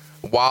Rock,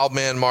 Wild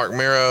Man Mark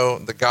Mero,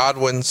 the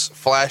Godwins,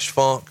 Flash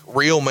Funk,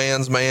 Real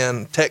Man's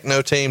Man,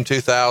 Techno Team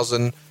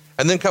 2000.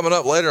 And then coming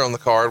up later on the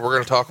card, we're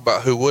going to talk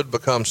about who would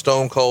become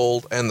Stone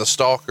Cold and the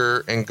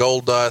Stalker and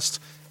Goldust.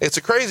 It's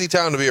a crazy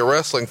time to be a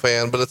wrestling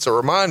fan, but it's a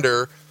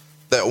reminder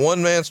that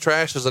one man's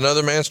trash is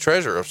another man's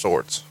treasure of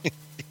sorts.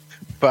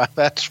 But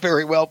that's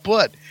very well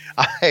put.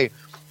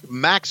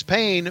 Max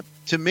Payne,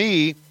 to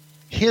me,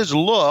 his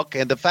look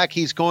and the fact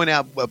he's going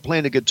out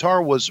playing the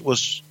guitar was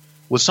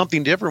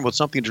something different, was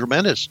something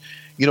tremendous.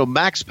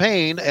 Max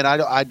Payne, and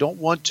I don't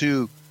want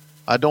to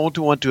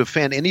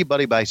offend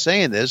anybody by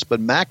saying this, but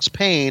Max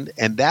Payne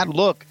and that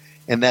look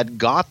and that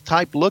goth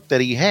type look that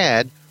he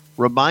had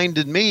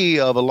reminded me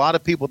of a lot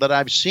of people that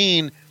I've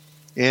seen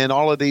in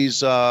all of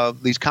these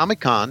Comic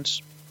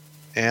Cons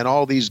and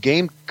all these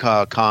game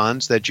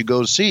cons that you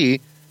go see.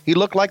 He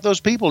looked like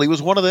those people. He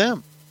was one of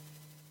them.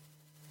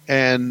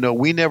 And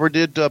we never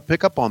did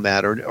pick up on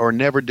that or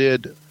never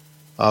did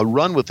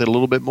run with it a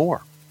little bit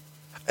more.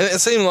 And it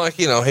seemed like,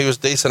 he was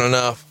decent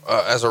enough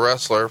as a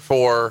wrestler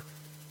for,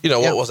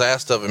 what was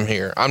asked of him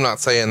here. I'm not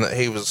saying that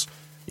he was,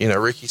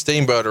 Ricky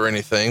Steamboat or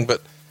anything,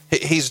 but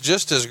he's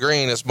just as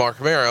green as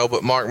Mark Mero,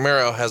 but Mark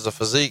Mero has a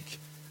physique,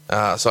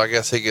 so I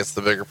guess he gets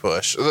the bigger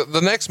push.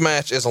 The next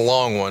match is a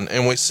long one,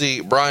 and we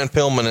see Brian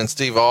Pillman and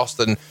Steve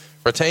Austin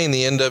retain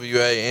the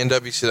NWA and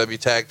WCW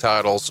tag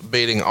titles,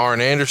 beating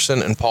Arn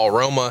Anderson and Paul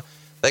Roma.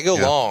 They go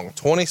long,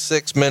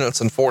 26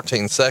 minutes and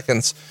 14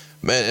 seconds.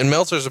 In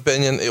Meltzer's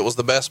opinion, it was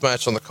the best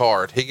match on the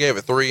card. He gave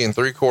it 3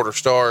 3/4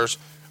 stars.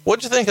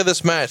 What'd you think of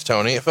this match,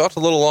 Tony? It felt a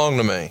little long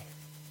to me.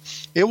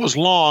 It was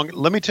long.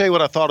 Let me tell you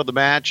what I thought of the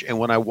match, and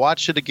when I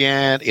watched it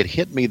again, it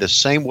hit me the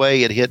same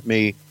way it hit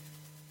me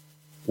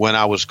when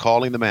I was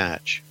calling the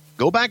match.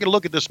 Go back and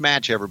look at this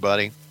match,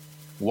 everybody.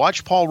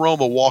 Watch Paul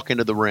Roma walk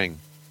into the ring,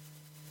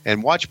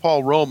 and watch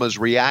Paul Roma's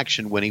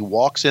reaction when he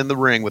walks in the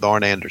ring with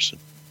Arn Anderson.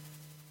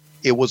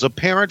 it was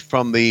apparent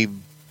from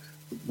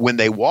when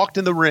they walked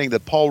in the ring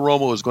that Paul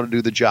Roma was going to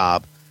do the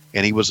job,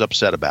 and he was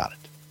upset about it.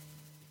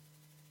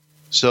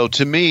 So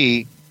to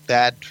me,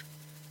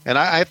 and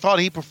I thought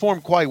he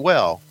performed quite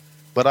well,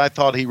 but I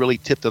thought he really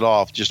tipped it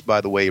off just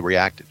by the way he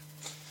reacted.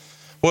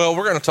 Well,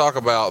 we're going to talk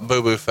about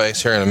Boo Boo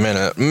Face here in a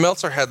minute.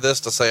 Meltzer had this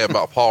to say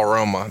about Paul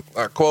Roma.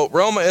 Quote,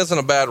 Roma isn't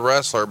a bad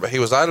wrestler, but he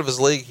was out of his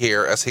league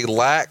here as he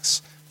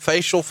lacks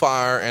facial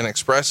fire and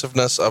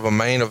expressiveness of a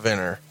main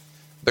eventer.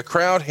 The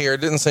crowd here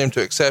didn't seem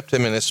to accept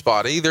him in his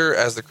spot either,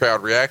 as the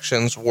crowd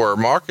reactions were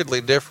markedly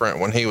different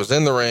when he was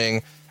in the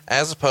ring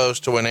as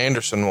opposed to when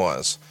Anderson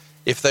was.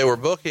 If they were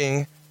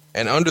booking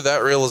and under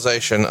that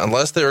realization,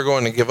 unless they were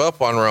going to give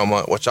up on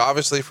Roma, which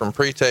obviously from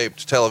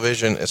pre-taped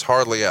television is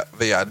hardly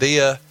the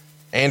idea,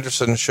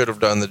 Anderson should have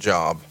done the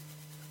job.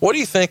 What do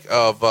you think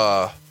of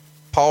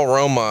Paul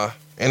Roma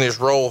and his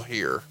role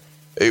here?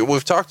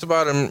 We've talked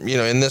about him,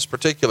 in this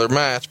particular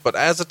match, but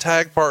as a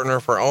tag partner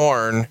for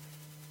Arn,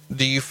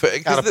 do you?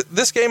 Because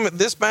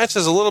this match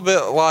is a little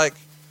bit like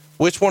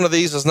which one of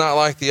these is not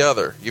like the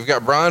other. You've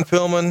got Brian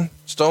Pillman,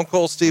 Stone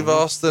Cold Steve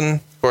Austin.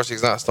 Of course,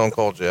 he's not Stone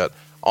Cold yet.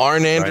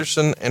 Arn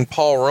Anderson and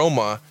Paul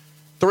Roma,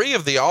 three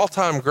of the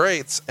all-time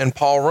greats, and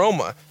Paul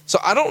Roma. So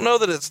I don't know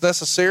that it's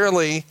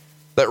necessarily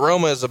that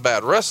Roma is a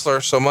bad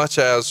wrestler so much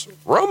as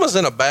Roma's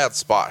in a bad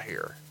spot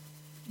here.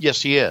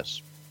 Yes, he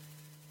is.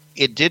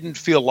 It didn't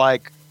feel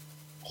like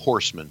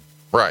Horseman.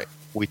 Right.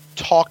 We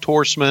talked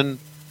Horseman,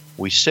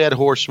 we said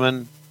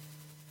Horseman,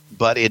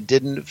 but it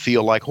didn't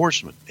feel like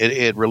Horseman.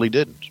 It really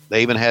didn't.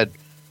 They even had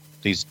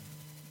these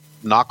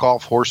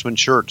knockoff Horseman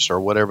shirts or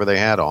whatever they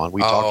had on.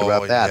 We talked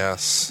about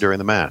that during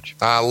the match.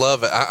 I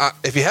love it.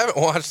 If you haven't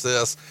watched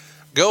this,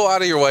 go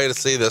out of your way to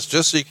see this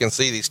just so you can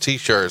see these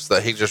T-shirts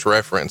that he just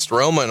referenced.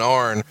 Roma and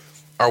Arn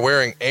are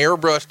wearing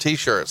airbrush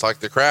T-shirts like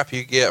the crap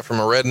you get from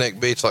a redneck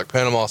beach like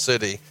Panama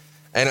City,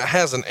 and it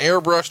has an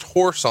airbrushed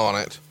horse on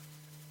it,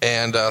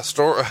 and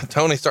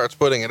Tony starts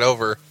putting it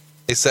over.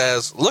 He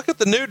says, look at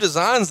the new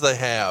designs they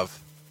have.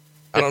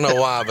 I don't know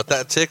why, but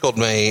that tickled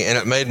me, and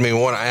it made me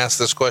want to ask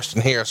this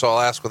question here, so I'll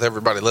ask with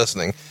everybody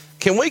listening.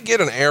 Can we get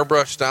an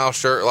airbrush style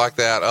shirt like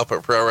that up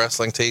at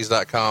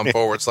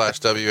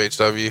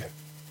ProWrestlingTees.com/WHW?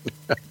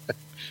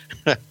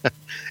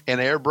 An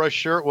airbrush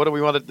shirt? What do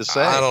we want it to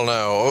say? I don't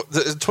know.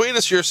 Tweet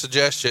us your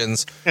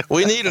suggestions.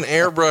 We need an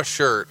airbrush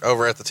shirt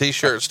over at the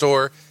T-shirt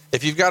store.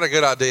 If you've got a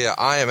good idea,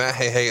 I am at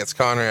Hey It's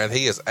Conrad.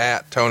 He is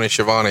at Tony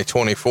Schiavone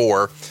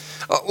 24.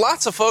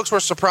 Lots of folks were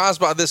surprised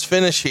by this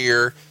finish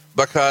here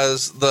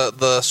because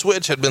the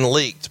switch had been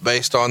leaked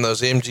based on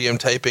those MGM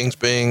tapings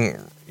being,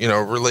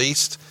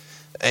 released.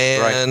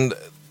 And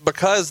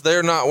because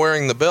they're not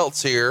wearing the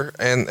belts here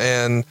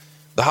and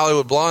the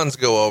Hollywood Blondes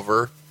go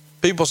over,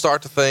 people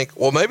start to think,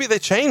 well, maybe they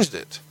changed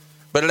it.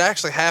 But it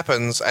actually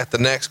happens at the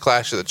next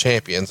Clash of the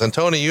Champions. And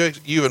Tony,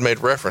 you had made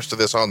reference to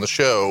this on the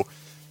show.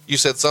 You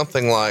said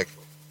something like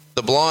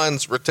the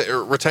Blondes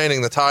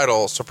retaining the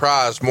title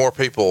surprised more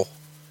people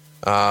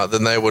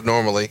than they would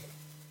normally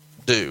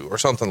do, or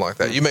something like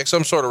that. You make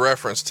some sort of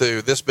reference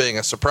to this being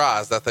a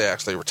surprise that they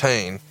actually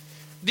retain.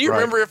 Do you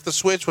remember if the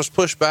switch was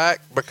pushed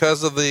back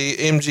because of the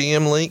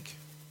MGM leak?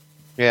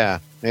 Yeah,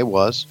 it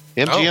was.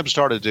 MGM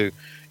started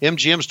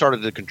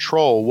to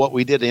control what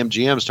we did.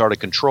 MGM started to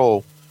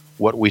control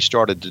what we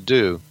started to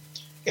do.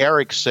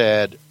 Eric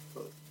said,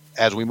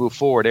 as we move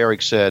forward,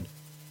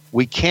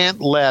 we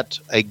can't let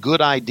a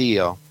good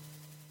idea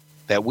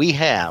that we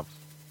have,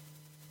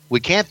 we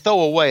can't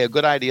throw away a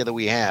good idea that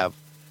we have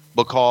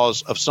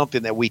because of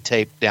something that we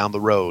taped down the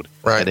road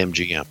at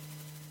MGM.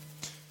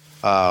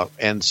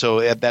 And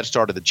so that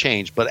started to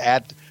change.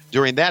 But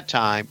during that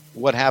time,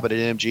 what happened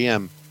at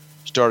MGM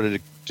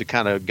started to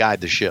kind of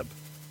guide the ship,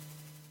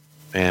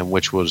 and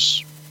which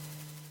was,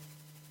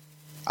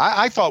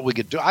 I thought we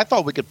could do. I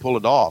thought we could pull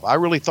it off. I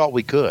really thought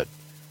we could.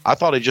 I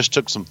thought it just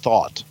took some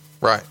thought,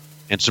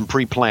 and some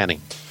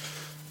pre-planning.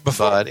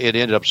 But it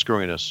ended up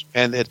screwing us,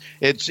 and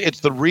it's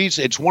the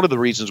reason. It's one of the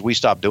reasons we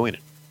stopped doing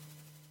it.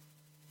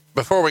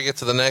 Before we get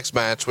to the next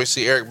match, we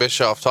see Eric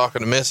Bischoff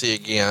talking to Missy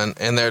again,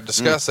 and they're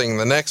discussing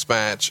the next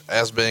match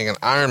as being an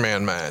Iron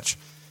Man match.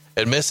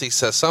 And Missy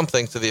says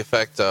something to the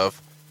effect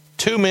of,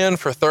 2 men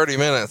for 30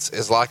 minutes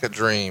is like a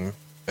dream,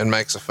 and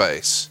makes a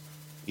face.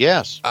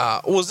 Yes.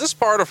 Was this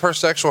part of her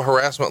sexual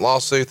harassment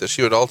lawsuit that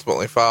she would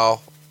ultimately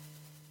file?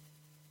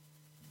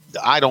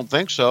 I don't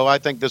think so. I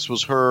think this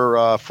was her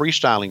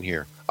freestyling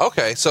here.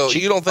 Okay, so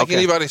you don't think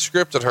anybody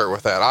scripted her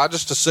with that? I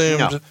just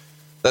assumed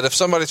that if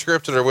somebody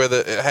scripted her with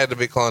it, it had to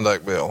be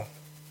Klondike Bill.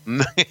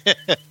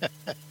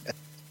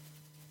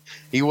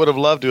 He would have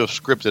loved to have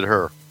scripted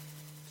her.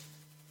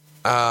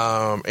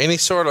 Any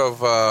sort of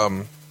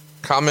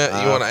comment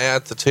you want to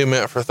add to 2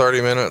 men for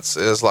 30 minutes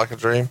is like a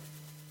dream?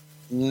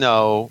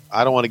 No,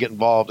 I don't want to get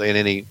involved in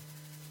any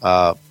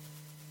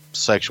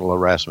sexual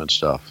harassment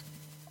stuff.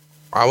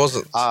 I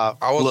wasn't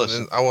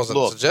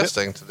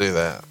suggesting to do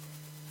that.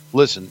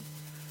 Listen,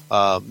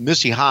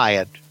 Missy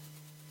Hyatt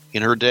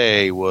in her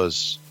day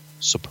was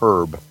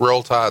superb.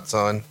 Roll Tide,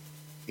 son.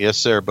 Yes,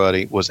 sir,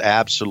 buddy. Was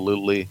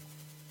absolutely.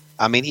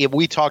 I mean,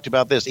 we talked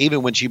about this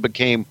even when she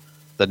became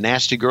the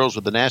nasty girls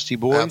with the nasty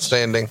boys.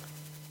 Outstanding.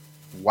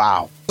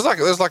 Wow.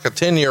 There's like a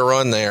 10-year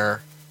run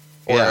there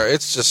where Yeah.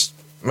 it's just,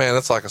 man,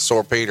 it's like a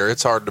sore Peter.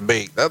 It's hard to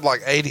beat. That's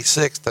like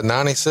 86 to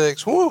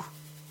 96. Woo. All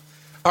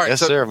right.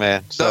 Yes, so sir,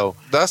 man. So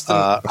Dustin,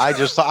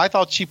 I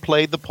thought she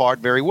played the part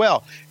very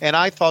well, and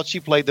I thought she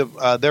played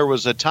there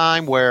was a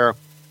time where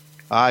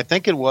I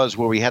think it was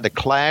where we had a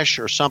clash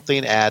or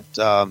something at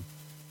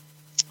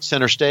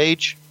Center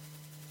Stage,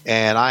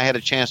 and I had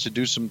a chance to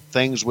do some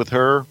things with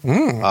her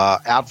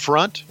out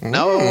front.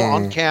 No,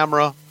 on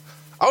camera.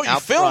 oh, you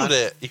out filmed front.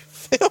 it. You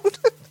filmed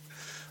it.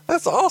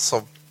 That's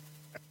awesome.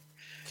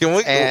 Can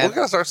we And-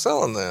 gotta start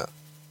selling that?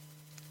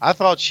 I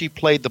thought she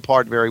played the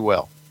part very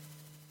well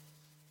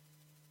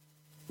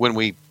when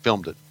we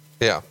filmed it.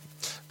 Yeah.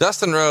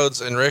 Dustin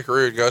Rhodes and Rick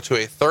Rude go to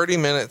a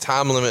 30-minute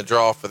time limit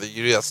draw for the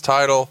U.S.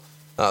 title.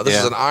 This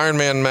is an Iron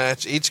Man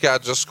match. Each guy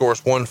just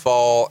scores one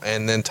fall,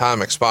 and then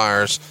time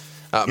expires.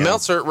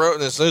 Meltzer wrote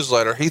in his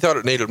newsletter he thought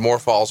it needed more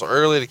falls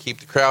early to keep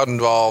the crowd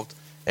involved,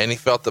 and he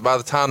felt that by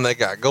the time they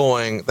got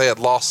going, they had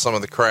lost some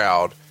of the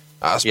crowd.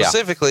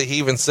 Specifically, he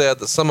even said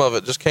that some of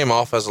it just came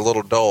off as a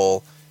little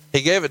dull.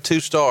 He gave it 2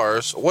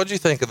 stars. What did you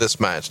think of this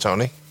match,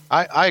 Tony?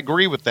 I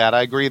agree with that.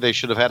 I agree they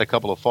should have had a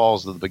couple of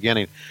falls at the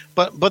beginning.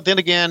 But then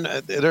again,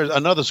 there's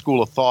another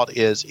school of thought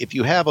is if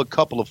you have a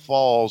couple of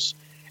falls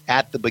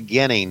at the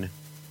beginning,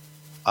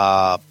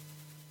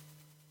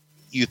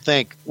 you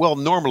think, well,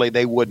 normally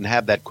they wouldn't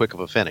have that quick of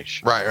a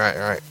finish.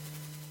 Right.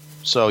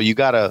 So you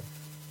got to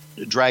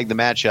drag the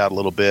match out a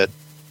little bit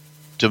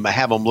to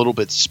have them a little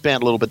bit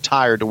spent, a little bit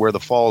tired to where the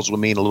falls would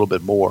mean a little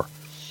bit more.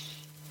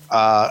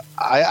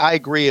 I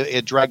agree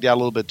it dragged out a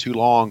little bit too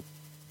long.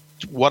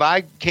 What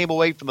I came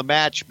away from the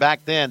match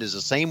back then is the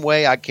same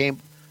way I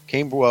came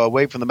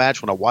away from the match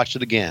when I watched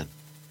it again.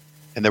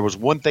 And there was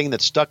one thing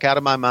that stuck out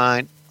of my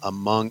mind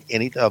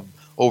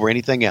over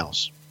anything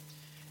else.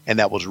 And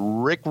that was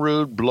Rick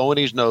Rude blowing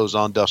his nose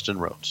on Dustin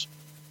Rhodes.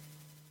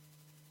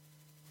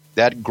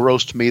 That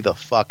grossed me the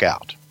fuck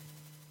out.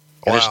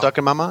 And it stuck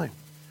in my mind.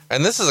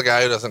 And this is a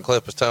guy who doesn't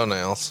clip his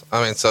toenails.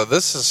 I mean, so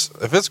this is,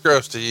 if it's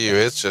gross to you,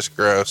 it's just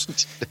gross.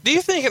 Do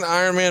you think an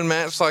Iron Man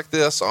match like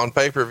this on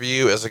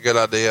pay-per-view is a good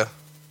idea?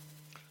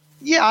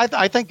 Yeah,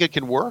 I think it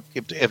can work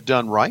if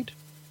done right.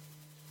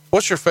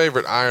 What's your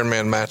favorite Iron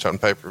Man match on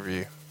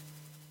pay-per-view?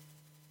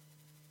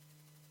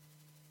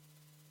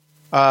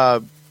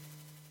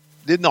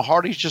 Didn't the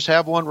Hardys just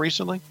have one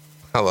recently?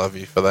 I love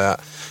you for that.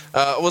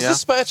 Was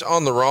this match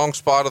on the wrong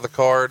spot of the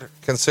card,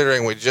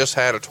 considering we just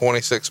had a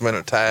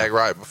 26-minute tag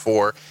right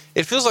before?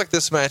 It feels like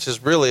this match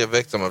is really a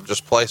victim of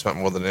just placement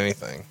more than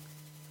anything.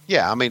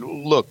 Yeah, I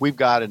mean, look, we've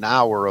got an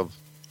hour of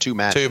 2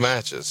 matches. 2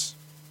 matches.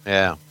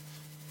 Yeah.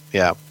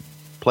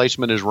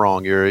 Placement is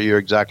wrong. You're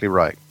exactly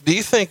right. Do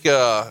you think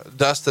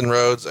Dustin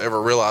Rhodes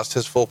ever realized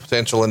his full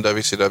potential in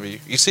WCW?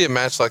 You see a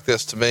match like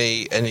this to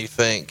me, and you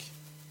think,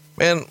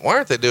 man, why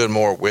aren't they doing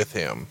more with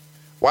him?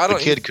 Why don't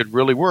the kid could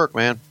really work,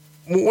 man.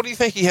 What do you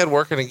think he had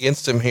working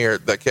against him here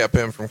that kept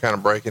him from kind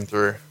of breaking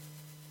through?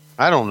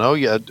 I don't know.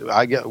 Yeah,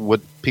 I get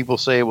what people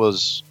say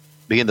was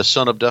being the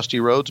son of Dusty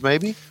Rhodes,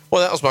 maybe.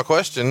 Well, that was my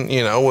question,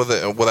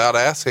 without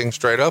asking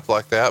straight up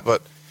like that.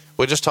 But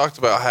we just talked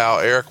about how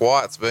Eric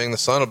Watts, being the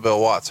son of Bill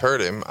Watts,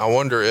 hurt him. I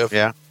wonder if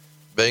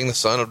being the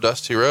son of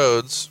Dusty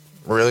Rhodes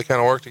really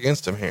kind of worked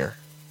against him here.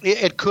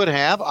 It could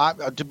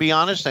have, to be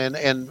honest,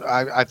 and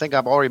I think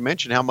I've already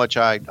mentioned how much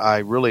I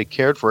really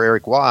cared for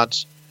Eric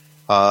Watts.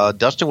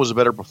 Dustin was a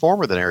better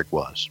performer than Eric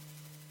was,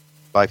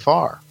 by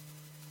far.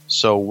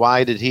 So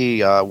why didn't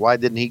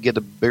he get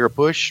a bigger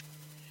push?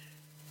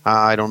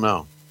 I don't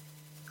know.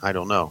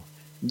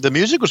 The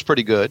music was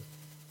pretty good.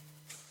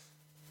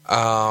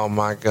 Oh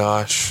my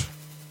gosh,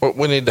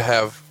 we need to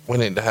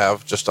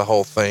have just a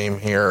whole theme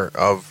here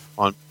of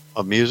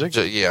music.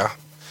 Yeah.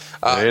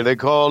 They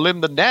call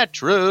him the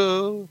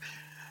natural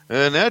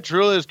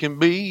as can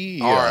be.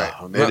 All right.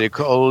 They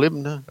call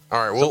him the...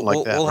 All right,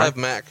 we'll have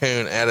Matt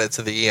Coon added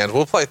to the end.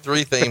 We'll play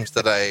 3 themes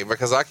today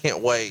because I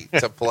can't wait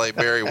to play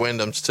Barry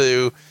Windham's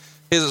too.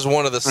 His is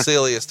one of the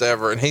silliest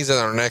ever, and he's in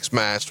our next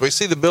match. We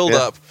see the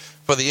build-up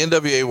for the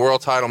NWA World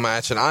Title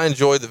match, and I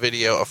enjoyed the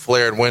video of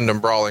Flair and Windham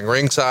brawling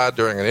ringside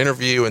during an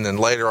interview, and then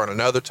later on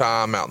another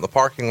time out in the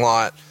parking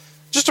lot.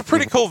 Just a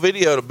pretty cool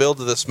video to build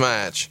to this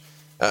match.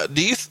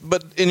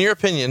 But in your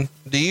opinion,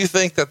 do you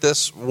think that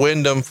this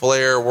Windham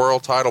Flair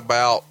World Title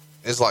bout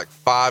is like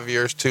 5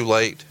 years too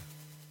late?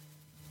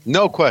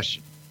 No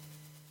question.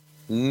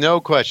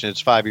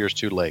 It's 5 years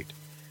too late.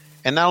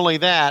 And not only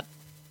that,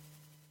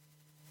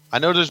 I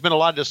know there's been a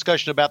lot of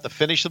discussion about the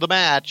finish of the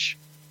match.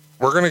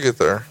 We're going to get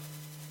there.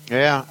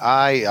 Yeah,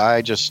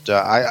 I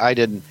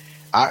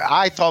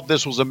thought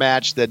this was a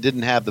match that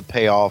didn't have the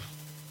payoff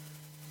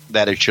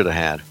that it should have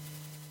had.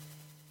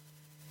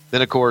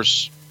 Then, of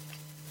course,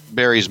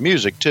 Barry's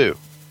music, too.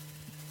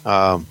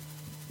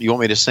 You want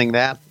me to sing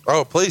that?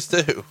 Oh, please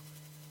do.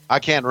 I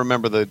can't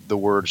remember the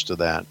words to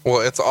that.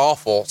 Well, it's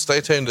awful.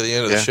 Stay tuned to the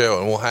end of the show,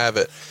 and we'll have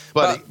it.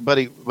 But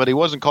he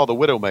wasn't called the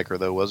Widowmaker,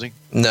 though, was he?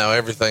 No,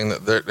 everything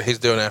that he's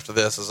doing after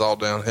this is all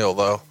downhill,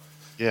 though.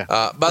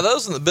 Yeah. By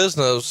those in the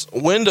business,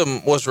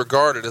 Wyndham was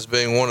regarded as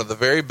being one of the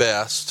very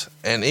best.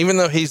 And even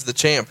though he's the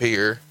champ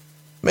here,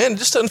 man, it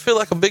just doesn't feel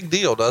like a big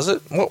deal, does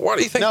it? Why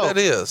do you think that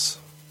is?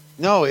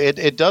 No,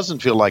 it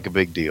doesn't feel like a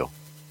big deal.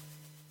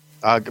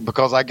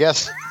 Because I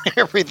guess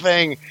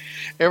everything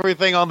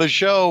on the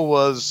show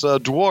was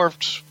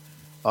dwarfed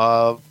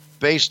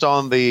based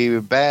on the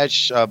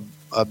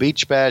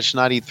Beach Bash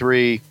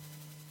 93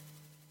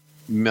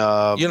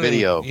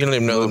 video. You don't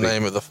even know the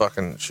name of the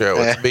fucking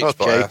show. It's Beach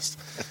Blast.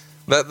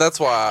 That's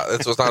why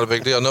it was not a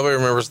big deal. Nobody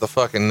remembers the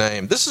fucking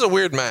name. This is a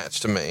weird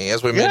match to me,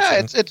 as we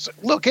mentioned. Yeah,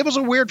 it was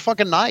a weird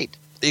fucking night.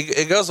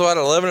 It goes about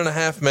 11 and a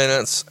half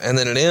minutes, and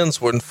then it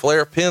ends when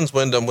Flair pins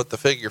Wyndham with the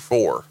figure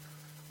 4.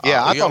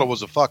 Yeah, I thought it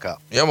was a fuck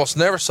up. You almost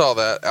never saw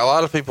that. A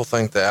lot of people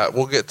think that.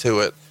 We'll get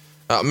to it.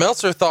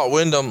 Meltzer thought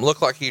Wyndham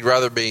looked like he'd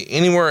rather be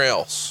anywhere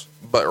else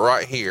but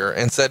right here,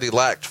 and said he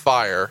lacked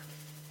fire.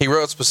 He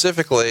wrote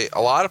specifically,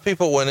 a lot of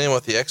people went in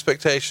with the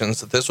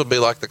expectations that this would be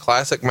like the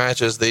classic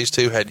matches these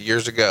two had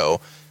years ago,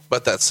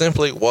 but that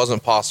simply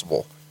wasn't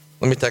possible.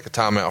 Let me take a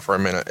time out for a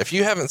minute. If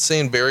you haven't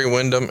seen Barry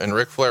Windham and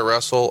Ric Flair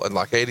wrestle in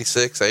like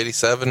 86,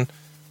 87,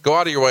 go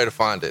out of your way to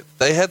find it.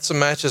 They had some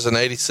matches in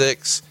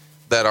 86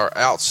 that are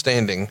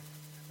outstanding.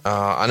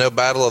 I know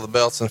Battle of the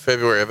Belts in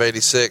February of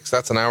 86.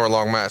 That's an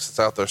hour-long match that's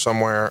out there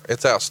somewhere.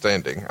 It's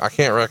outstanding. I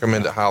can't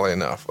recommend it highly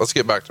enough. Let's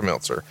get back to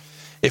Meltzer.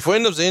 If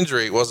Wyndham's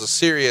injury was as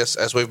serious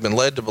as we've been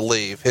led to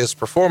believe, his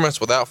performance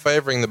without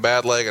favoring the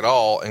bad leg at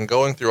all and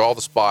going through all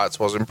the spots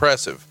was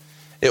impressive.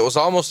 It was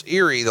almost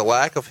eerie, the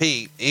lack of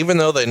heat, even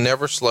though they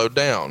never slowed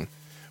down.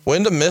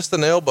 Wyndham missed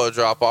an elbow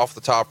drop off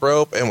the top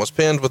rope and was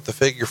pinned with the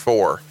figure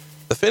 4.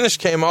 The finish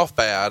came off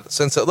bad,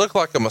 since it looked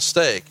like a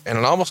mistake, and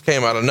it almost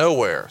came out of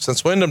nowhere,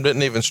 since Wyndham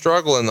didn't even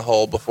struggle in the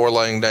hold before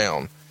laying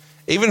down.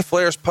 Even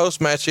Flair's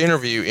post-match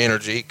interview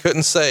energy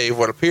couldn't save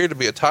what appeared to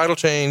be a title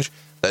change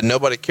that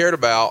nobody cared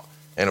about,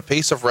 and a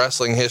piece of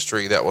wrestling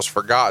history that was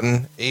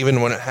forgotten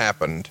even when it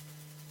happened.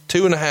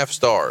 2.5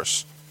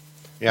 stars.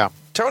 Yeah.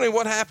 Tony,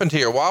 what happened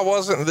here? Why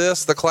wasn't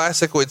this the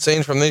classic we'd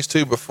seen from these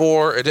two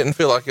before? It didn't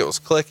feel like it was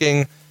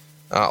clicking.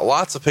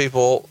 Lots of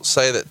people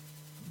say that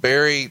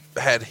Barry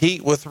had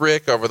heat with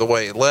Rick over the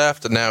way he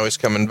left, and now he's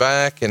coming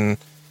back, and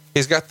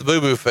he's got the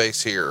boo-boo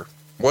face here.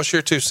 What's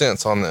your 2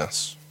 cents on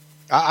this?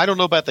 I don't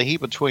know about the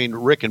heat between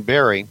Rick and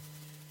Barry,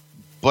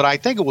 but I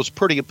think it was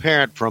pretty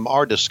apparent from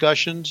our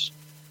discussions,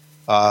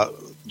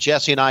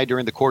 Jesse and I,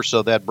 during the course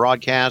of that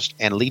broadcast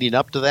and leading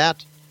up to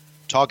that,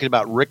 talking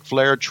about Ric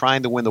Flair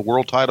trying to win the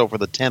world title for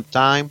the 10th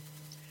time,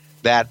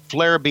 that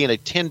Flair being a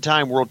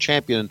 10-time world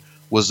champion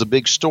was the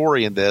big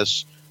story in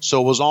this,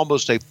 so it was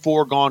almost a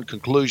foregone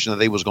conclusion that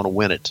they was going to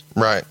win it.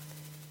 Right.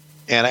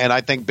 And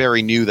I think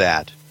Barry knew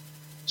that.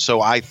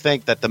 So I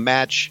think that the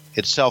match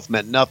itself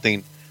meant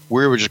nothing.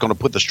 We were just going to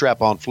put the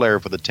strap on Flair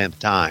for the 10th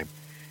time,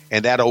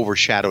 and that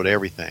overshadowed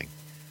everything.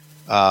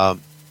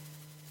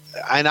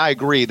 And I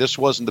agree, this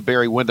wasn't the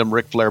Barry Windham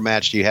Ric Flair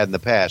match you had in the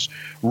past.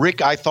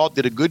 Rick, I thought,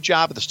 did a good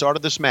job at the start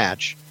of this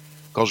match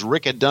because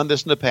Rick had done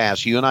this in the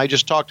past. You and I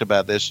just talked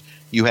about this.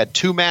 You had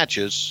 2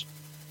 matches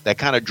that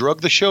kind of drug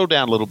the show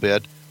down a little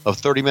bit of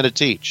 30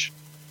 minutes each.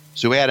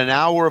 So we had an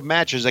hour of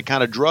matches that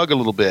kind of drug a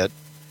little bit.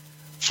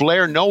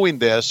 Flair, knowing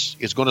this,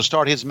 is going to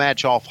start his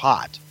match off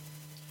hot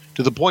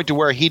to the point to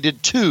where he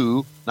did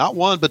 2, not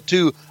 1, but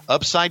 2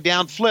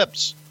 upside-down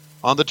flips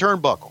on the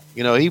turnbuckle.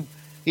 You know,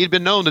 He'd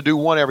been known to do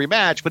 1 every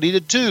match, but he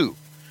did 2.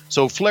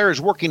 So Flair is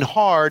working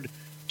hard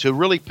to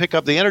really pick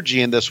up the energy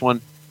in this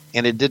one,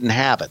 and it didn't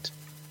have it.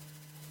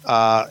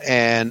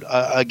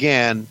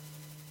 Again,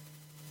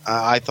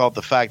 I thought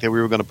the fact that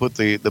we were going to put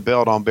the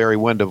belt on Barry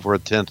Windham for a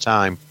 10th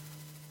time,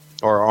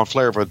 or on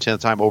Flair for a 10th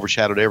time,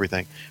 overshadowed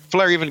everything.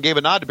 Flair even gave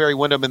a nod to Barry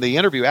Windham in the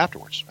interview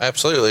afterwards.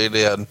 Absolutely, he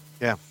did.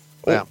 Yeah.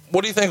 Well,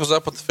 what do you think was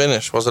up with the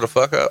finish? Was it a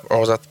fuck-up, or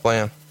was that the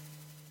plan?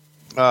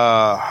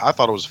 I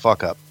thought it was a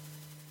fuck-up.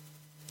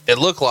 It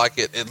looked like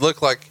it. It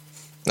looked like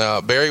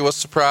Barry was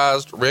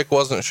surprised. Rick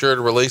wasn't sure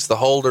to release the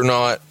hold or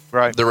not.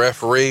 Right. The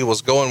referee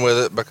was going with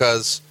it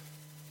because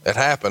it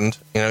happened.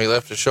 You know, he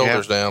left his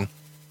shoulders down.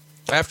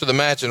 After the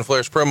match in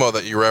Flair's promo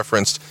that you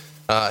referenced,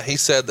 he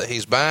said that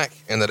he's back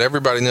and that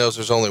everybody knows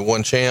there's only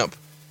one champ.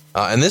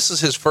 And this is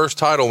his first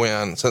title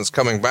win since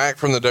coming back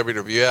from the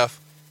WWF.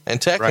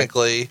 And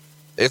technically,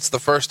 it's the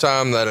first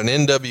time that an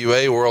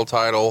NWA world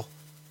title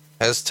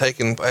has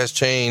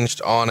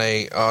changed on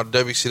a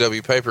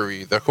WCW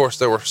pay-per-view. Of course,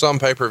 there were some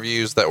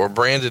pay-per-views that were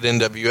branded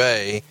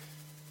NWA,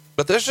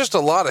 but there's just a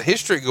lot of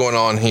history going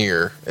on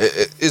here.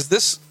 Is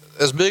this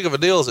as big of a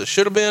deal as it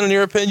should have been, in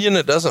your opinion?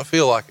 It doesn't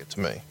feel like it to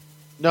me.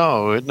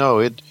 No,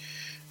 it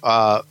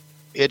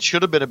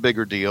should have been a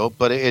bigger deal,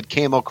 but it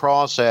came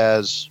across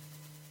as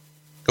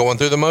going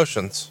through the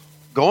motions.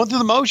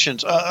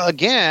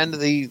 Again,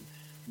 the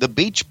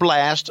Beach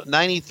Blast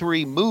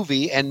 93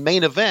 movie and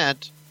main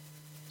event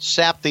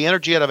sapped the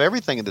energy out of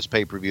everything in this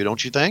pay-per-view,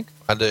 don't you think?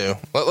 I do.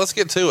 Let's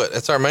get to it.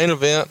 It's our main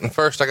event, and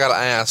first I got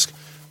to ask,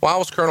 why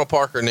was Colonel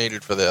Parker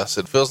needed for this?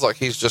 It feels like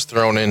he's just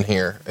thrown in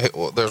here.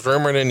 There's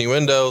rumor and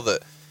innuendo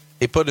that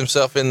he put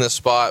himself in this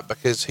spot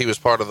because he was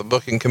part of the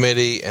booking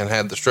committee and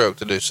had the stroke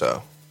to do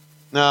so.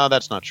 No,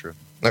 that's not true.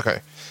 Okay.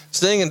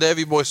 Sting and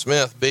Davey Boy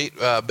Smith beat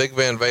Big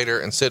Van Vader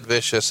and Sid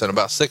Vicious in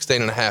about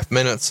 16 and a half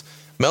minutes.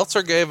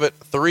 Meltzer gave it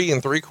 3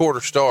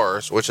 3/4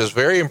 stars, which is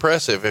very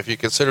impressive if you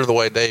consider the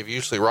way Dave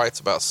usually writes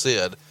about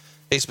Sid.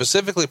 He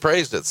specifically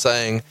praised it,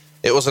 saying,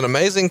 "It was an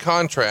amazing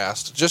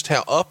contrast just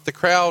how up the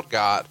crowd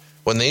got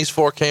when these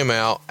four came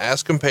out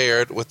as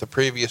compared with the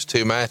previous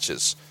two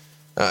matches."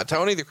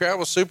 Tony, the crowd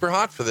was super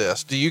hot for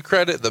this. Do you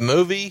credit the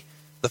movie,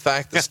 the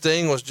fact that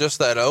Sting was just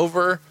that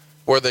over?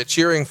 Were they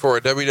cheering for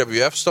a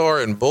WWF star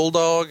in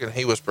Bulldog and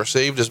he was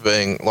perceived as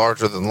being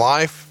larger than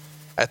life?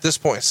 At this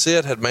point,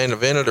 Sid had main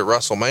evented at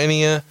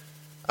WrestleMania.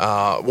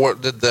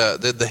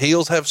 Did the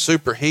heels have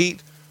super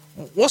heat?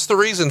 What's the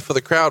reason for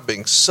the crowd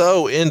being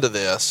so into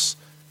this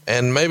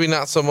and maybe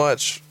not so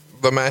much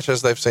the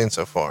matches they've seen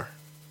so far?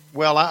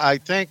 Well, I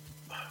think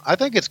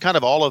it's kind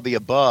of all of the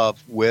above,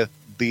 with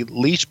the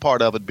least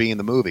part of it being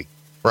the movie.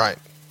 Right.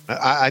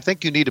 I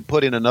think you need to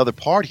put in another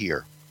part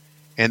here,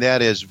 and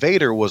that is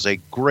Vader was a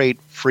great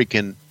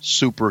freaking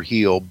super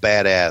heel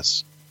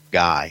badass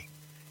guy,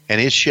 and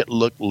his shit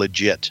looked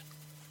legit.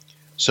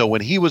 So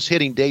when he was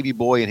hitting Davey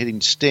Boy and hitting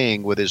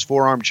Sting with his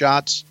forearm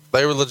shots,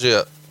 they were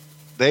legit.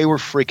 They were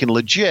freaking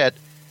legit.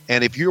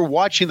 And if you're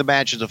watching the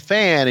match as a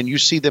fan and you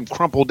see them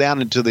crumple down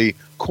into the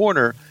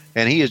corner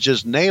and he is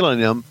just nailing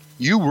them,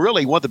 you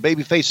really want the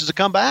baby faces to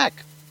come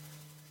back.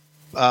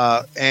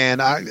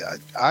 And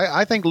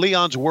I think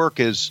Leon's work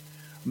is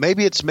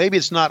maybe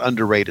it's not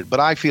underrated, but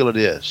I feel it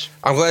is.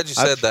 I'm glad you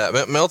said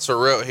that. Meltzer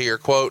wrote here,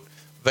 quote,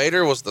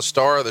 "Vader was the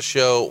star of the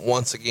show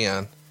once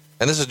again."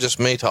 And this is just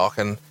me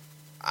talking.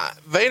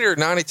 Vader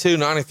 92,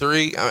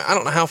 93. I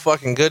don't know how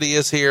fucking good he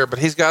is here, but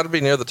he's got to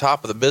be near the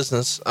top of the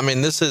business. I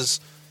mean, this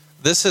is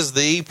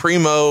the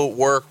primo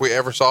work we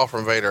ever saw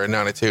from Vader in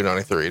 92,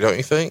 93. Don't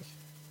you think?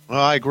 Well,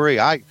 I agree.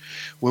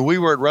 When we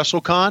were at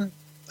WrestleCon,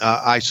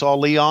 I saw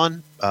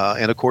Leon,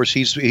 and of course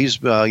he's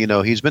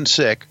been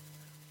sick.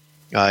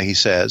 He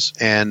says,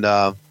 and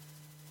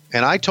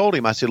I told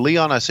him, I said,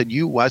 Leon, I said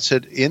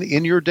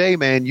in your day,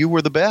 man, you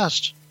were the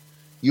best.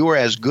 You were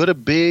as good a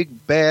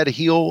big bad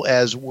heel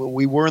as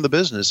we were in the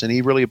business, and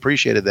he really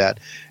appreciated that,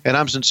 and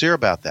I'm sincere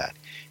about that.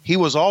 He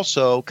was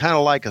also kind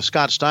of like a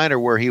Scott Steiner,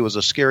 where he was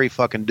a scary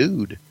fucking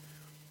dude,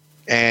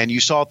 and you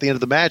saw at the end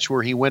of the match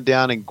where he went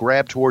down and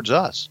grabbed towards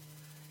us.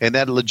 And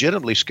that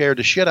legitimately scared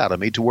the shit out of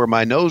me to where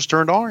my nose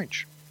turned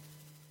orange.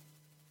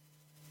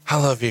 I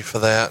love you for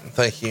that.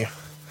 Thank you.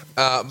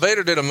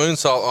 Vader did a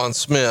moonsault on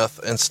Smith,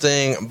 and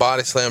Sting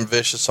body slammed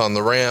Vicious on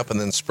the ramp and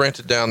then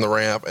sprinted down the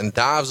ramp and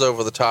dives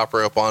over the top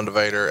rope onto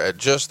Vader at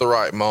just the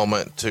right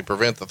moment to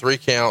prevent the 3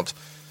 count.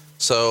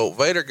 So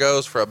Vader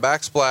goes for a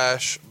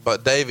backsplash,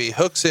 but Davey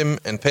hooks him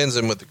and pins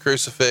him with the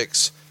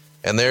crucifix,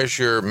 and there's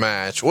your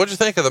match. What'd you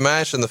think of the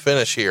match and the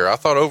finish here? I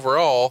thought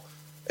overall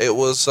it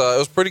was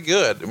pretty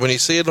good. When you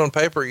see it on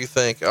paper, you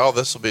think, oh,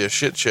 this will be a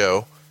shit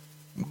show.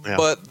 Yeah.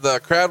 But the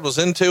crowd was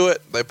into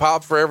it. They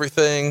popped for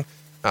everything.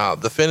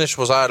 The finish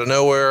was out of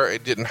nowhere.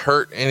 It didn't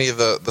hurt any of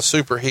the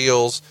super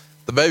heels.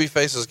 The baby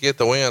faces get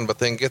the win, but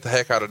then get the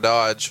heck out of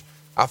Dodge.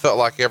 I felt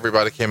like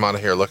everybody came out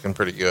of here looking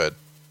pretty good.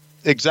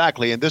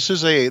 Exactly. And this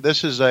is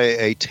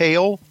a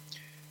tale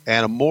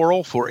and a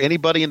moral for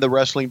anybody in the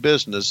wrestling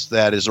business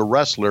that is a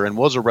wrestler and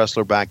was a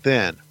wrestler back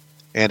then.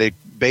 And it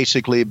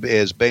basically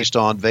is based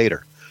on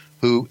Vader,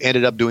 who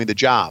ended up doing the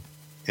job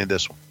in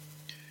this one.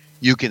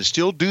 You can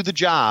still do the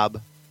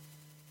job,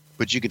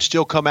 but you can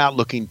still come out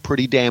looking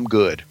pretty damn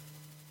good,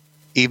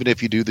 even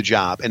if you do the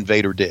job, and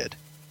Vader did.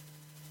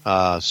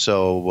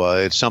 So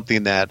it's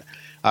something that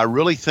I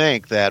really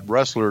think that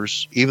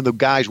wrestlers, even the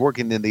guys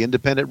working in the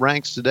independent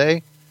ranks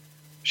today,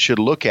 should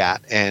look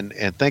at and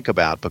think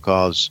about,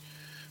 because,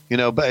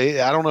 but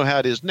I don't know how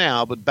it is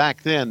now, but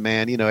back then,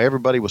 man,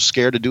 everybody was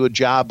scared to do a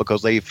job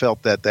because they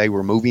felt that they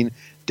were moving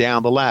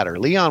down the ladder.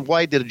 Leon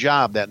White did a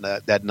job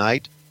that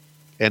night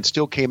and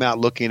still came out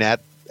looking at,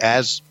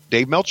 as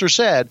Dave Meltzer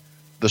said,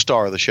 the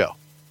star of the show.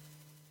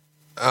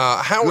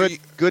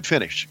 Good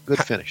finish.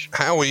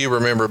 How will you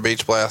remember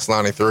Beach Blast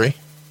 93?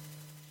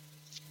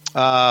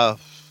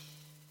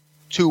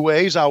 2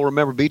 ways. I'll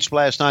remember Beach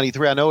Blast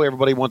 93. I know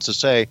everybody wants to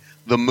say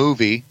the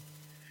movie.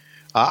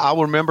 I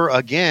will remember,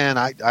 again,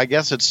 I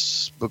guess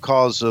it's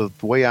because of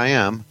the way I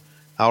am,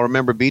 I'll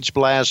remember Beach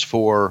Blast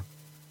for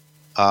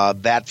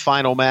that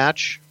final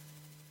match,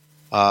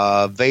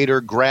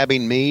 Vader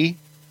grabbing me,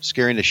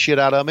 scaring the shit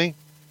out of me,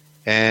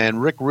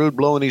 and Rick Rude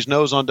blowing his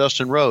nose on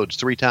Dustin Rhodes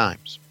 3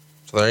 times.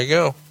 So there you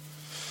go.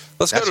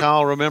 That's how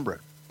I'll remember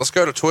it. Let's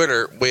go to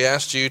Twitter. We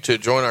asked you to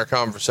join our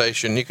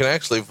conversation. You can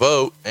actually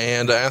vote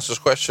and ask us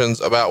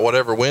questions about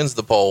whatever wins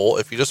the poll.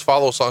 If you just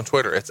follow us on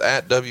Twitter, it's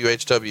at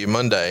WHW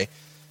Monday.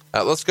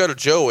 Let's go to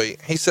Joey.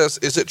 He says,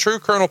 is it true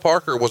Colonel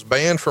Parker was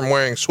banned from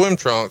wearing swim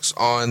trunks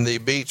on the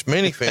beach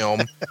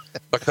minifilm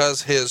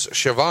because his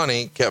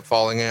Shivani kept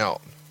falling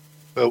out?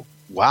 Oh,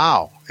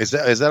 wow. Is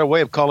that a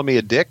way of calling me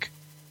a dick?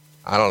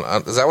 I don't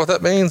know. Is that what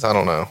that means? I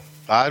don't know.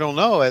 I don't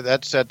know.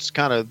 That's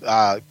kind of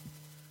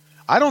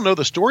I don't know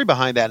the story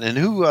behind that. And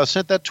who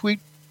sent that tweet?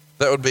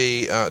 That would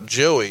be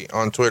Joey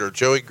on Twitter,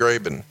 Joey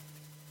Graben.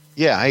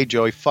 Yeah, hey,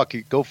 Joey, fuck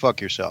you. Go fuck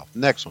yourself.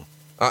 Next one.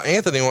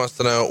 Anthony wants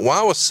to know,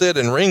 why was Sid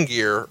in ring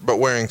gear but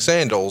wearing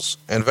sandals,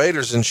 and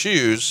Vader's in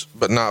shoes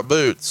but not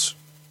boots?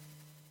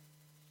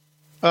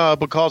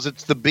 Because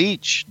it's the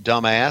beach,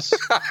 dumbass.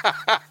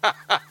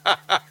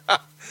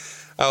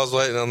 I was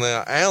waiting on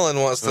that. Alan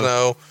wants to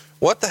know,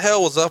 what the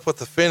hell was up with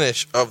the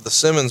finish of the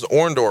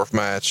Simmons-Orndorff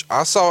match?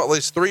 I saw at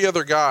least 3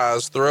 other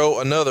guys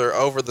throw another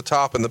over the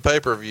top in the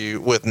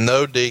pay-per-view with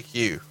no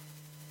DQ.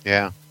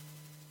 Yeah.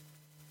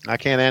 I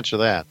can't answer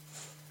that,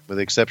 with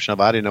the exception of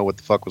I didn't know what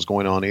the fuck was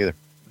going on either.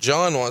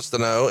 John wants to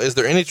know, is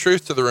there any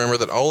truth to the rumor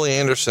that Ole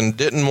Anderson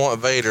didn't want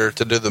Vader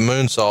to do the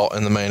moonsault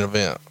in the main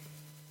event?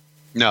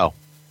 No.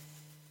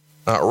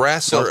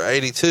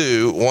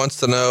 Wrestler82 wants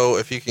to know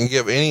if you can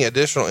give any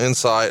additional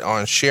insight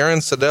on Sharon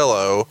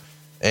Sadello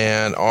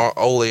and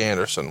Ole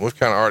Anderson. We've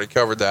kind of already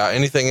covered that.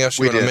 Anything else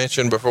you want to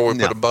mention before we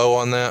put a bow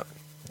on that?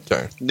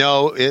 Okay.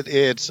 No,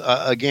 it's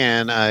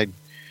again, I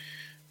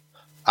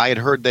had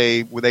heard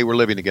they were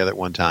living together at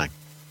one time.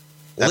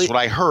 That's what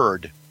I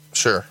heard.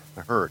 Sure.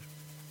 I heard.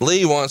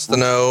 Lee wants to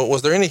know,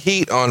 was there any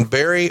heat on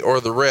Barry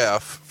or the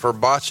ref for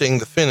botching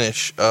the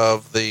finish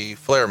of the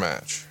Flair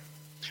match?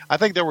 I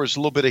think there was a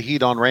little bit of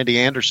heat on Randy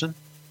Anderson,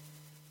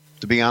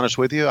 to be honest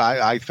with you.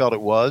 I felt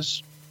it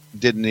was.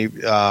 Didn't he?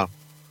 I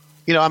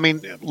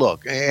mean,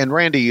 look, and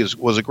Randy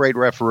was a great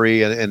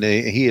referee, and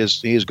he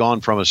is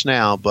gone from us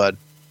now, but,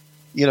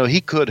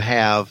 he could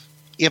have,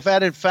 if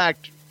that, in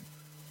fact,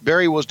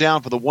 Barry was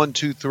down for the 1,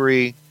 2,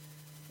 3,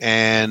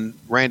 and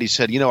Randy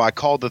said, I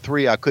called the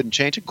 3, I couldn't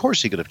change it. Of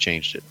course he could have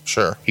changed it.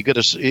 Sure. He could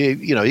have,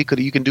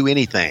 you can do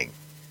anything.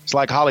 It's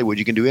like Hollywood,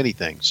 you can do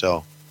anything.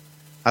 So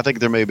I think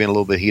there may have been a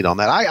little bit of heat on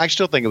that. I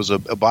still think it was a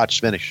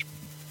botched finish.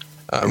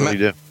 I really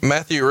do.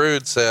 Matthew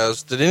Rude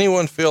says, did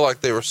anyone feel like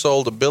they were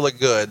sold a bill of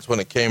goods when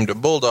it came to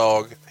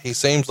Bulldog? He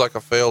seems like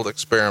a failed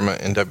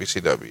experiment in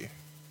WCW.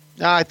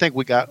 I think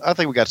we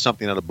got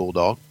something out of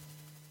Bulldog.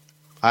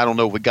 I don't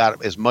know if we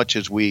got as much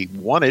as we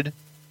wanted,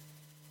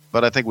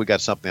 but I think we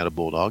got something out of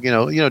Bulldog.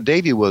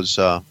 Davey was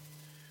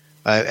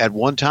at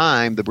one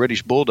time the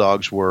British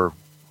Bulldogs were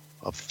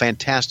a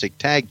fantastic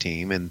tag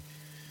team, and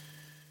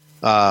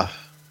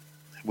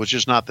was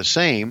just not the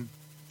same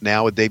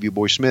now with Davey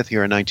Boy Smith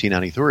here in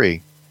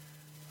 1993.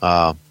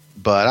 But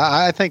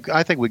I think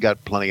we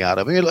got plenty out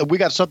of him. We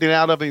got something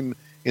out of him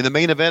in the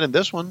main event in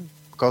this one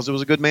because it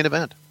was a good main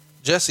event.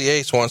 Jesse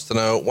Ace wants to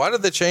know, why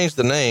did they change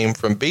the name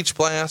from Beach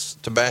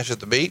Blast to Bash at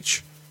the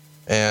Beach?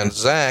 And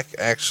Zach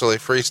actually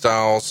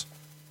freestyles,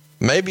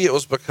 maybe it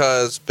was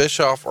because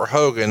Bischoff or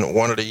Hogan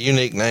wanted a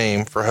unique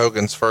name for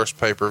Hogan's first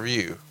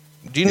pay-per-view.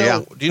 Do you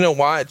know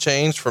why it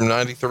changed from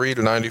 93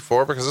 to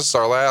 94? Because this is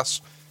our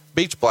last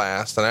Beach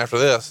Blast, and after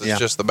this, it's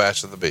just the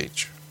Bash at the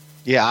Beach.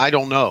 Yeah, I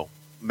don't know.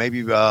 Maybe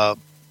it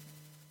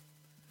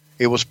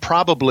was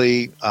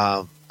probably,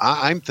 I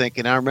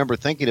remember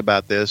thinking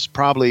about this,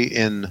 probably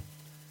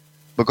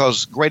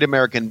because Great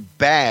American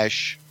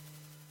Bash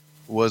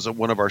was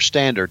one of our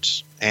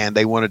standards, and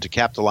they wanted to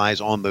capitalize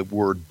on the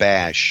word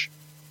bash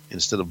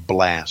instead of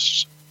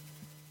blasts.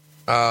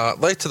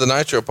 Late to the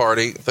Nitro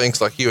Party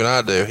thinks like you and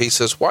I do. He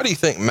says, why do you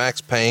think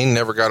Max Payne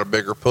never got a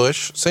bigger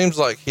push? Seems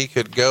like he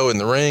could go in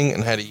the ring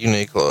and had a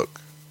unique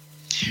look.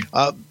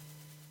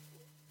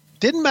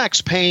 Didn't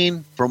Max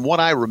Payne, from what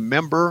I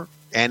remember,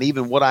 and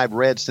even what I've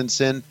read since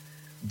then,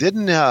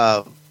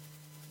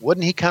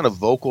 wasn't he kind of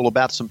vocal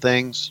about some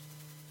things?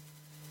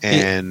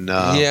 And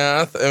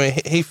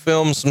he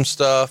filmed some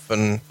stuff,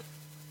 and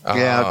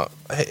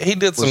he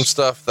did some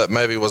stuff that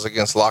maybe was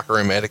against locker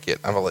room etiquette,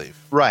 I believe.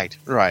 Right.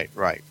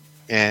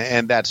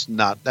 And that's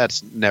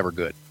never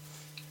good.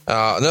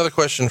 Another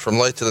question from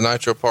Late to the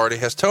Nitro Party.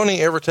 Has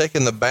Tony ever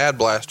taken the Bad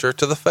Blaster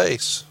to the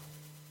face?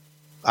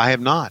 I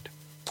have not.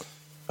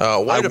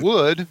 I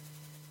would,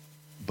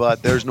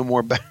 but there's no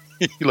more.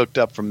 You looked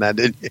up from that,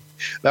 didn't you?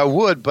 I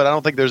would, but I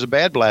don't think there's a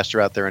Bad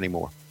Blaster out there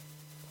anymore.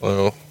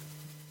 Well,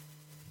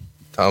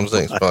 Tom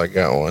Zink's probably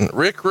got one.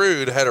 Rick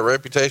Rude had a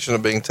reputation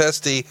of being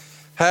testy.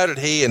 How did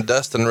he and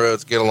Dustin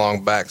Rhodes get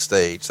along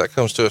backstage? That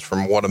comes to us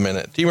from What a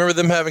Minute. Do you remember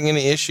them having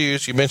any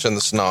issues? You mentioned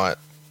the snot.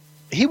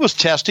 He was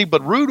testy,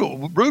 but Rude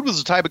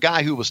was the type of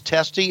guy who was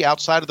testy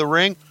outside of the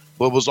ring,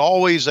 but was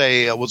always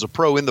a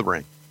pro in the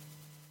ring.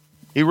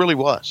 He really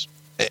was.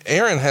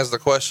 Aaron has the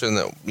question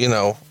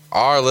that,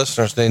 our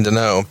listeners need to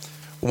know.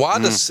 Why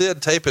does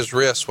Sid tape his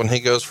wrists when he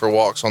goes for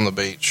walks on the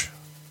beach?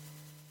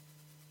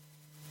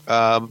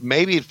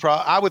 Maybe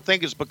I would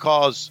think it's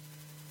because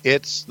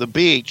it's the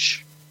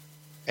beach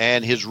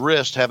and his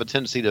wrists have a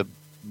tendency to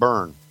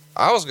burn.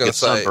 I was going to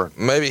say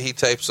maybe he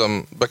tapes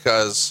them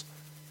because,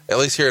 at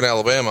least here in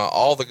Alabama,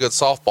 all the good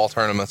softball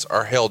tournaments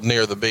are held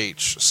near the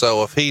beach.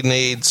 So if he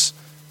needs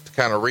to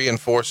kind of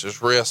reinforce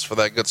his wrists for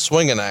that good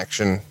swinging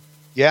action,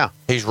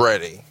 he's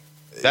ready.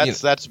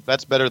 That's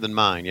better than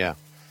mine. Yeah.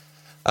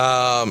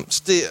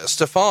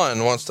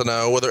 Stefan wants to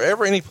know, were there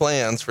ever any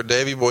plans for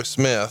Davey Boy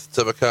Smith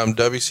to become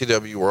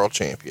WCW World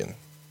Champion?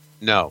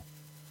 No.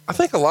 I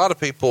think a lot of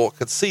people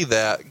could see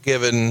that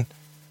given,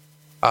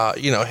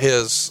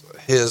 his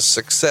his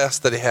success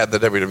that he had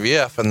at the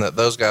WWF and that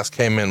those guys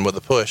came in with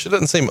a push. It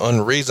doesn't seem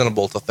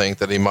unreasonable to think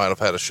that he might have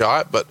had a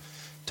shot, but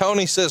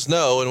Tony says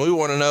no, and we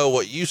want to know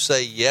what you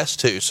say yes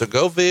to. So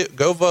go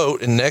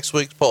vote in next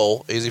week's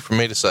poll. Easy for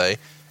me to say.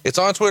 It's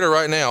on Twitter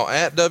right now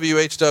at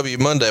WHW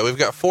Monday. We've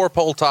got 4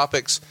 poll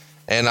topics,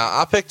 and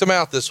I picked them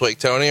out this week.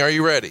 Tony, are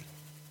you ready?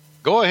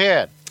 Go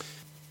ahead.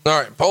 All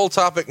right, poll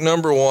topic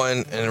number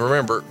 1, and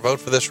remember,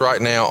 vote for this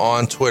right now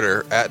on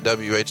Twitter at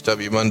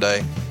WHW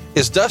Monday,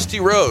 is Dusty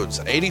Rhodes,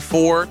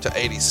 84 to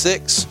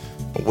 86.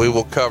 We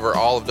will cover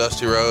all of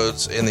Dusty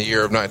Rhodes in the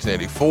year of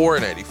 1984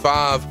 and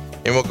 85,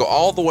 and we'll go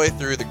all the way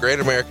through the Great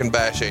American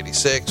Bash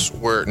 86.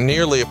 We're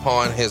nearly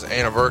upon his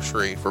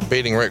anniversary for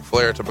beating Ric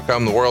Flair to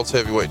become the world's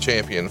heavyweight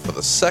champion for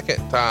the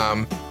second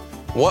time.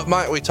 What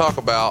might we talk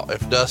about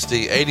if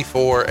Dusty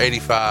 84,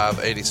 85,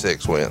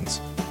 86 wins?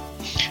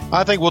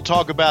 I think we'll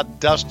talk about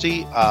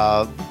Dusty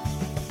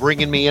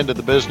bringing me into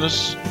the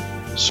business,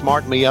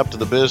 smarting me up to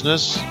the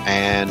business,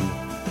 and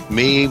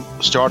me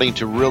starting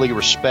to really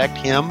respect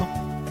him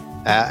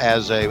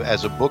as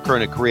a booker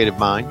and a creative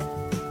mind.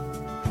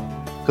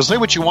 Because say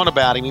what you want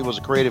about him, he was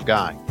a creative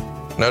guy.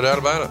 No doubt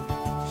about it.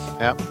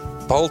 Yep.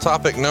 Poll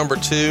topic number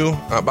 2.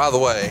 By the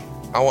way,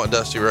 I want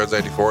Dusty Rhodes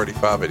 84,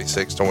 85,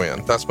 86 to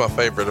win. That's my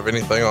favorite of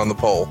anything on the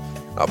poll.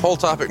 Poll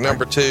topic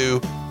number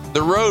 2,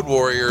 the Road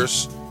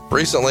Warriors.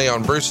 Recently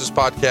on Bruce's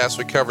podcast,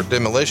 we covered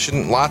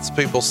Demolition. Lots of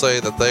people say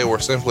that they were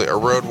simply a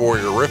Road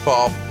Warrior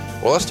ripoff.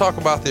 Well, let's talk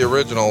about the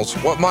originals.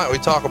 What might we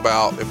talk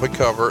about if we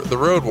cover the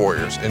Road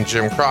Warriors in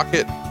Jim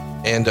Crockett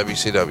and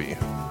WCW?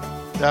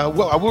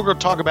 Well, we're going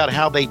to talk about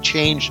how they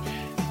changed.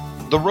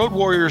 The Road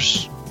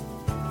Warriors,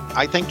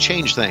 I think,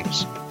 changed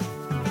things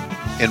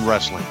in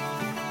wrestling.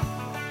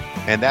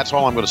 And that's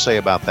all I'm going to say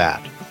about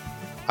that.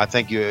 I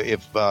think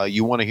if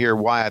you want to hear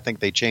why I think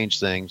they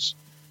changed things,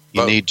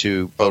 you need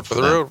to vote for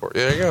the Road Warriors.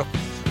 There you go.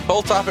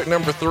 Poll topic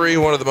number 3,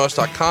 one of the most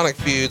iconic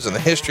feuds in the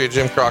history of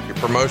Jim Crockett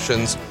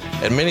Promotions,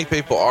 and many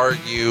people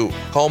argue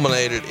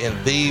culminated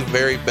in the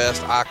very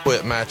best I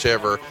Quit match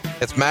ever.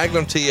 It's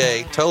Magnum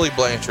TA, Tully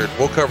Blanchard.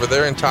 We'll cover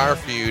their entire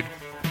feud.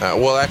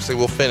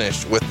 We'll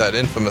finish with that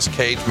infamous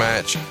cage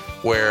match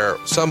where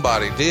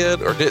somebody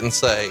did or didn't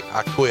say,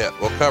 I quit.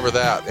 We'll cover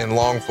that in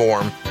long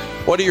form.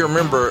 What do you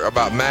remember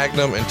about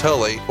Magnum and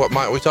Tully? What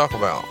might we talk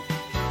about?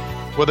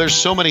 Well, there's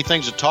so many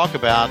things to talk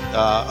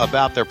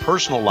about their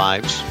personal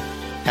lives,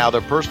 how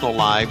their personal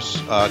lives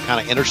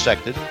kind of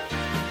intersected.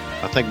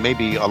 I think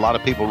maybe a lot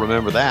of people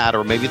remember that,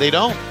 or maybe they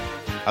don't.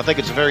 I think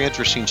it's a very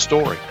interesting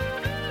story.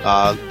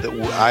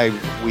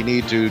 We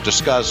need to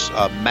discuss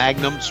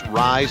Magnum's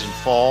rise and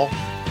fall,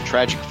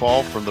 tragic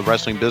fall from the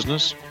wrestling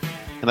business.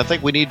 And I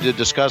think we need to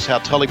discuss how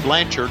Tully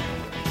Blanchard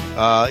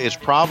is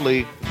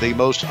probably the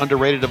most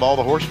underrated of all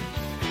the horsemen.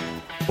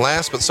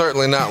 Last but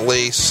certainly not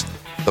least,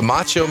 the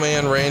Macho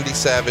Man Randy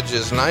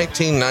Savage's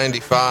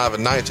 1995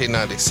 and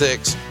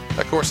 1996.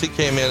 Of course, he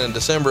came in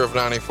December of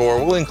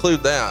 94. We'll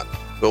include that,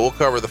 but we'll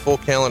cover the full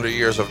calendar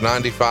years of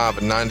 95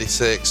 and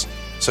 96.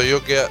 So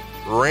you'll get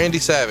Randy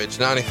Savage,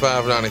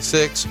 95,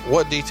 96.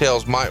 What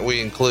details might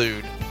we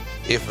include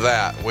if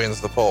that wins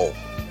the poll?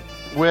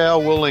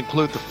 Well, we'll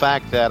include the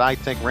fact that I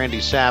think Randy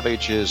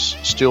Savage is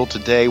still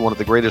today one of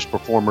the greatest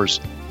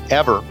performers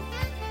ever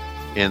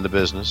in the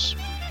business.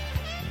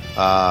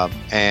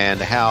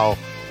 And how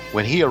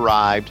when he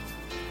arrived,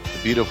 the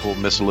beautiful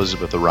Miss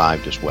Elizabeth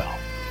arrived as well.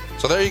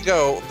 So there you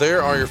go.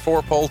 There are your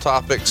 4 poll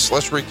topics.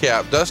 Let's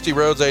recap. Dusty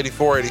Rhodes,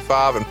 84,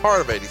 85, and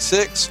part of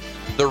 86.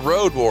 The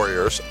Road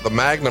Warriors, the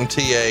Magnum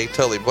TA,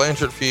 Tully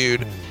Blanchard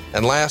feud,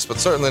 and last but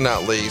certainly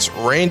not least,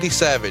 Randy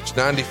Savage,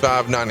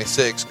 95,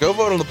 96. Go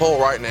vote on the poll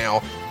right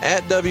now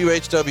at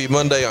WHW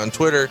Monday on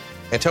Twitter.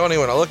 And Tony,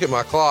 when I look at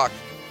my clock,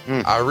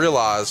 I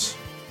realize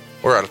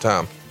we're out of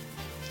time.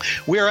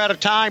 We are out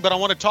of time, but I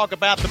want to talk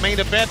about the main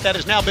event that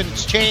has now been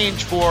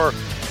changed for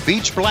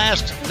Beach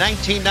Blast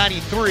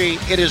 1993.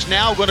 It is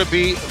now going to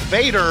be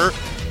Vader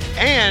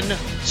and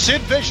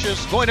Sid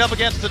Vicious going up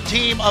against the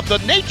team of the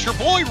Nature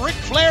Boy, Ric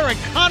Flair, and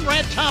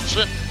Conrad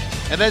Thompson.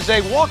 And as they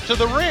walk to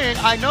the ring,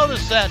 I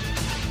noticed that,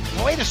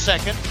 wait a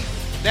second,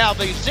 now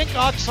the zinc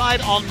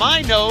oxide on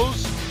my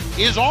nose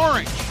is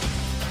orange,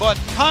 but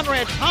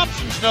Conrad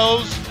Thompson's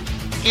nose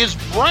is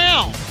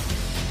brown.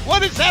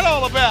 What is that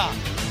all about?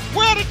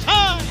 We're out of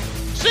time.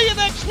 See you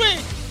next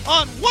week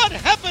on What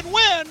Happened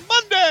When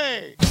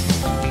Monday.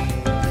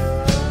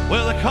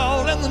 Well, they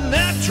call him the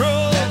natural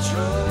as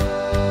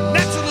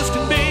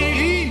can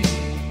be.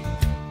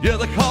 Yeah,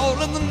 they call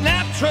him the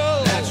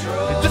natural.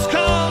 It just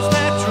comes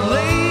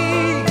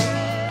naturally.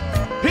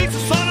 He's the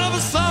son of a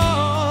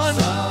son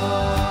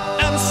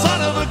and the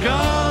son of a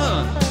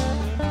gun.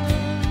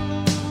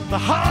 The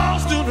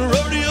horse doing the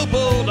rodeo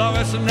bulldog,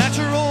 that's a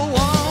natural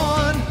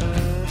one.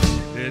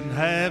 Didn't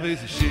have his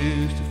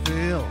shoes to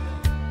fill,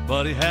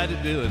 but he had to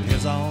do it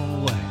his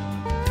own way.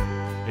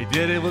 He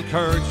did it with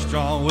courage,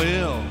 strong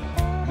will.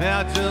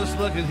 Now just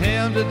look at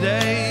him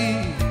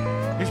today.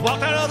 He's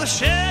walked out of the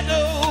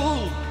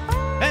shadow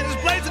and he's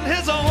blazing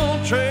his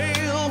own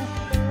trail.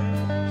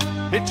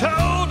 He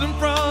told him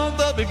from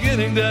the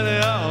beginning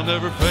that I'll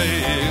never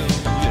fail.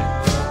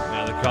 Yeah.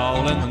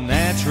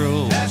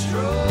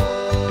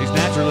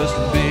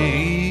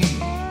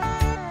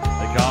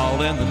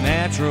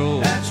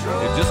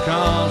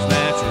 comes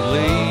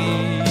naturally.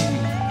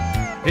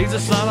 He's the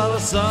son of a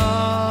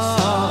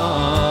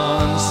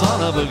son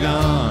of a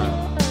gun.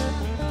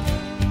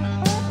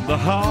 The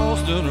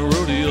horse doing a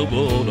rodeo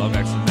bulldog,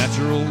 that's a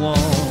natural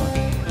one.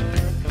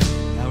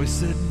 Now he's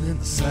sitting in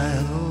the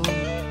saddle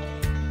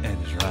and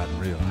he's riding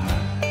real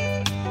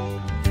high.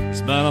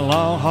 It's been a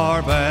long,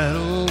 hard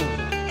battle.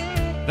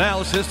 Now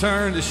it's his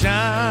turn to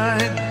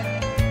shine.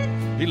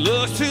 He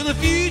looks to the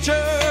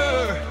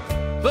future,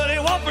 but he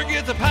won't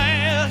forget the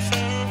past.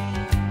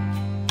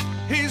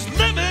 He's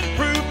living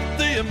proof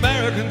the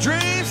American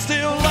dream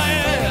still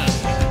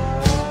lasts.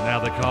 Now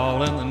they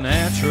call him the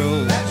natural.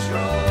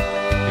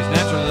 He's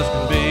natural as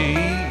can be.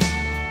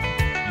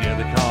 Yeah,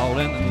 they call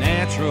him the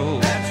natural.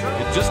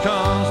 It just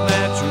comes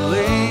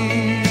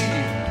naturally.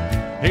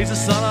 He's the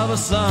son of a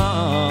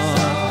son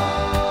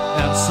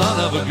and son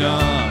of a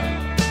gun.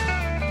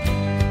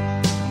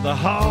 The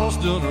horse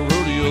doing a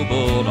rodeo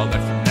bulldog,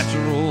 that's a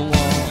natural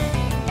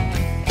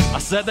one. I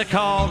said they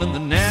called him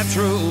the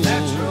natural.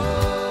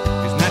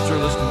 He's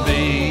natural as can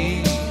be.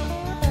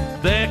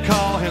 They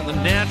call him the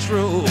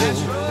natural. It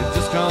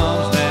just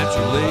comes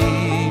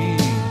naturally.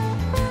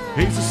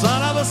 He's the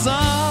son of a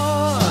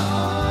son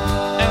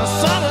and a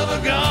son of a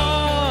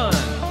gun.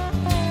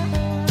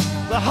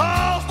 The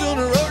horse doing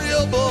a rodeo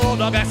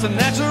bulldog, that's a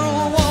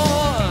natural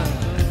one.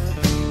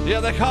 Yeah,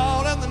 they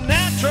call him the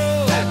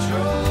natural.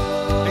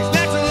 He's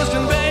natural as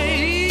can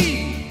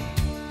be.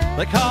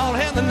 They call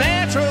him the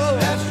natural.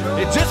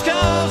 It just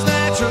comes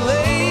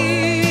naturally.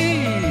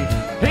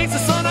 He's the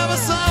son of a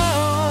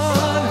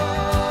son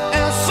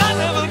and a son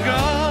of a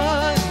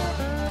gun.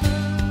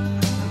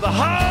 The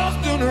horse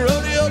doing a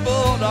rodeo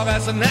bulldog,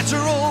 that's a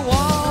natural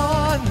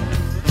one.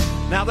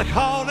 Now they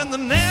call him the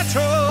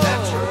natural.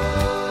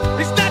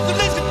 He's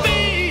natural as can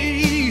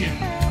be.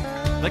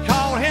 They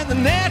call him the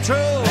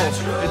natural.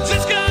 It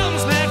just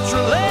comes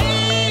naturally.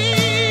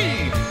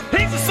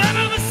 He's the son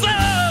of a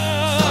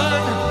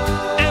son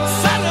and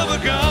son of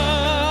a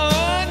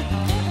gun.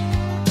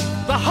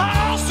 The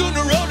horse doing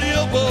the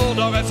rodeo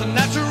bulldog, that's a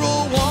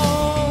natural one.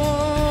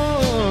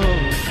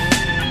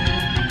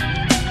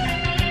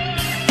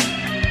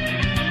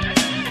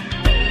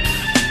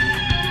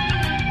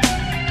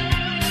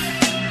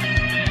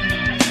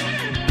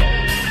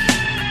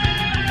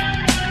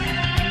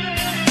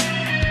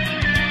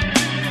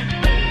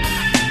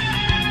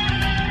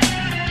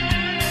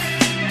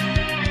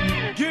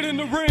 Get in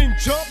the ring,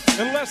 jump,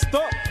 and let's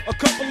start. A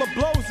couple of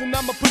blows and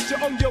I'ma put you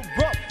on your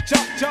rump.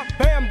 Chop, chop,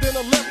 bam, then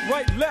a left,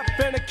 right, left,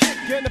 and a kick,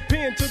 and a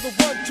pin to the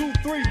 1, 2,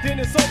 3, then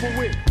it's over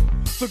with.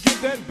 So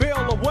give that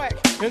bell a whack,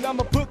 and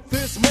I'ma put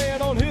this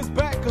man on his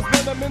back. Cause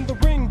when I'm in the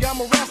ring, I'm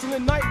a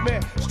wrestling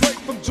nightmare, straight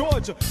from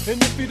Georgia.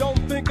 And if you don't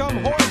think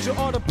I'm hard, you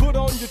ought to put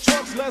on your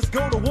trunks, let's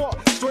go to war.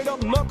 Straight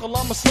up knuckle,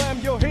 I'ma slam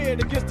your head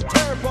against the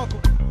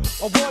turnbuckle.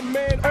 A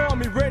one-man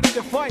army ready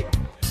to fight,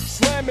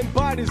 slamming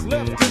bodies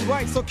left and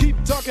right. So keep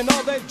talking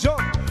all that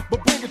junk,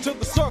 but bring it to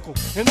the circle,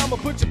 and I'ma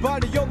put your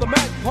body on the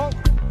mat, punk.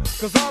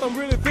 Cause I don't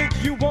really think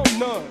you want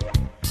none.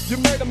 You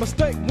made a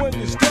mistake when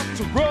you stepped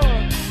to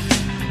run.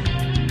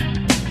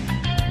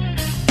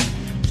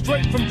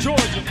 Straight from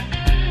Georgia,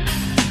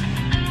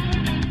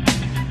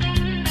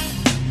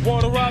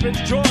 Warner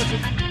Robins, Georgia.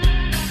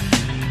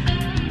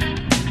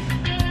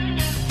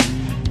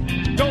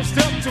 Don't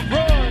step to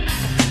run.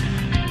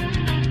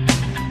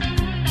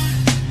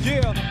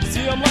 Yeah,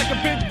 see I'm like a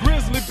big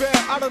grizzly bear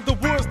out of the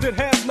woods that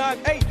has not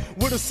ate,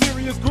 with a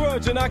serious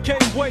grudge, and I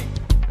can't wait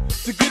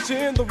to get you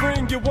in the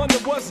ring. You wonder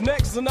what's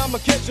next, and I'ma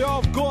catch you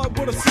off guard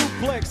with a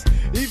suplex,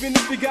 even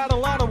if you got a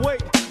lot of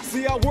weight.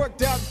 See, I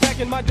worked out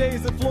back in my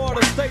days at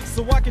Florida State,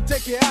 so I can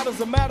take you out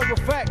as a matter of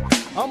fact.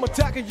 I'm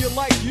attacking you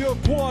like you're a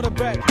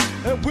quarterback,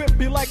 and whip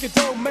me like it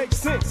don't make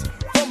sense.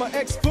 From an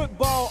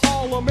ex-football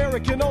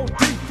All-American on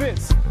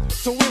defense,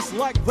 so it's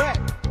like that.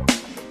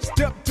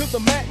 Step to the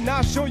mat and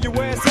I'll show you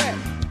where it's at,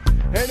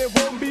 and it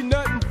won't be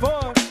nothing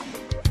fun.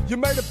 You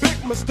made a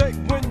big mistake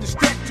when you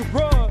stepped to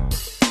run.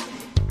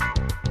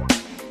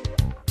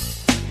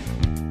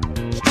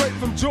 Straight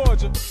from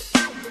Georgia.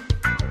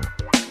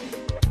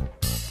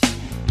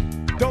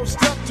 Don't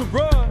step to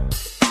run.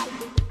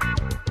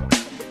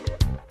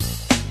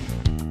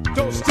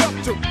 Don't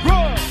step to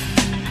run.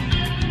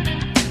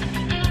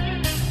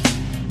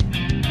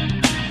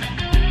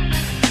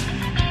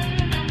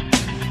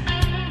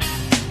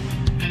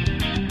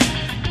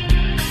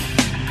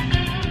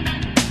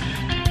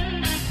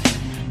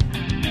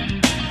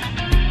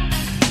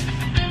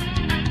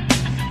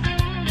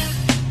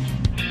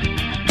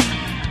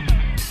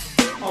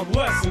 I'm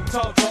Wes and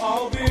talk to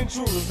all the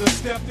intruders that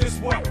step this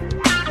way.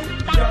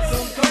 You got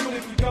something coming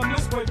if you come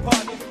this way,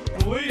 partner.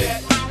 Believe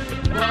that.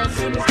 Ron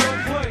Simmons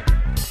don't play.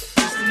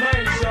 It's the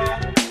main y'all.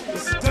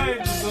 It's the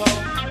danger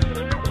zone.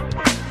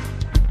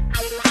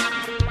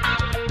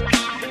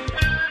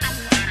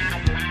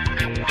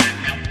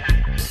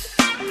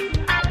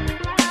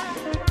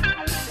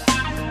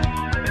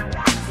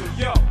 So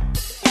yo,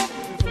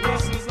 if a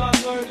lesson is not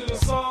learned in a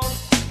song,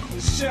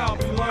 it shall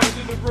be learned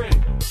in the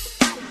ring.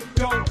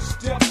 Don't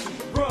step to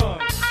run,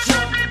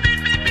 jump,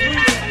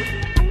 move.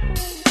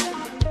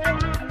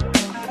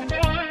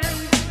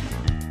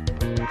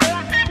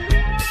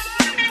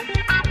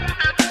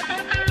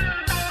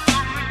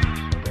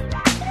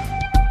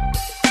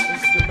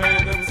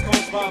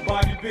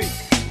 be.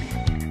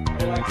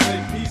 I'd like to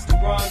say peace to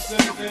Ron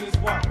Simmons and his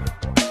wife.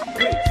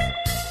 Peace.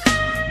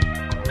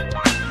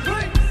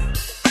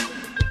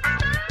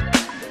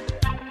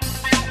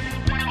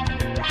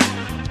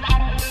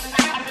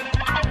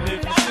 And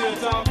if you're still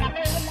talking,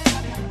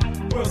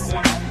 we'll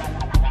sing.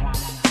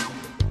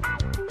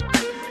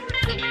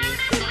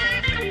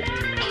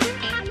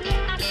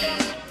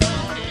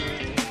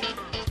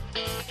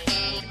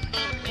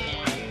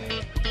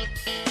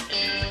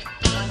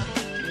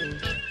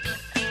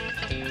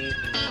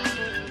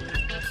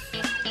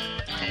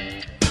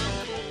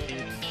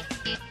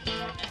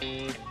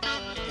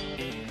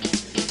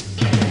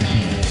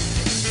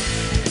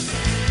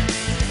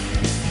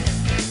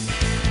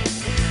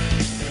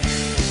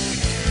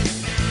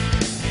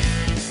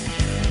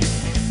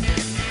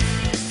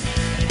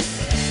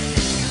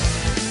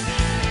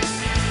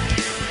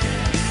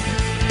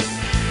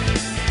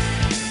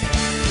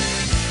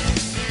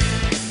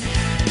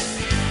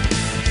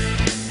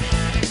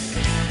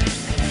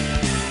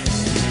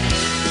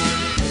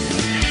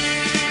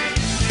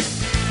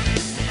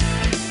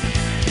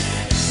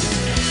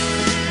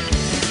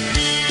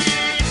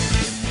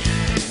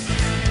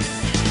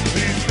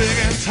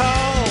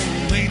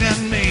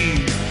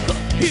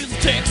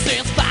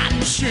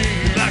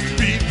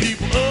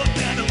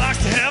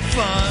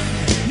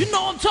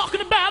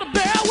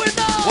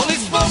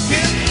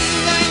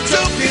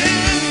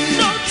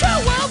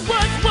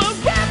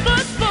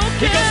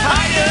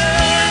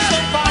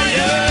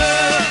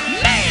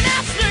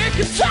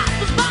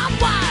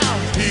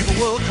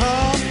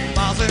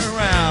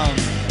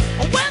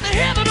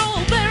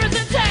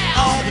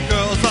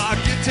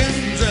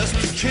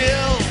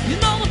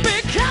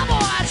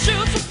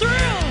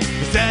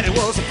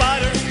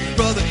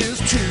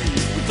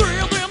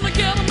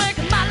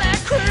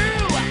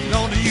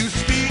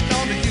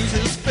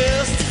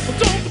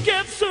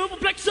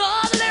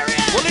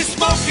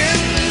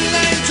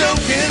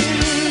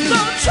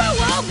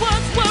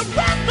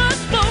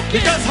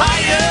 Because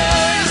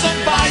higher is on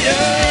fire.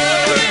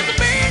 With the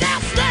beard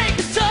out snake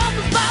and tough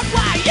as barbed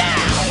wire. Yeah.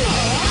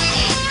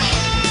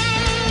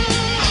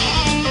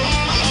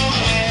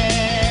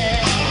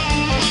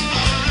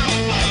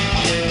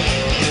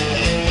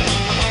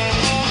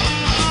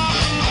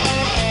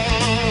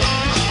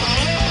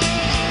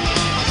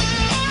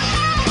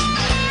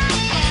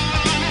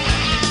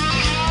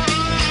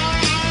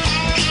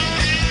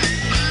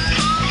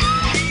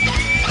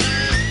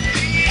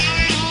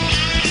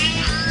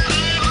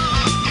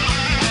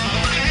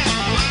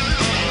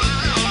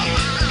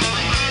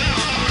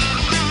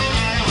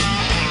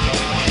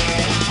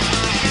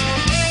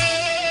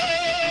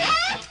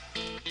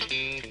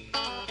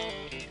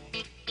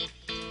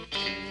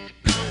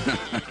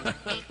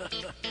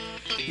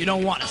 You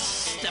don't want to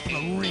step in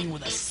the ring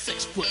with a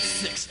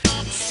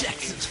 6'6"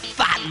 Texas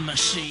fighting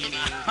machine.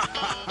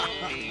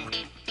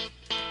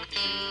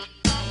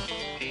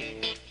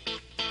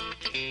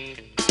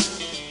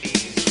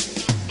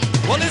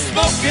 Well, it's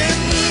smoking,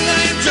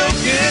 ain't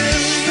joking.